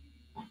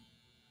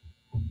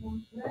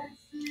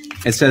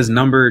 It says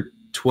number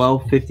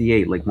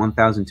 1258, like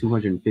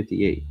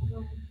 1,258.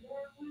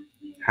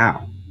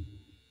 How?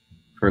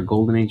 For a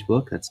Golden Age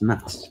book? That's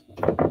nuts.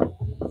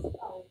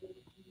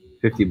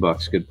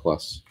 $50, good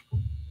plus.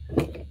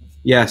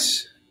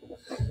 Yes,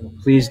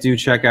 please do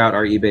check out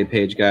our eBay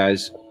page,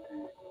 guys.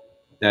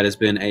 That has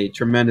been a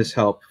tremendous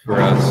help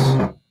for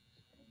us.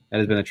 That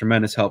has been a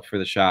tremendous help for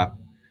the shop.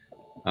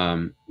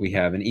 We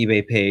have an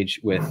eBay page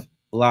with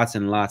lots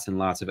and lots and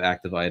lots of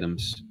active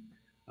items.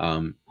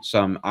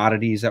 Some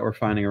oddities that we're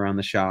finding around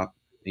the shop.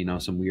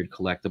 Some weird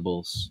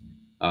collectibles.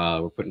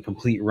 We're putting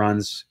complete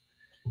runs.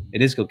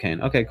 It is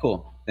cocaine. Okay,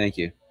 cool. Thank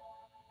you.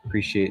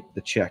 Appreciate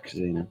the check,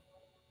 Zena.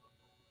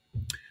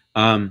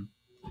 What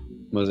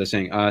was I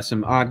saying?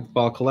 Some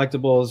oddball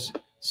collectibles.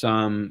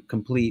 Some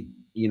complete,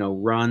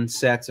 run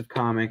sets of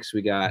comics.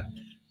 We got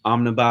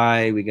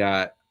omnibuy. We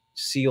got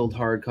sealed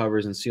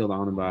hardcovers and sealed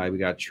omnibuy. We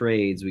got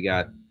trades. We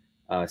got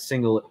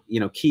single,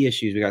 key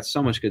issues. We got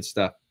so much good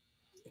stuff.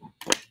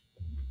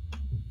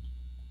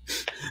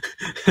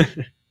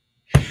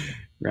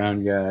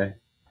 Round guy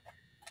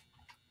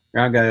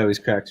always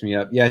cracks me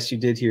up. Yes, you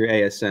did hear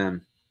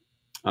ASM.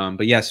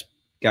 But yes,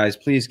 guys,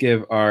 please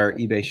give our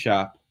eBay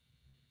shop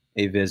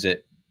a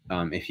visit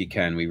if you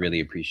can. We really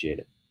appreciate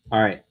it.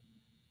 All right.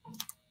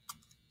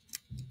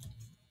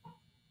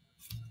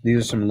 These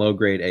are some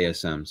low-grade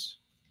ASMs.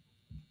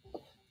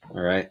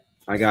 All right.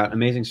 I got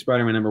Amazing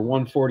Spider-Man number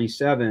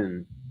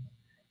 147.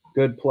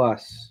 Good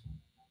plus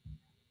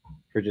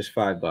for just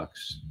 $5.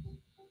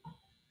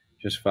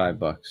 Just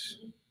 $5.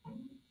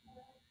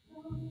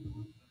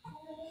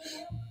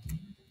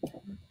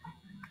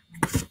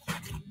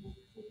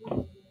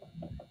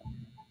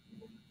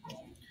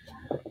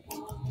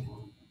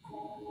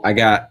 I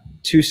got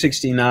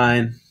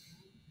 269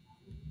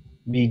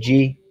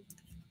 BG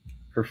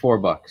for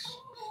 $4.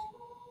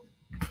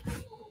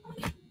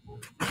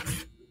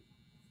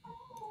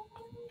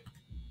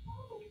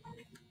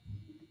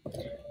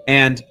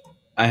 And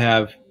I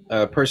have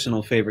a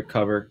personal favorite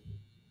cover.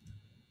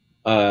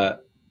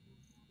 That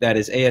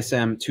is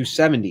ASM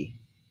 270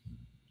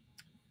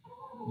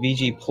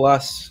 VG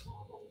Plus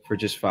for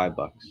just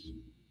 $5.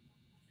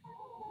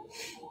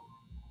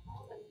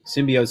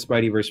 Symbiote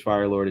Spidey vs.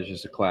 Firelord is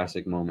just a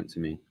classic moment to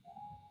me.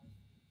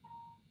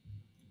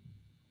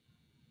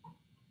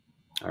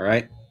 All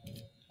right.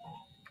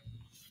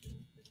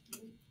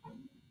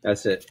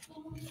 That's it.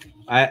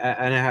 I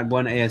had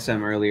one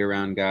ASM earlier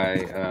round guy.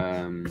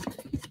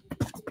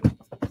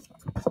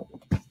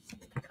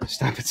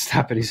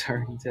 Stop it. He's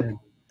already dead.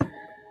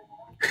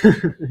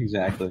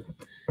 Exactly.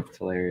 It's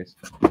hilarious.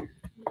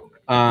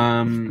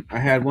 I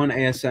had one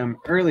ASM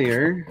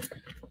earlier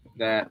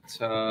that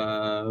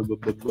I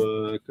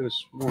could have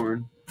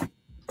sworn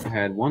I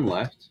had one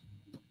left.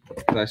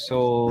 Because I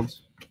sold...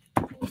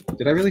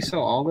 Did I really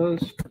sell all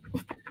those?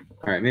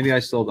 All right, maybe I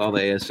sold all the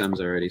ASMs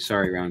already.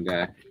 Sorry, round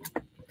guy.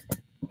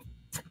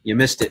 You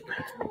missed it.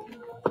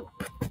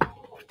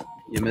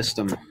 You missed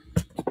them.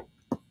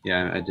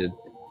 Yeah, I did.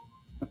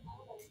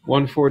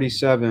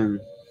 147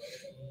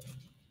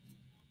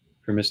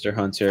 for Mr.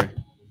 Hunter.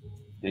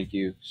 Thank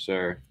you,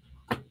 sir.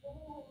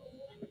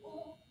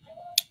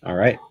 All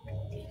right.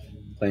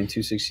 Playing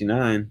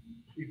 269.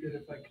 You good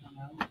if I come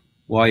out?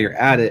 While you're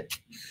at it,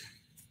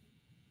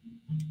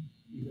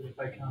 You good if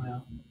I come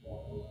out?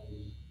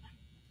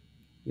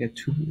 you have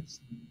 2 minutes.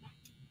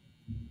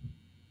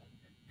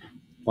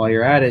 While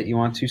you're at it, you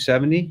want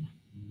 270?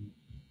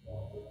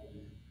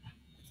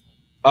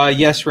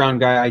 Yes, round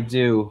guy, I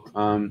do.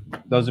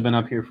 Those have been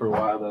up here for a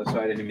while, though, so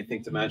I didn't even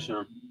think to mention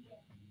them.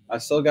 I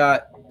still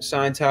got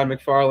signed Todd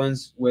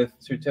McFarlane's with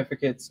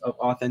certificates of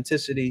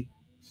authenticity.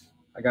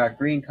 I got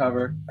green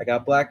cover. I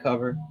got black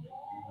cover.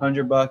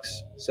 $100,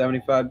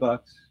 $75.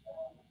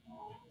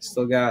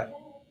 Still got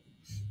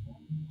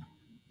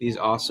these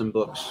awesome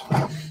books.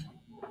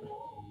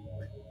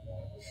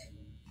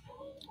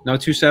 No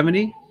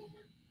 270?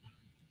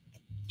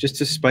 Just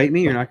to spite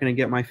me, you're not going to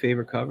get my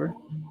favorite cover?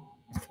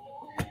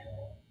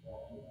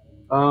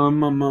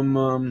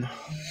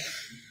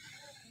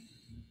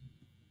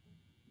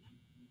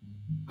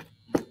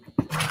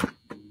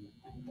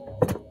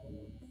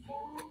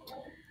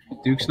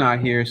 Duke's not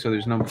here, so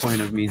there's no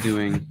point of me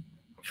doing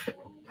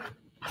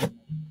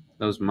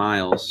those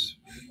miles.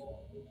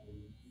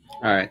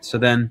 All right, so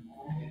then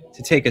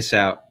to take us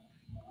out,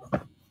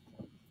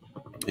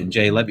 and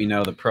Jay, let me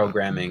know the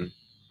programming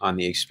on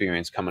the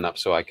experience coming up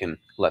so I can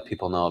let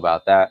people know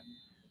about that.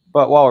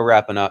 But while we're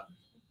wrapping up,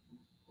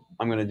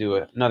 I'm going to do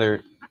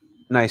another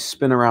nice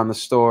spin around the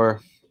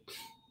store.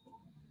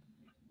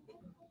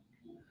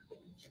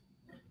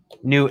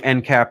 New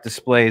end cap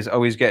displays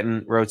always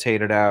getting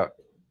rotated out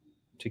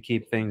to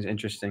keep things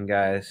interesting,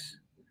 guys.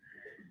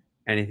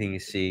 Anything you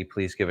see,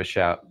 please give a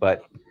shout.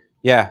 But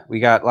yeah, we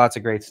got lots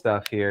of great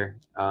stuff here.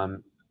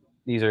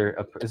 This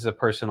is a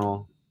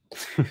personal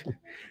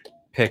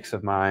picks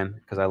of mine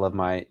because I love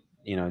my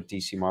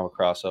DC Marvel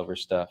crossover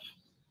stuff.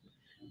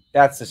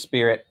 That's the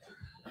spirit.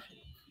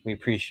 We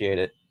appreciate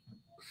it.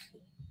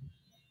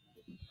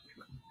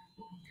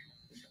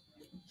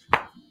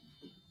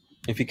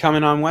 If you come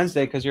in on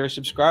Wednesday because you're a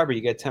subscriber,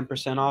 you get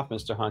 10% off,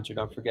 Mr. Hunter.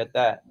 Don't forget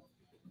that.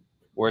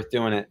 Worth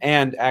doing it.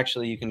 And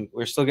actually,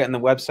 we're still getting the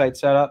website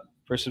set up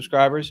for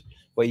subscribers,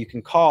 but you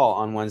can call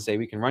on Wednesday.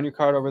 We can run your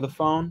card over the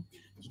phone.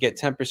 You get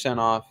 10%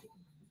 off.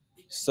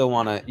 Still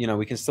want to,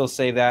 we can still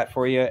save that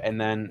for you, and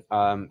then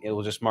it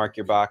will just mark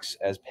your box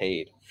as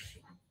paid.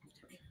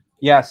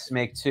 Yes,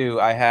 make 2.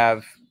 I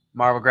have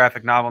Marvel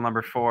graphic novel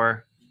number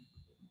 4.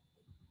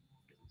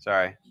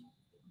 Sorry.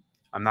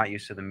 I'm not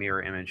used to the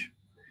mirror image.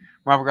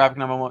 Marvel graphic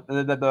novel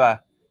 1.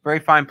 Very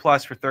fine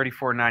plus for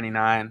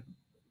 $34.99.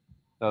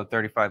 So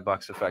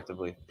 $35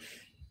 effectively.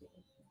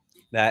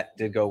 That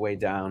did go way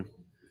down,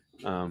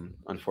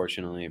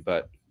 unfortunately.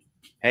 But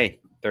hey,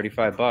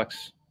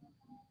 $35.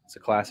 It's a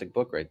classic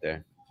book right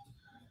there.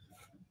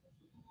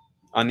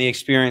 On the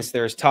experience,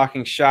 there's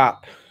Talking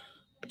Shop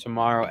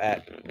tomorrow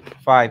at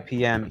 5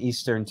 p.m.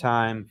 Eastern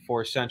Time,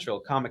 4 Central.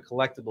 Comic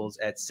Collectibles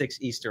at 6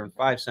 Eastern,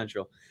 5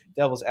 Central.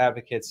 Devil's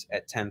Advocates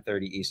at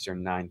 10:30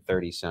 Eastern,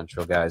 9:30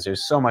 Central, guys.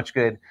 There's so much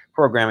good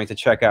programming to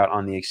check out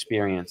on the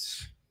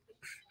experience.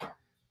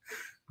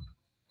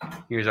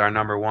 Here's our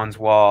number 1's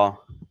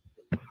wall.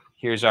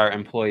 Here's our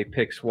employee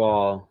picks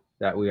wall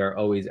that we are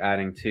always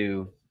adding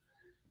to.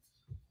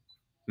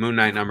 Moon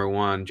Knight number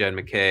 1, Jed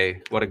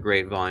McKay. What a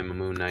great volume of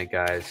Moon Knight,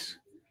 guys.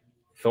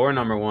 Thor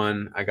number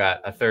 1, I got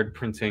a 3rd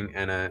printing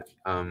and a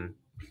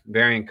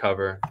variant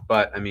cover.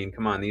 But, I mean,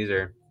 come on, these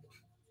are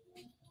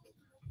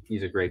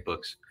great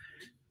books.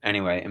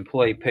 Anyway,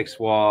 employee picks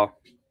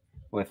wall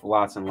with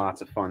lots and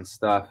lots of fun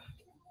stuff.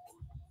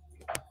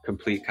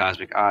 Complete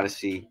Cosmic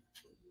Odyssey.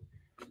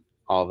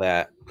 All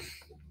that.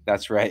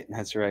 That's right.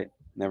 That's right.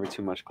 Never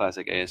too much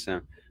classic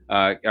ASM.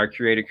 Our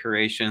creator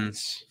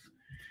creations.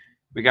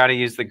 We got to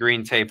use the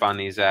green tape on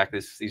these, Zach.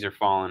 These are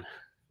falling.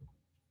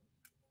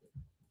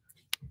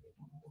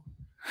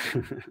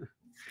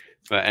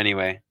 But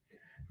anyway,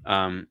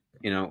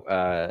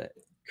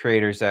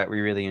 creators that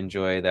we really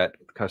enjoy, that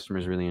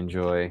customers really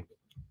enjoy.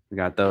 We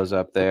got those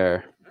up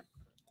there.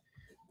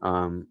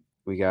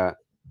 We got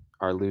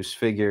our loose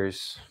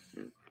figures.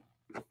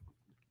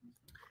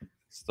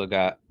 Still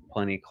got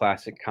plenty of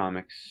classic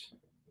comics,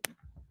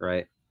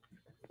 right?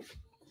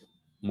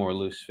 More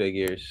loose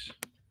figures.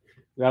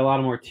 We got a lot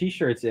of more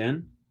t-shirts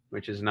in,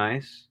 which is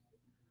nice.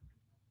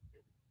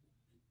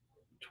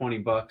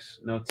 $20,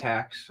 no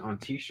tax on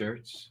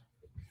t-shirts.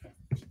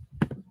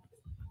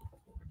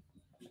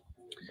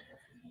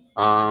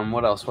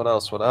 What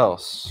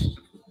else?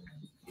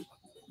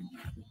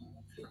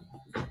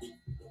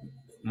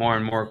 More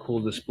and more cool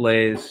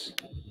displays.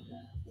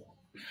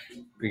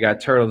 We got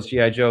Turtles,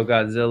 G.I. Joe,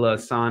 Godzilla,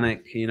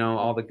 Sonic,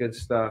 all the good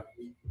stuff.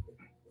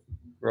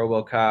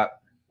 RoboCop.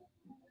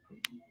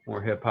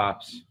 More hip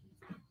hops.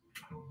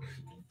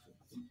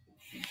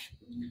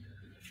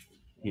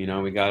 You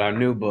know, we got our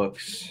new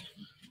books.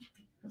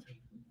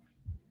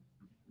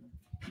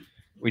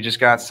 We just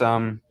got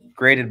some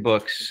graded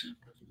books.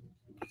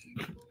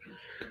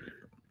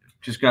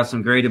 Just got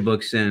some graded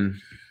books in.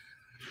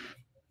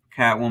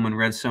 Catwoman,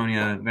 Red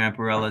Sonja,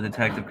 Vampirella,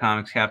 Detective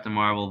Comics, Captain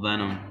Marvel,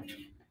 Venom.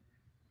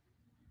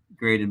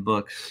 Graded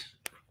books.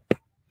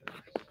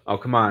 Oh,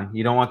 come on.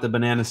 You don't want the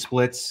Banana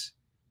Splits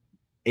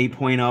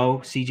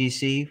 8.0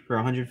 CGC for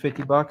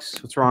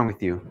 $150? What's wrong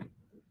with you?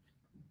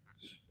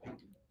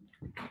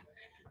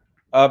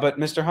 But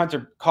Mr.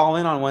 Hunter, call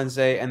in on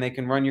Wednesday and they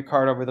can run your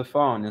card over the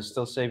phone. You'll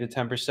still save you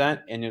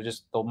 10%, and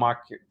they'll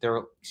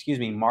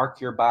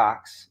mark your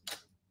box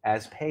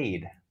as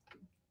paid.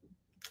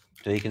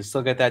 So you can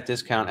still get that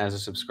discount as a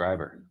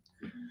subscriber.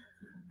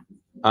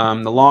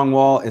 The long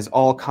wall is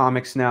all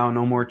comics now,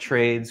 no more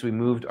trades. We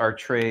moved our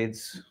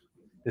trades.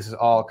 This is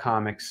all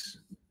comics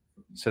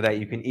so that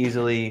you can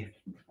easily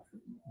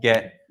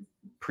get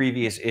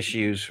previous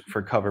issues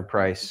for cover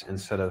price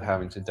instead of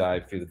having to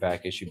dive through the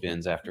back issue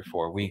bins after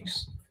 4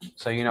 weeks.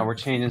 So, you know, we're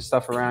changing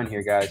stuff around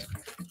here, guys.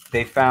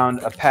 They found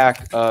a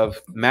pack of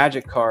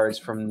Magic cards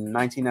from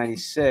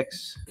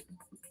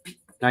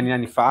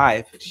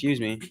 1995, excuse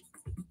me.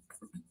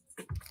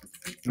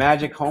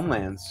 Magic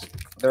Homelands.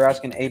 They're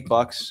asking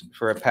 $8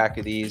 for a pack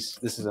of these.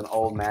 This is an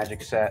old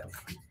Magic set,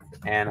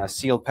 and a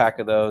sealed pack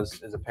of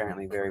those is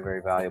apparently very,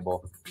 very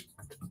valuable.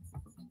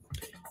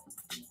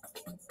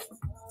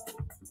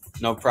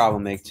 No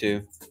problem, Make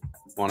Two.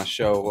 Want to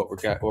show what we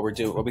got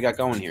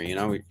going here. You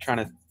know, we're trying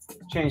to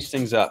change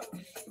things up.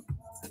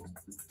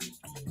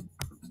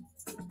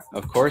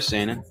 Of course,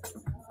 ain't it?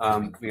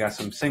 We got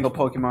some single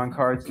Pokemon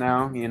cards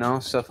now. You know,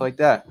 stuff like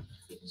that.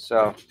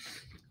 So,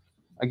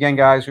 again,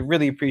 guys, we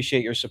really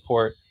appreciate your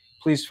support.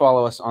 Please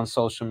follow us on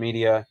social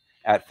media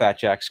at Fat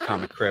Jack's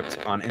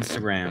Comicrypt on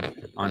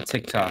Instagram, on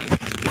TikTok,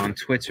 on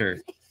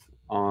Twitter,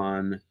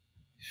 on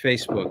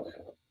Facebook.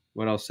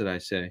 What else did I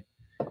say?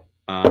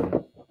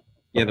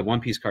 Yeah, the One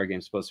Piece card game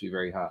is supposed to be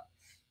very hot.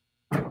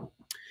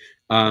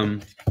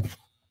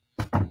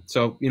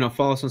 So, you know,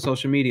 follow us on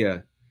social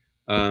media.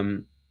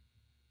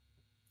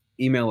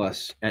 Email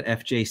us at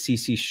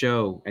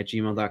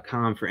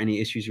fjccshow@gmail.com for any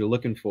issues you're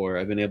looking for.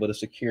 I've been able to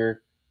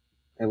secure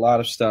a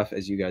lot of stuff,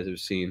 as you guys have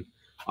seen,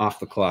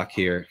 off the clock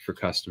here for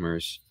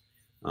customers.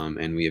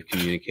 And we have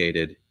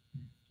communicated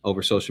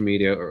over social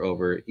media or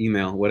over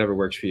email, whatever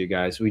works for you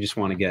guys. We just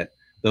want to get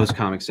those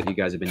comics that you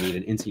guys have been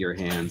needing into your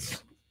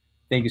hands.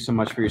 Thank you so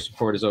much for your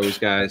support, as always,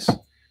 guys.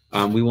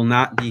 We will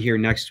not be here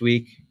next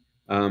week.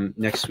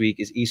 Next week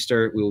is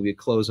Easter. We will be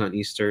closed on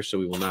Easter, so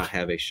we will not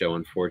have a show,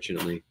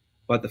 unfortunately.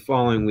 But the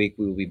following week,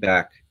 we will be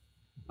back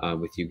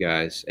with you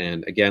guys.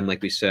 And again,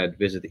 like we said,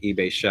 visit the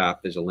eBay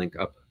shop. There's a link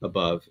up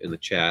above in the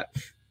chat.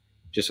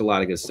 Just a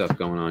lot of good stuff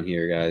going on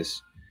here,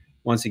 guys.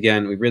 Once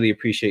again, we really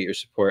appreciate your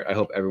support. I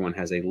hope everyone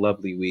has a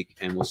lovely week,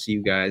 and we'll see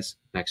you guys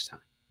next time.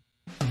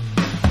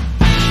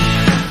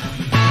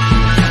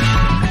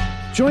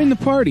 Join the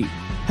party.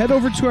 Head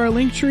over to our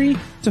Linktree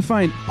to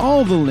find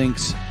all the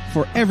links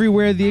for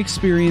everywhere the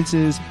experience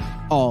is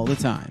all the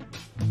time.